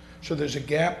text. So there's a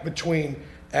gap between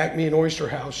Acme and Oyster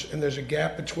House, and there's a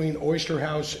gap between Oyster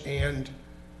House and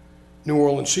New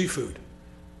Orleans Seafood.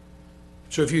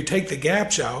 So if you take the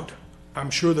gaps out, I'm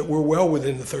sure that we're well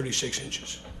within the 36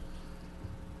 inches.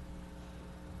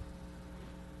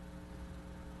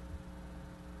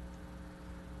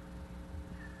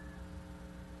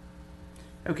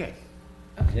 Okay.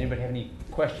 Does anybody have any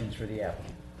questions for the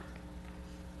applicant?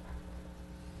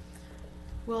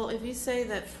 Well, if you say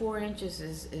that 4 inches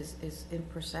is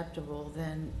imperceptible,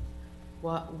 then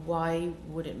why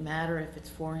would it matter if it's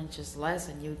 4 inches less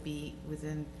and you'd be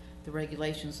within the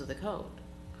regulations of the code?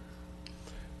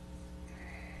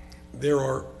 There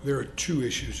are 2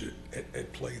 issues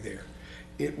at play there.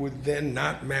 It would then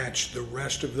not match the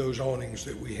rest of those awnings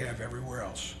that we have everywhere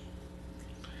else.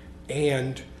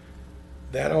 And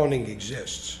that awning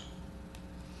exists.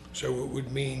 So it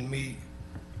would mean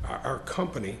our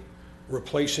company,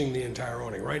 replacing the entire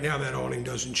awning. Right now, that awning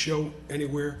doesn't show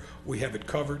anywhere. We have it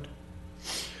covered.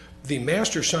 The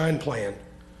master sign plan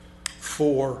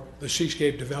for the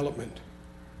Seascape development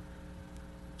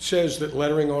says that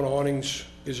lettering on awnings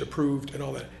is approved and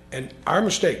all that. And our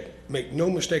mistake, make no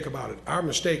mistake about it, our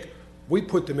mistake, we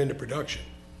put them into production.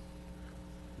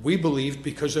 We believed,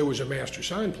 because there was a master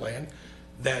sign plan,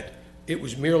 that it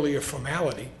was merely a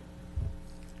formality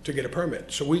to get a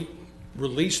permit. So we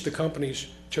released the companies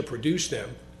to produce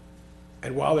them,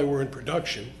 and while they were in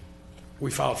production,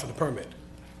 we filed for the permit.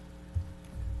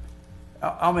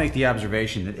 I'll make the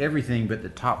observation that everything but the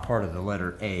top part of the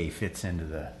letter A fits into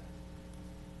the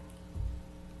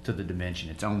dimension.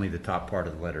 It's only the top part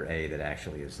of the letter A that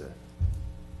actually is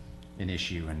an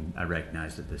issue, and I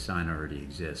recognize that the sign already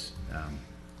exists.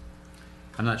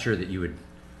 I'm not sure that you would,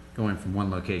 going from one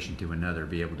location to another,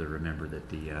 be able to remember that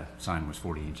the sign was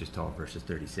 40 inches tall versus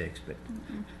 36, but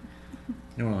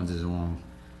New Orleans is a long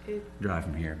drive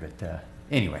from here, but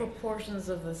anyway. Proportions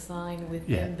of the sign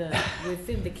within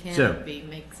the canopy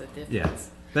makes a difference. Yeah,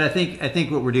 but I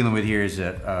think what we're dealing with here is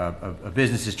a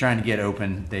business is trying to get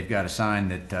open. They've got a sign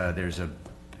that there's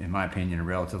in my opinion, a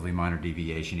relatively minor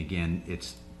deviation. Again,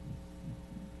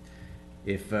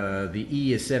 if the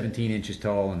E is 17 inches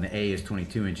tall and the A is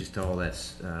 22 inches tall,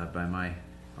 that's by my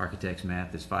architect's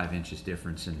math is 5 inches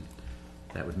difference, and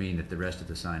that would mean that the rest of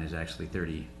the sign is actually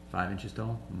 35 inches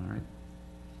tall. Am I right?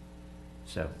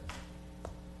 So.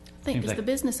 I think, is the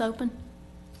business open?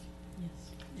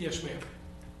 Yes, ma'am.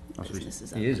 Oh, so Business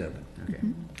is it is open, okay.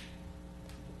 Mhm.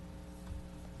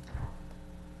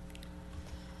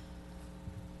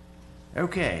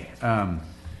 Okay,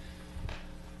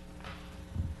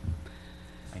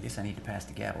 guess I need to pass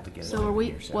the gavel to get it So over are we,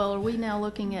 here, so. well, are we now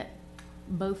looking at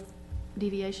both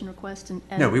deviation requests and?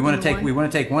 No, we want to into take, we one?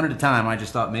 want to take one at a time. I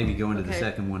just thought maybe going to the Okay.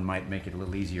 second one might make it a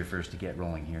little easier for us to get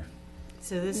rolling here.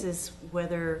 So this is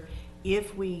whether,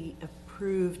 if we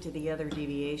approved the other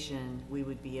deviation, we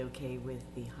would be okay with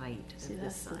the height See, of the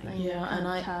that's the sign. thing. Yeah, and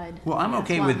I- Tied. Well, I'm That's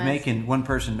okay why with I'm asking. making, one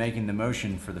person making the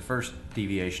motion for the first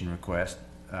deviation request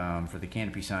for the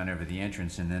canopy sign over the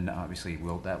entrance, and then obviously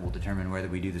that will determine whether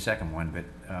we do the second one. But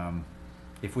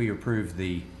if we approve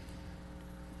the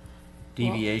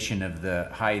deviation of the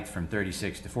height from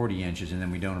 36 to 40 inches, and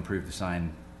then we don't approve the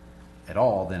sign at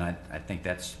all, then I think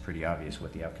that's pretty obvious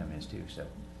what the outcome is too. So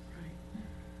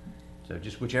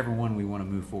just whichever one we want to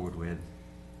move forward with.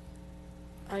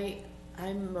 I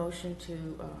motion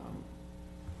to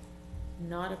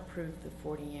not approve the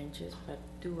 40 inches, but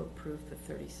do approve the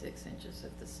 36 inches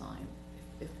of the sign,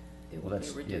 if it Well, will be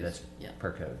that's, reduced. yeah, that's Yeah,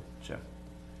 per code, so.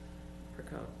 per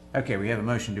code. Okay, we have a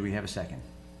motion. Do we have a second?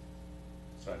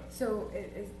 So,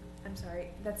 I'm sorry,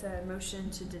 that's a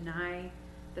motion to deny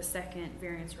the second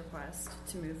variance request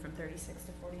to move from 36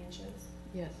 to 40 inches?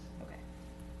 Yes. Okay.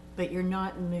 But you're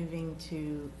not moving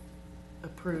to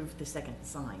approve the second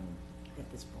sign at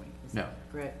this point, is No.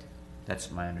 that correct? That's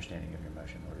my understanding of your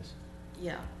motion, Lourdes.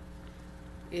 Yeah.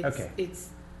 It's, Okay. it's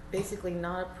basically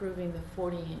not approving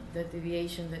the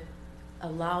deviation that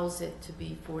allows it to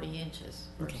be 40 inches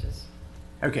versus.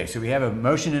 Okay, so we have a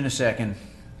motion and a second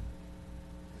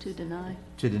To deny.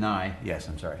 to deny, yes,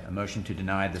 I'm sorry, a motion to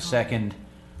deny the second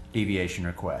deviation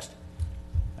request.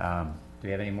 Do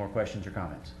we have any more questions or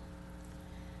comments?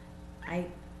 I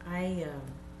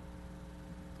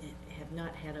have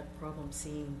not had a problem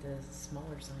seeing the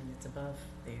smaller sign that's above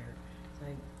there. So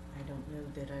I don't know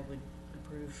that I would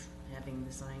approve having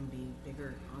the sign be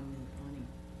bigger on the awning.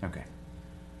 Okay.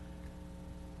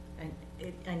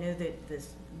 I know that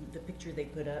the picture they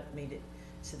put up made it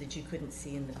so that you couldn't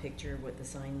see in the picture what the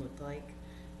sign looked like,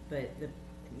 but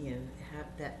have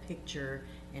that picture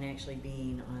and actually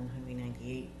being on Highway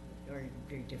 98 are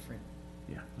very different.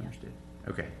 Yeah, understood.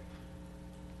 Okay.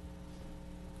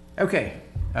 Okay,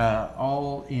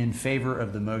 all in favor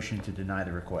of the motion to deny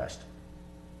the request?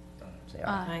 Say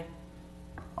aye. Aye.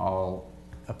 All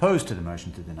opposed to the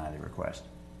motion to deny the request?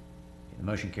 The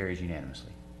motion carries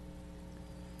unanimously.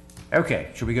 Okay,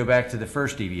 should we go back to the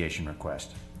first deviation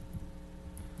request?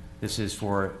 This is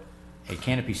for a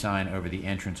canopy sign over the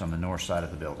entrance on the north side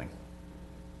of the building.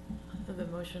 The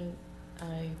motion,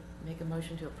 I make a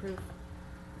motion to approve,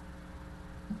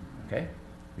 Okay,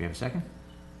 we have a second?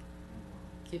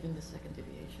 given the second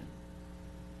deviation.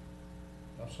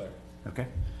 I'll second. Okay.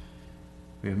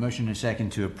 We have a motion and a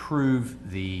second to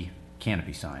approve the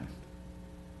canopy sign.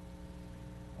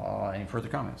 Any further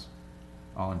comments?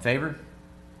 All in favor?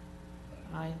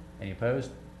 Aye. Any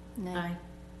opposed? Nay. Aye.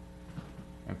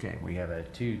 Okay, we have a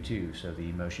 2-2, so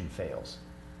the motion fails.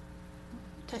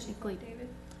 Technically,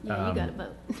 yeah, you got to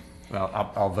vote. Well,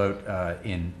 I'll vote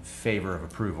in favor of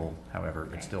approval, however,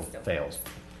 it still fails.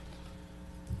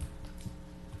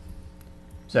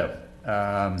 So,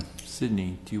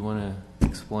 Sydney, do you want to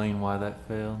explain why that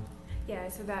failed? Yeah,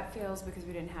 so that fails because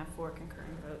we didn't have 4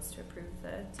 concurring votes to approve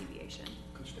the deviation.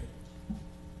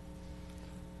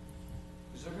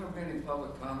 Is there gonna be any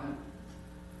public comment?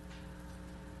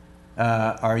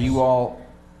 are you all,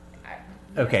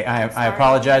 okay, I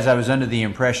apologize, I was under the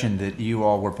impression that you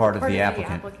all were part of the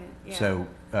applicant. Yeah. So,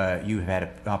 you have had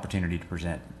an opportunity to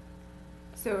present.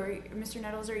 So, Mr.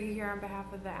 Nettles, are you here on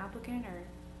behalf of the applicant, or?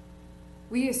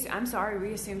 I'm sorry,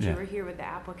 we assumed Yeah. you were here with the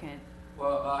applicant.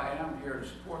 Well, I am here to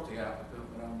support the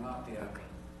applicant, but I'm not the applicant.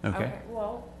 Okay.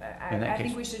 Well, In that I think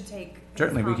case- we should take. his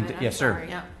Certainly, we can comment. ta- yes, I'm sir. sorry.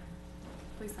 Yeah.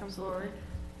 Please come forward.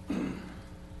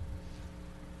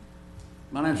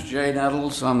 My name's Jay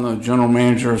Nettles. I'm the general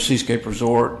manager of Seascape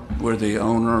Resort. We're the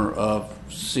owner of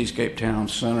Seascape Town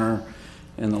Center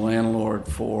and the landlord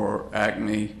for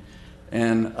Acme.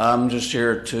 And I'm just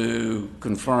here to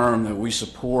confirm that we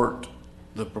support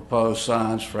the proposed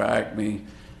signs for Acme.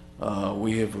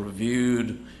 We have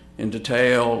reviewed in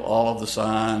detail all of the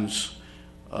signs,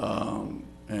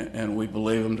 and we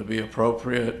believe them to be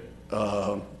appropriate.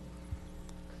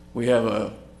 We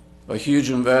have a huge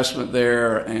investment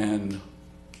there and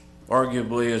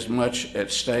arguably as much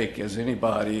at stake as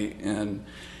anybody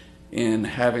in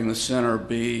having the center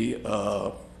be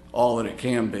all that it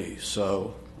can be.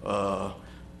 So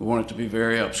we want it to be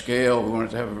very upscale. We want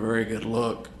it to have a very good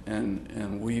look,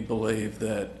 and we believe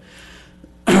that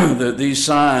that these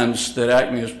signs that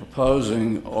Acme is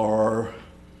proposing are,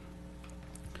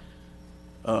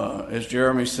 as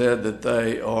Jeremy said, that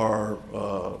they are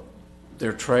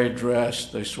they're trade dress.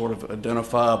 They sort of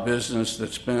identify a business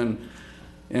that's been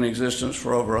in existence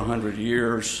for over 100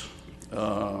 years.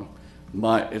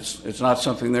 It's not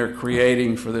something they're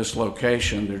creating for this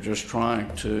location. They're just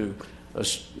trying to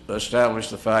establish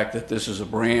the fact that this is a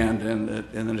brand and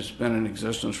that it's been in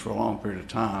existence for a long period of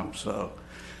time. So,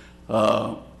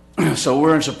 so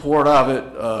we're in support of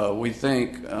it. We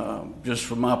think, just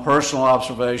from my personal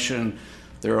observation,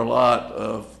 there are a lot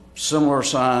of similar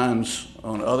signs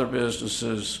on other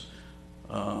businesses.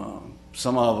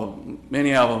 Some of them,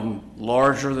 many of them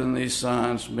larger than these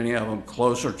signs, many of them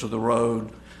closer to the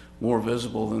road, more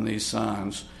visible than these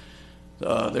signs.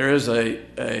 There is a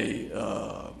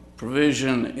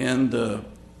provision in the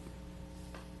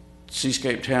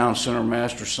Seascape Town Center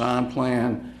Master Sign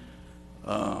Plan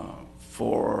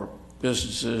for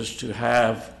businesses to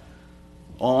have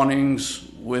awnings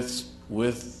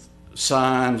with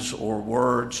signs or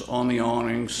words on the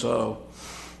awnings. So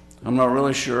I'm not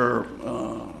really sure.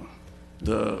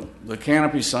 The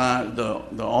canopy sign,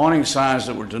 the awning signs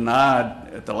that were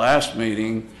denied at the last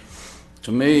meeting,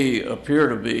 to me, appear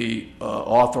to be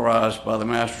authorized by the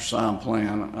master sign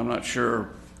plan. I'm not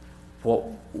sure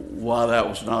why that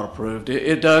was not approved.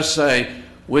 It does say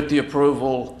with the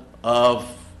approval of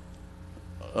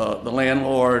the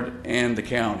landlord and the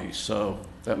county, so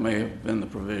that may have been the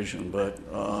provision. But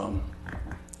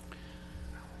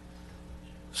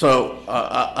so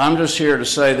I'm just here to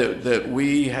say that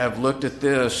we have looked at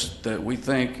this, that we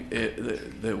think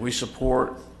that we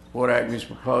support what Acme's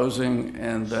proposing,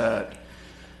 and that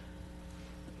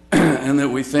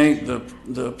we think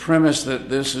the premise that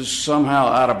this is somehow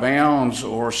out of bounds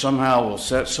or somehow will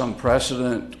set some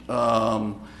precedent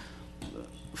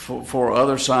for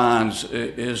other signs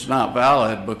is not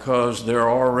valid, because there are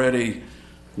already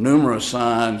numerous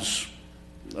signs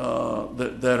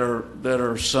that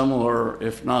are similar,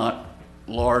 if not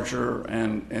larger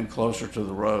and closer to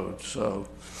the road. So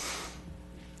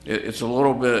it's a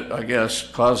little bit, I guess,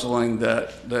 puzzling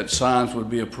that signs would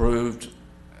be approved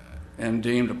and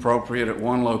deemed appropriate at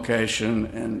one location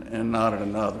and not at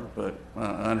another. But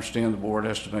I understand the board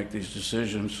has to make these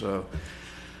decisions, so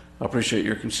I appreciate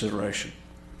your consideration.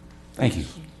 Thank you.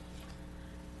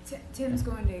 Tim's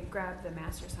going to grab the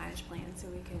master signage plan so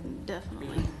we can.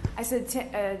 Definitely. I said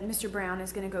Mr. Brown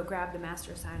is going to go grab the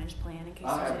master signage plan in case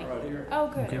I there's have any. it right here. Oh,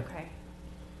 good. Okay.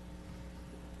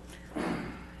 Okay.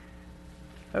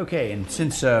 Okay, and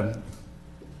since, and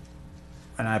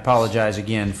I apologize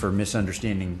again for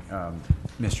misunderstanding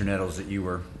Mr. Nettles, that you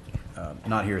were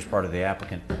not here as part of the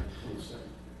applicant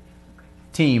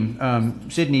team.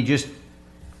 Sydney, just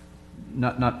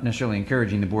not necessarily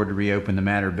encouraging the board to reopen the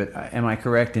matter, but am I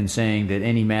correct in saying that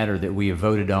any matter that we have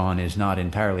voted on is not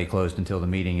entirely closed until the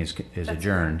meeting is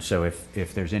adjourned? Correct. So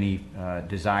if there's any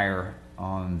desire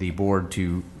on the board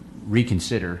to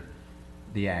reconsider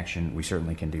the action, we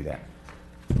certainly can do that.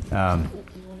 You want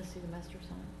to see the master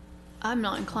sign? I'm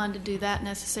not inclined to do that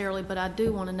necessarily, but I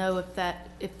do want to know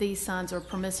if these signs are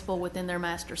permissible within their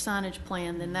master signage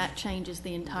plan, then that changes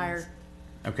the entire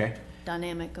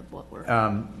dynamic of what we're.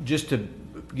 Just to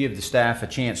give the staff a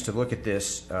chance to look at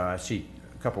this, I see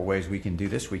a couple ways we can do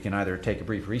this. We can either take a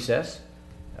brief recess,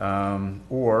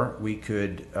 or we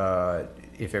could,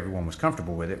 if everyone was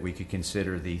comfortable with it, we could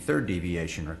consider the third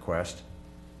deviation request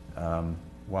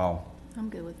while I'm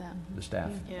good with that. the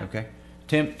staff. Yeah. Okay.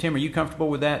 Tim, are you comfortable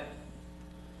with that?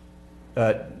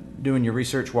 Doing your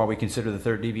research while we consider the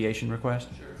third deviation request?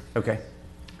 Sure. Okay.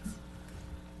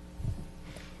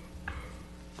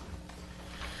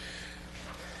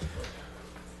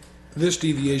 This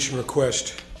deviation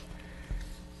request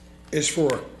is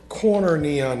for a corner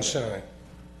neon sign.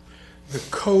 The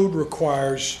code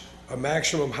requires a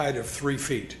maximum height of 3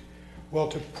 feet. Well,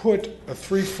 to put a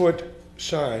 3-foot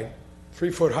sign,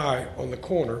 3 foot high on the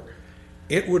corner,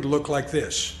 it would look like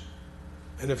this.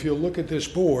 And if you look at this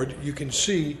board, you can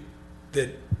see that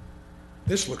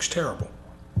this looks terrible.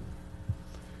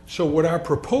 So what our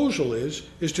proposal is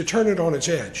to turn it on its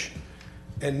edge.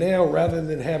 And now, rather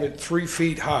than have it 3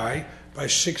 feet high by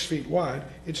 6 feet wide,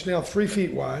 it's now 3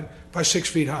 feet wide by 6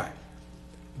 feet high.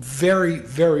 Very,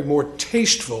 very more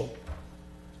tasteful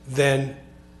than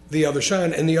the other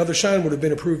sign, and the other sign would have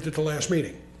been approved at the last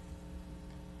meeting.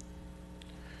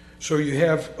 So you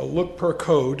have a look per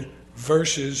code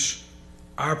versus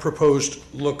our proposed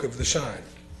look of the sign.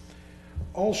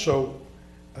 Also,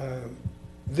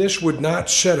 this would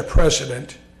not set a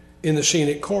precedent in the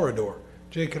scenic corridor.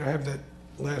 Jay, can I have that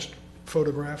last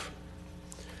photograph?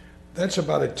 That's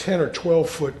about a 10 or 12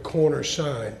 foot corner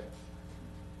sign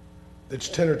that's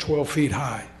 10 or 12 feet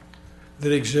high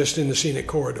that exists in the scenic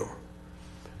corridor.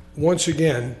 Once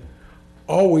again,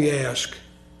 all we ask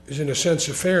is, in a sense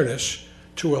of fairness,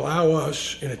 to allow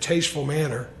us, in a tasteful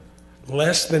manner,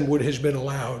 less than what has been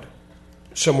allowed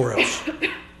somewhere else.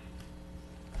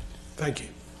 Thank you.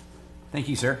 Thank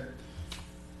you, sir.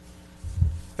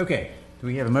 Okay, do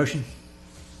we have a motion?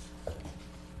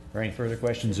 Or any further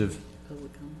questions of,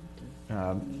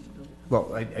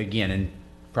 well, again, in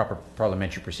proper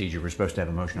parliamentary procedure, we're supposed to have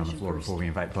a motion on the floor before we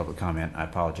invite public comment. I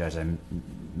apologize, I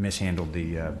mishandled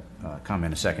the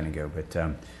comment a second ago, but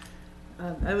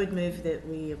I would move that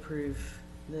we approve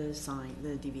the sign,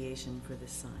 the deviation for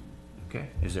this sign. okay,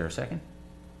 is there a second?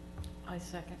 I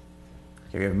second.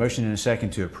 Okay, we have a motion and a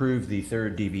second to approve the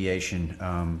third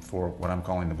deviation for what I'm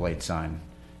calling the blade sign.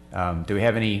 Do we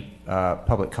have any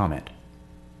public comment?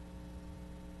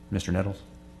 Mr. Nettles?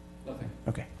 Nothing.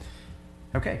 Okay.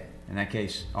 Okay, in that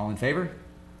case, all in favor?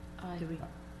 Do we?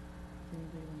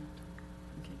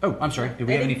 Oh, I'm sorry, do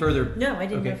we have any further? No, I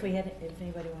didn't know Okay. if we had, if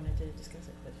anybody wanted to discuss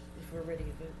it, but if we're ready to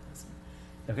vote, that's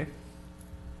fine. Okay.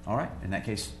 All right, in that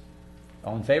case,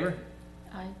 all in favor?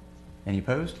 Aye. Any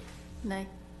opposed? Nay.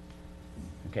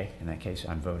 Okay, in that case,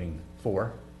 I'm voting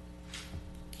for.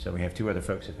 So we have two other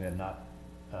folks who have not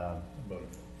Voted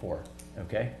for,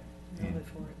 okay? I'll And vote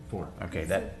for it. for, okay, So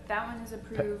that, that one is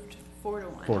approved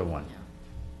 4-1. 4-1.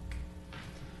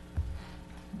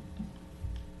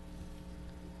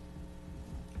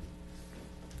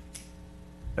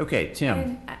 Okay, Tim,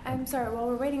 And I'm sorry, while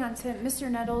we're waiting on Tim,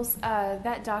 Mr. Nettles,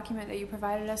 that document that you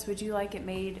provided us, would you like it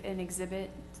made an exhibit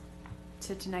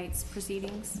to tonight's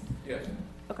proceedings? Yes.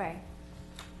 Okay.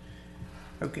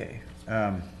 okay.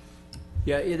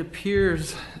 Yeah, it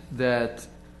appears that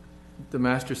the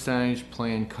master signage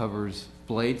plan covers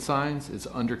blade signs. It's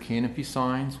under canopy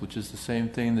signs, which is the same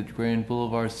thing that Grand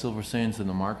Boulevard, Silver Sands, and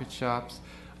the market shops.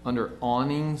 Under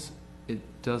awnings, it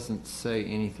doesn't say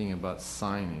anything about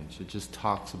signage. It just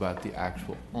talks about the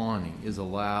actual awning is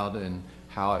allowed and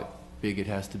how big it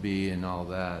has to be and all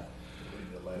that.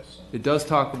 It does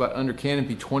talk about under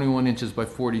canopy 21 inches by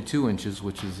 42 inches,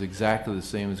 which is exactly the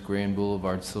same as Grand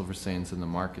Boulevard, Silver Sands, and the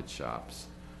market shops.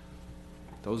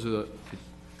 Those are the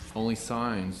only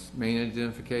signs: main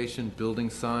identification, building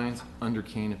signs, under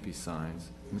canopy signs.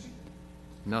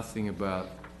 Nothing about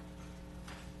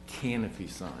canopy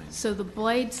signs. So the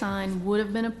blade sign would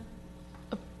have been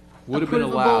Would have been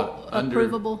allowed under.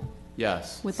 approvable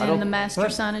Yes. I within don't- the master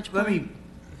signage plan? Let me,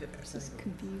 It's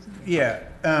confusing. yeah,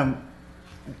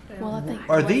 Well, I think.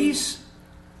 are blade- these,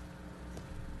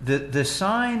 the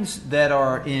signs that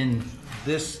are in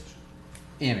this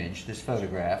image, this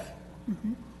photograph,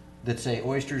 Mhm. that say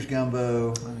Oysters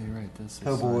Gumbo, Oh, you're right. That's the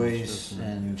Po' signage, Boys, doesn't it?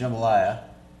 and Jambalaya,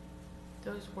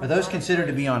 Those were are those not considered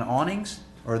to approved. be on awnings,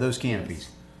 or are those canopies?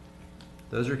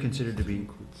 Those are considered to be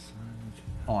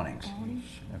awnings, Awning?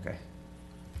 okay.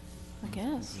 I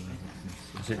guess.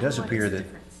 So it does appear that,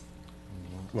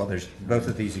 well, there's, both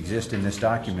of these exist in this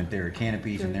document, there are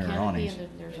canopies and There's there are canopy awnings.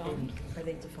 and there's awning. Are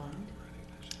they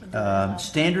defined?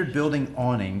 Standard building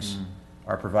awnings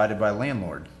are provided by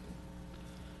landlord.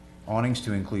 Awnings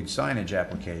to include signage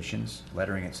applications,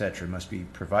 lettering, etc., must be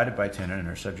provided by tenant and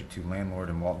are subject to landlord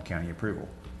and Walton County approval.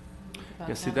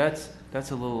 Yeah, see, that's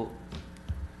a little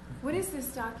What is this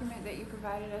document that you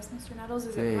provided us, Mr. Nettles?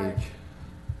 Is it vague. part?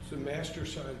 It's a master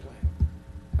sign plan.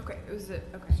 Okay, it was it,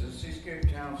 okay. It's the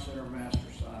Seascape Town Center Master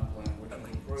Sign Plan, which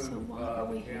was So approved why by are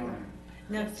we the here? county.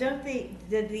 Now, don't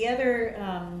the other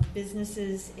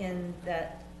businesses in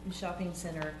that shopping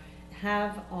center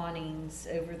have awnings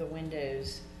over the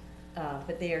windows,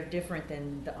 but they are different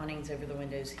than the awnings over the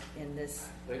windows in this?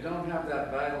 They don't have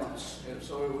that balance, and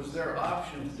so it was their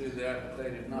option to do that, but they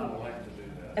did not elect to do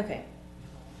that. Okay.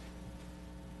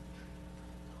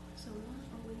 So why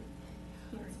are we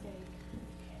here today?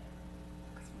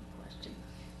 That's my question.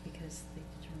 Because they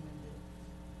determined that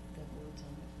the words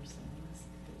on it were signs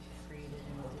that created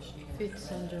an additional.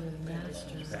 Fits under the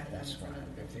master That's sign.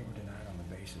 right. If they were denied on the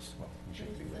basis, well, we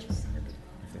should do this.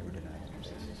 If they were denied on the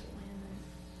basis,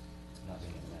 not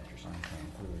being in the master sign plan,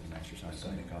 clearly the master sign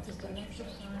plan Does conflict the with master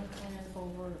master sign. sign plan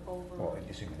Well, over,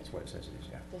 assuming that's what it says it is,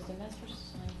 yeah. does the master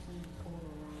sign plan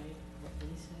override what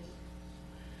we say?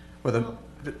 Well,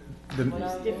 the,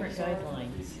 There's different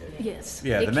guidelines. Yes.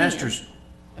 yeah, it the can. master's,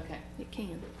 Okay. It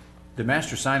can. the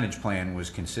master signage plan was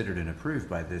considered and approved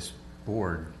by this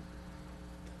board.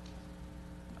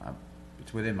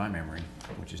 It's within my memory,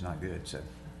 which is not good, so.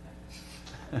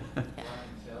 I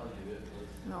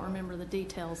don't remember the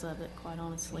details of it, quite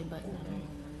honestly, but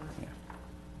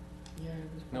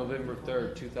November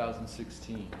 3rd,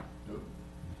 2016.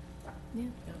 yeah.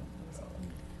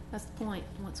 That's the point.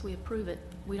 Once we approve it,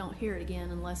 we don't hear it again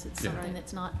unless it's Yeah. something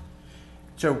that's not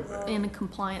So, in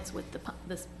compliance with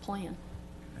this plan.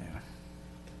 yeah.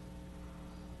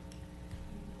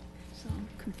 So I'm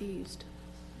confused.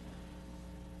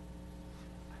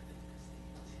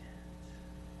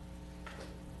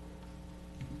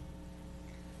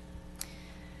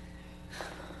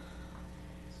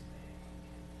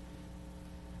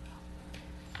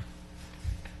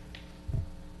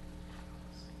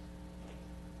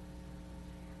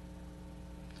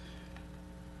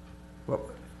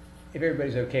 if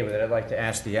everybody's okay with it, I'd like to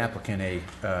ask the applicant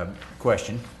a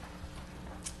question.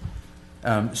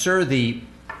 Sir, the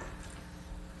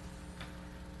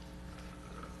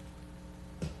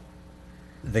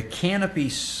canopy,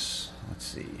 let's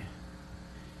see,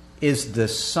 is the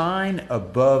sign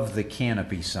above the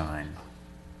canopy sign?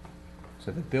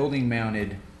 So the building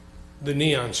mounted The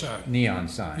neon sign. neon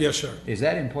sign? Yes, sir. Is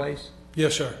that in place?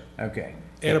 Yes, sir. Okay.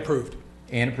 And approved.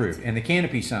 And approved. And the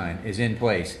canopy sign is in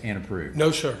place and approved?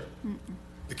 No, sir.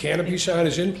 The canopy sign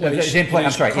is in place. It's in place,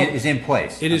 I'm sorry, co- it is in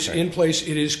place. It I'm is sorry. in place,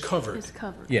 it is covered. It's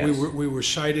covered. Yes. We were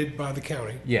cited by the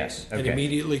county. Yes, And okay.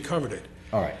 immediately covered it.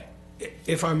 All right.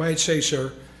 If I might say,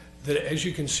 sir, that as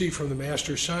you can see from the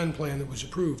master sign plan that was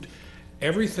approved,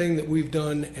 everything that we've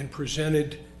done and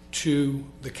presented to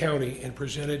the county and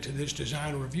presented to this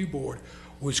design review board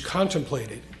was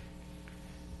contemplated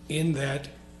in that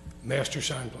master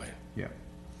sign plan. Yeah.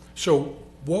 So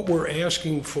what we're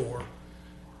asking for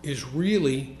is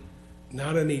really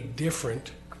not any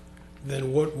different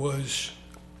than what was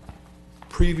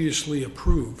previously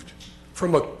approved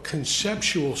from a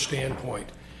conceptual standpoint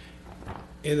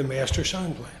in the master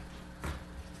sign plan.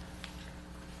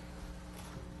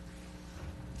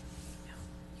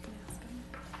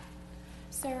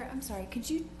 Sir, I'm sorry, could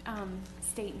you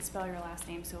state and spell your last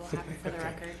name so we'll have it for the Okay.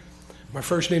 record? My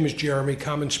first name is Jeremy,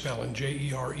 common spelling,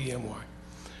 Jeremy.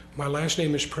 My last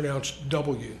name is pronounced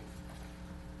W.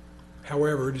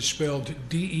 However, it is spelled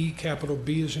D-E capital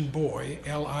B as in boy,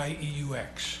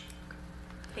 L-I-E-U-X.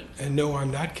 And no,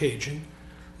 I'm not Cajun.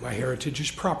 My heritage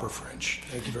is proper French.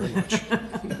 Thank you very much.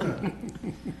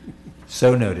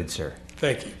 So noted, sir.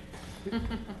 Thank you.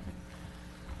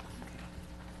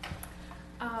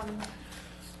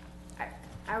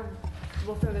 I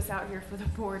will throw this out here for the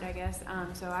board, I guess.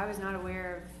 So I was not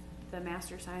aware of the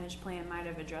master signage plan might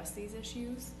have addressed these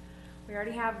issues. We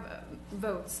already have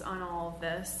votes on all of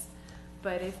this,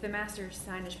 but if the master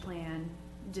signage plan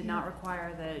did not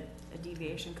require that a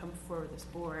deviation come before this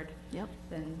board, Yep.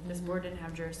 then this board didn't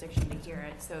have jurisdiction to hear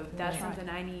it. So that's Right. something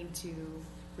I need to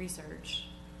research.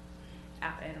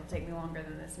 And it'll take me longer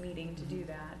than this meeting to do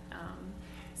that.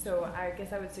 So I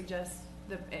guess I would suggest,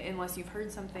 unless you've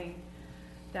heard something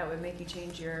that would make you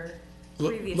change your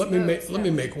previous Let me votes,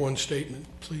 make one statement,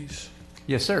 please.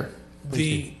 Yes, sir.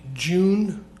 The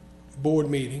June board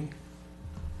meeting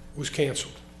was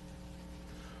canceled.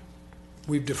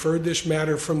 We've deferred this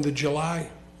matter from the July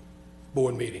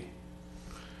board meeting.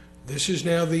 This is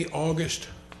now the August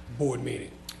board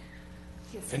meeting.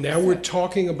 Yes, And now we're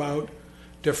talking about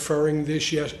deferring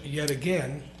this yet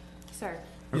again. Sir.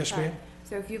 Yes, sorry. ma'am?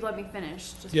 So if you'd let me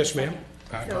finish, just for Yes, a ma'am. second.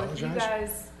 I So if you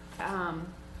apologize. guys,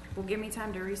 will give me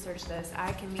time to research this,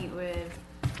 I can meet with,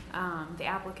 the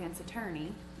applicant's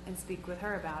attorney and speak with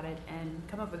her about it and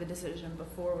come up with a decision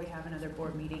before we have another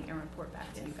board meeting and report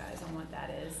back to you guys on what that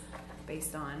is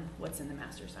based on what's in the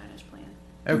master signage plan.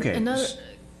 Okay. Another,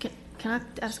 can I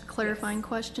ask a clarifying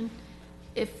question?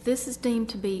 If this is deemed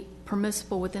to be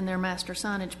permissible within their master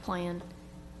signage plan,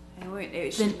 And it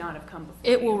then should not have come before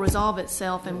it will you. resolve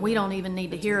itself and we don't even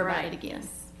need to hear about it Right, again.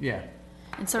 Yeah.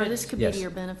 And sir, this could be Yes. to your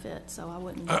benefit, so I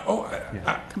wouldn't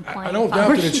complain. I don't if I doubt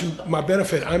were that you. it's my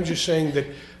benefit. I'm just saying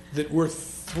that we're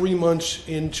 3 months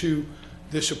into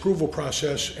this approval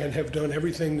process and have done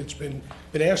everything that's been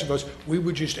asked of us. We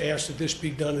would just ask that this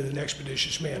be done in an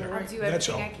expeditious manner. I'll do That's everything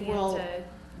all. I can Well,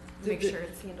 to make sure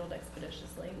it's handled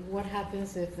expeditiously. What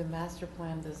happens if the master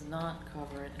plan does not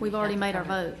cover it? and We've we already have to made our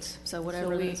cover it? votes, so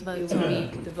whatever we- those votes it would are.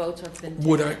 be- The votes have been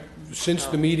Would I, taken. since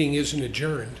So- the meeting isn't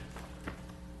adjourned,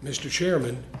 Mr.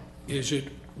 Chairman, is it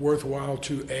worthwhile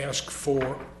to ask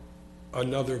for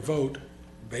another vote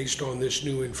based on this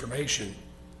new information?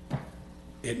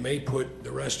 It may put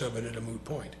the rest of it at a moot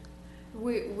point.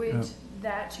 Would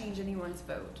that change anyone's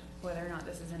vote, whether or not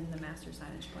this is in the master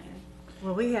signage plan?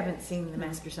 Well, we haven't seen the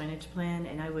master signage plan,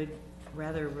 and I would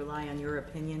rather rely on your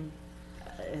opinion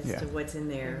as Yeah. to what's in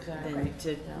there than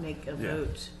Exactly. to make a Yeah.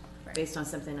 vote based on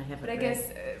something I haven't But I read. guess,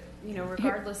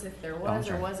 regardless if there I'm was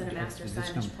or sorry. wasn't a Did- master did this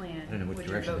come- signage plan, I don't know which would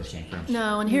your direction vote this came change? from.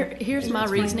 No, and here's my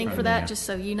It's reasoning for from that, the- just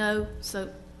so you know, so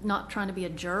not trying to be a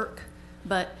jerk,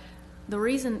 but the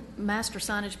reason master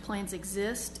signage plans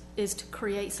exist is to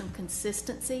create some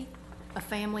consistency, a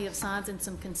family of signs and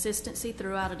some consistency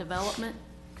throughout a development.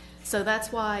 So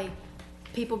that's why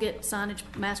people get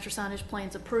master signage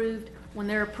plans approved. When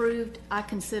they're approved, I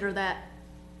consider that,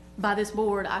 by this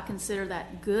board, I consider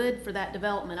that good for that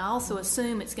development. I also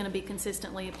assume it's gonna be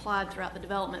consistently applied throughout the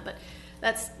development, but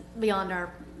that's beyond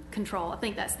our control. I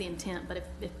think that's the intent, but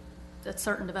if a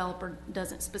certain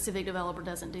specific developer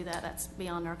doesn't do that, that's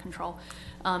beyond our control.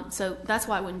 So that's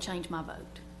why it wouldn't change my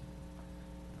vote.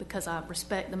 because I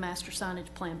respect the master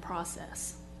signage plan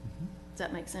process. Does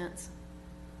that make sense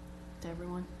to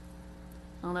everyone?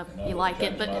 I don't know And I if you wouldn't like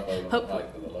it, change but my vote on the hopefully.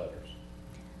 height of the letters.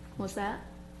 What's that?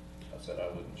 I said I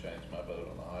wouldn't change my vote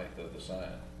on the height of the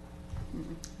sign,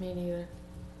 Me neither.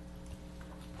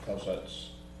 because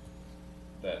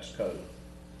that's code.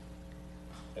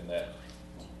 And that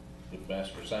the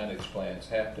master signage plans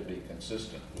have to be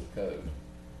consistent with code.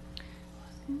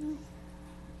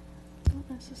 Not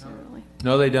necessarily.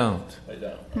 No, they don't. They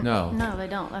don't. No. No, they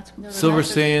don't. That's Silver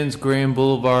Sands, Grand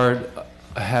Boulevard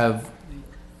have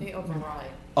They override.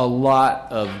 a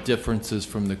lot of differences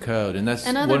from the code, and that's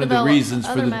And one other of the reasons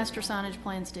for other the master signage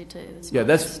plans do too. It's yeah. not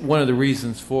That's just one of the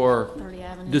reasons for 30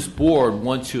 Avenue. this board.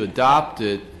 Once you adopt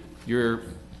it, you're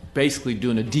basically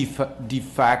doing a de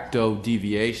facto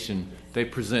deviation. They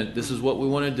present, this is what we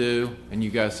want to do, and you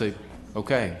guys say,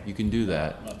 okay, you can do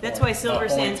that. That's why Silver My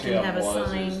point, Sands can Tim, have a was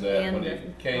sign is that and when a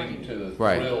it came to the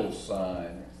Right. thrills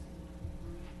sign,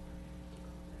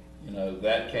 you know,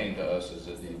 that came to us as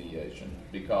a deviation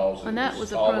because And it that was was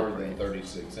taller appropriate. than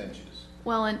 36 inches.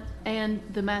 Well, and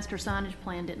the master signage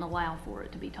plan didn't allow for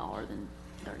it to be taller than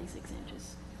 36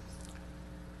 inches.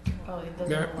 Oh, it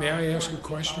doesn't May I allow ask a for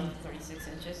question? 36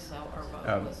 inches, so our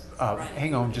vote was right.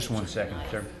 Hang on just one second,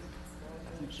 sir.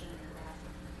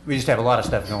 We just have a lot of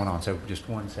stuff going on, so just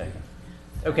 1 second.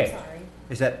 Okay.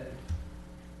 Is that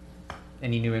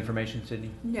any new information,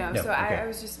 Sydney? No, No, so okay. I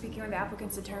was just speaking with the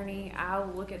applicant's attorney.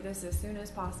 I'll look at this as soon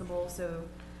as possible, so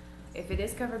if it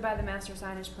is covered by the master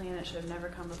signage plan, it should have never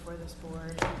come before this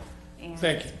board, and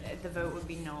Thank you. the vote would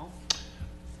be null.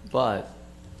 But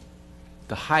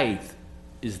the height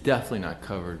is definitely not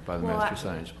covered by the Well, master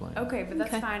signage plan. Okay, but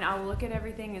that's Okay. fine. I'll look at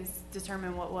everything and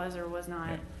determine what was or was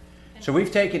not. So we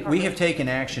have taken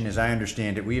action, as I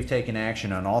understand it, we have taken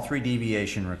action on all 3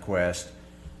 deviation requests.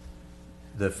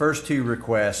 The first 2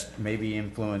 requests may be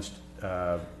influenced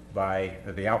by,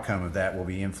 the outcome of that will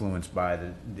be influenced by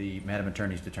the Madam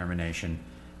Attorney's determination.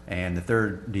 And the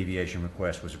 3rd deviation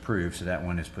request was approved, so that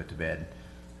one is put to bed.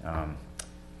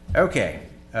 Okay,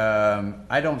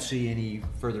 I don't see any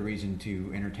further reason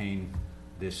to entertain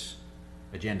this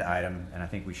agenda item, and I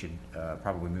think we should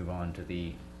probably move on to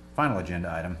the final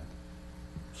agenda item.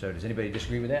 So does anybody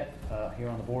disagree with that here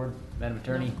on the board? Madam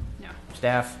Attorney? No.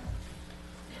 Staff?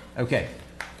 Okay.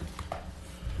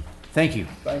 Thank you.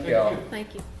 Thank y'all.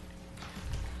 Thank you.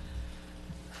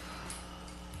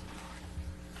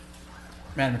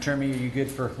 Madam Attorney, are you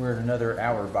good for, we're at another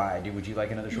hour by. Would you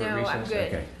like another short No, recess? I'm good.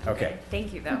 Okay. Okay.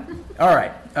 Thank you, though. All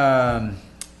right.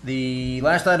 The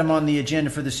last item on the agenda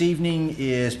for this evening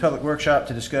is public workshop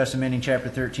to discuss amending Chapter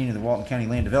 13 of the Walton County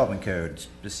Land Development Code,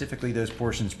 specifically those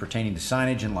portions pertaining to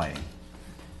signage and lighting.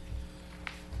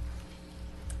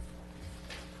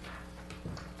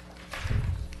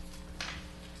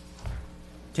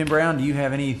 Tim Brown, do you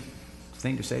have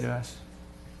anything to say to us?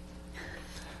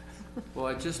 Well,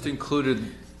 I just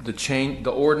included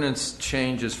the ordinance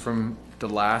changes from the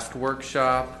last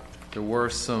workshop. There were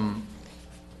some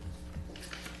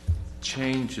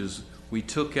changes. We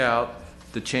took out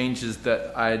the changes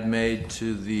that I had made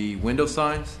to the window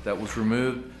signs. That was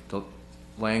removed. The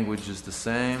language is the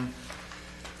same.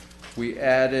 We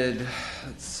added,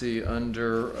 let's see,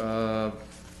 under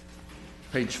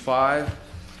page 5,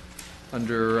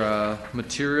 under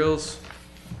materials,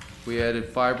 we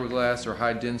added fiberglass or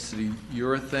high-density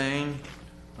urethane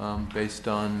based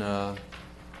on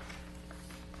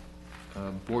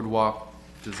Boardwalk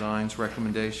Design's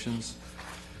recommendations.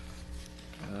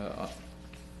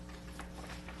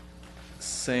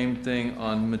 Same thing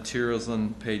on materials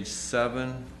on page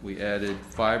 7. We added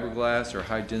fiberglass or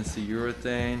high-density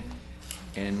urethane,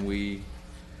 and we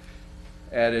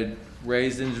added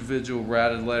raised individual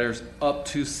routed letters up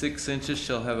to 6 inches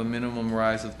shall have a minimum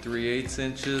rise of 3/8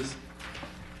 inches.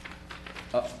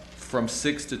 From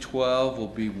 6 to 12 will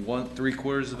be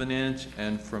 1/3 of an inch,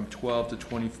 and from 12 to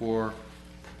 24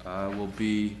 will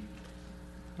be,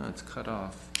 no, it's cut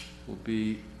off, will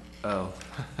be, oh,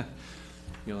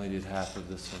 you only did half of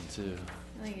this one too.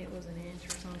 I think it was an inch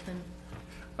or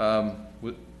something.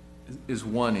 Is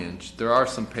 1 inch. There are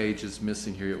some pages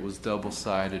missing here. It was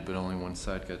double-sided, but only one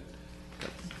side got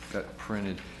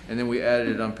printed. And then we added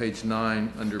it on page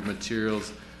 9 under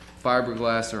materials,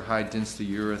 fiberglass or high-density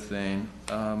urethane.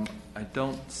 I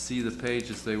don't see the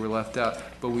pages. They were left out.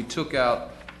 But we took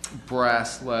out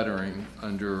brass lettering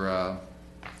under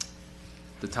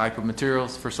the type of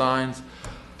materials for signs.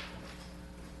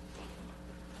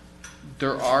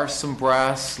 There are some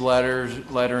brass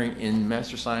lettering in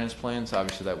master signage plans.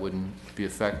 Obviously, that wouldn't be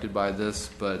affected by this,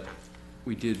 but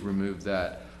we did remove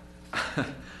that.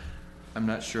 I'm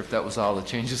not sure if that was all the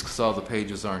changes because all the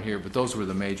pages aren't here, but those were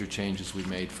the major changes we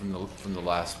made from the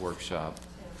last workshop.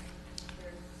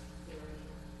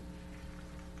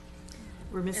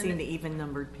 We're missing the even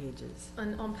numbered pages.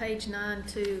 On page 9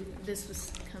 too, this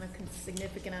was kind of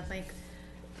significant, I think.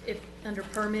 If, under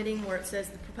permitting, where it says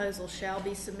the proposal shall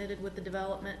be submitted with the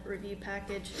development review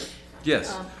package.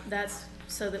 Yes. That's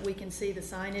so that we can see the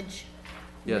signage.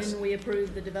 Yes. When we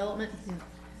approve the development,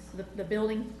 the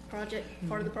building project,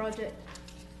 part of the project.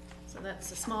 So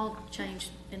that's a small change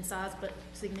in size, but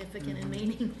significant in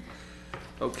meaning.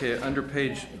 Okay, under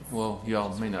page, well,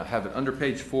 y'all may not have it. Under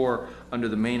page 4, under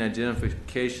the main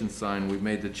identification sign, we've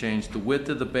made the change. The width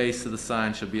of the base of the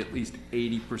sign shall be at least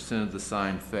 80% of the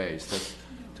sign face. That's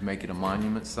to make it a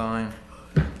monument sign.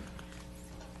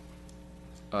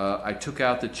 I took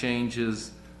out the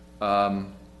changes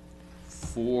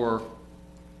for,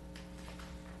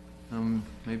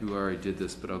 maybe we already did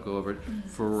this, but I'll go over it.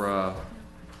 For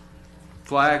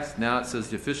flags, now it says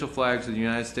the official flags of the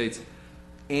United States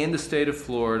and the state of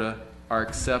Florida are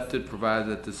accepted, provided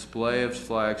that the display of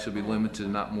flags shall be limited to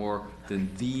not more than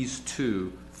these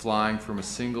two flying from a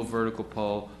single vertical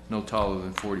pole no taller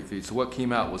than 40 feet. So what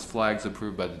came out was flags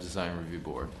approved by the Design Review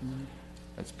Board.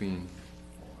 That's being...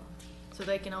 So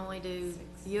they can only do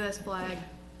the U.S. flag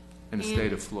in the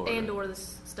state of Florida. And or the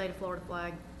state of Florida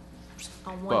flag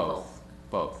on one pole.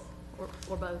 Both.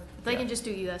 Or both. They can just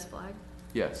do U.S. flag.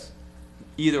 Yes.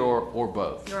 Either or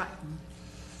both. You're right.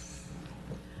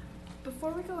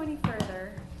 Before we go any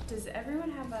further, does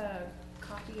everyone have a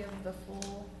copy of the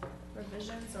full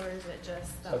revisions, or is it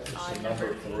just the odd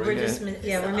number? We're just,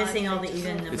 we're missing all the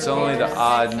even number. It's only the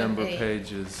odd number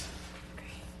pages.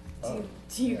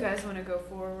 Do you guys want to go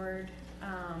forward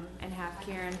and have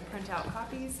Karen print out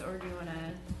copies, or do you want to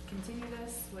continue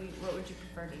this? What would you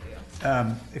prefer to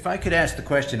do? If I could ask the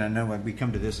question, I know we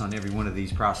come to this on every one of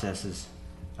these processes.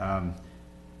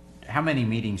 How many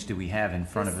meetings do we have in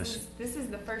front of us? This is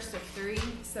the first of 3,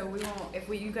 so we won't, if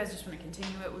you guys just want to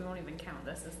continue it, we won't even count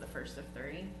this as the first of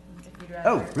 3. If you'd rather.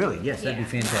 Oh, really? Yes, that'd be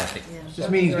fantastic. Yeah. This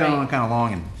meeting's going on kind of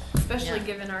long and... Especially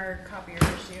given our copier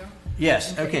issue.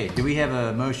 Yes, okay. Do we have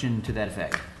a motion to that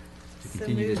effect? To So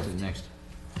continue this to moved. the next?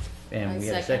 And I we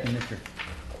have a second. second,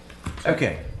 Mr.?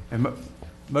 Okay.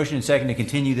 Motion and second to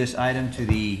continue this item to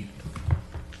the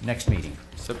next meeting,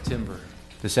 September.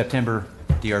 the September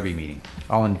DRB meeting.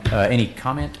 All in, any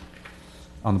comment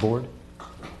on the board?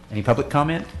 Any public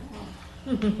comment?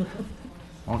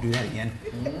 Won't do that again.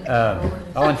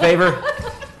 All in favor?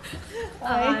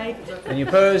 Aye. Any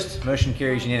opposed? Motion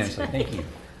carries unanimously. Thank you.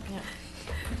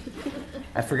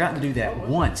 I've forgotten to do that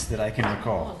once that I can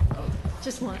recall.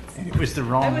 Just once. And it was the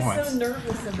wrong I once. was so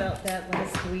nervous about that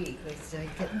last week. Did I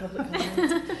get public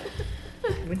comments?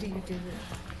 When do you do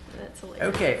that? That's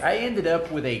hilarious. Okay, I ended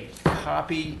up with a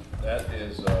copy. That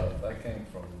is, that came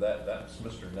from, that's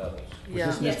Mr. Nettles.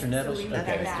 Was this Mr. Nettles? so we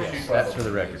Okay, have that. yes, that's for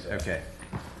the record. Okay.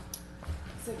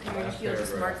 So Karen, if you'll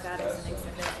just mark that as an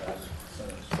exhibit.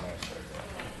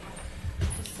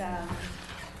 Just,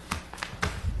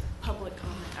 public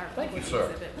comment, or Thank you, public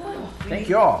sir. exhibit. Thank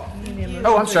you all.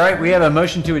 Oh, I'm sorry. We have a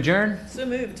motion to adjourn. So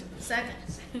moved. Second.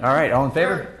 All right, all in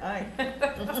favor? Aye.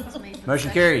 That's me.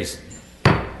 Motion carries.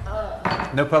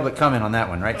 No public comment on that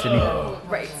one, right, Sydney?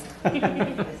 Right.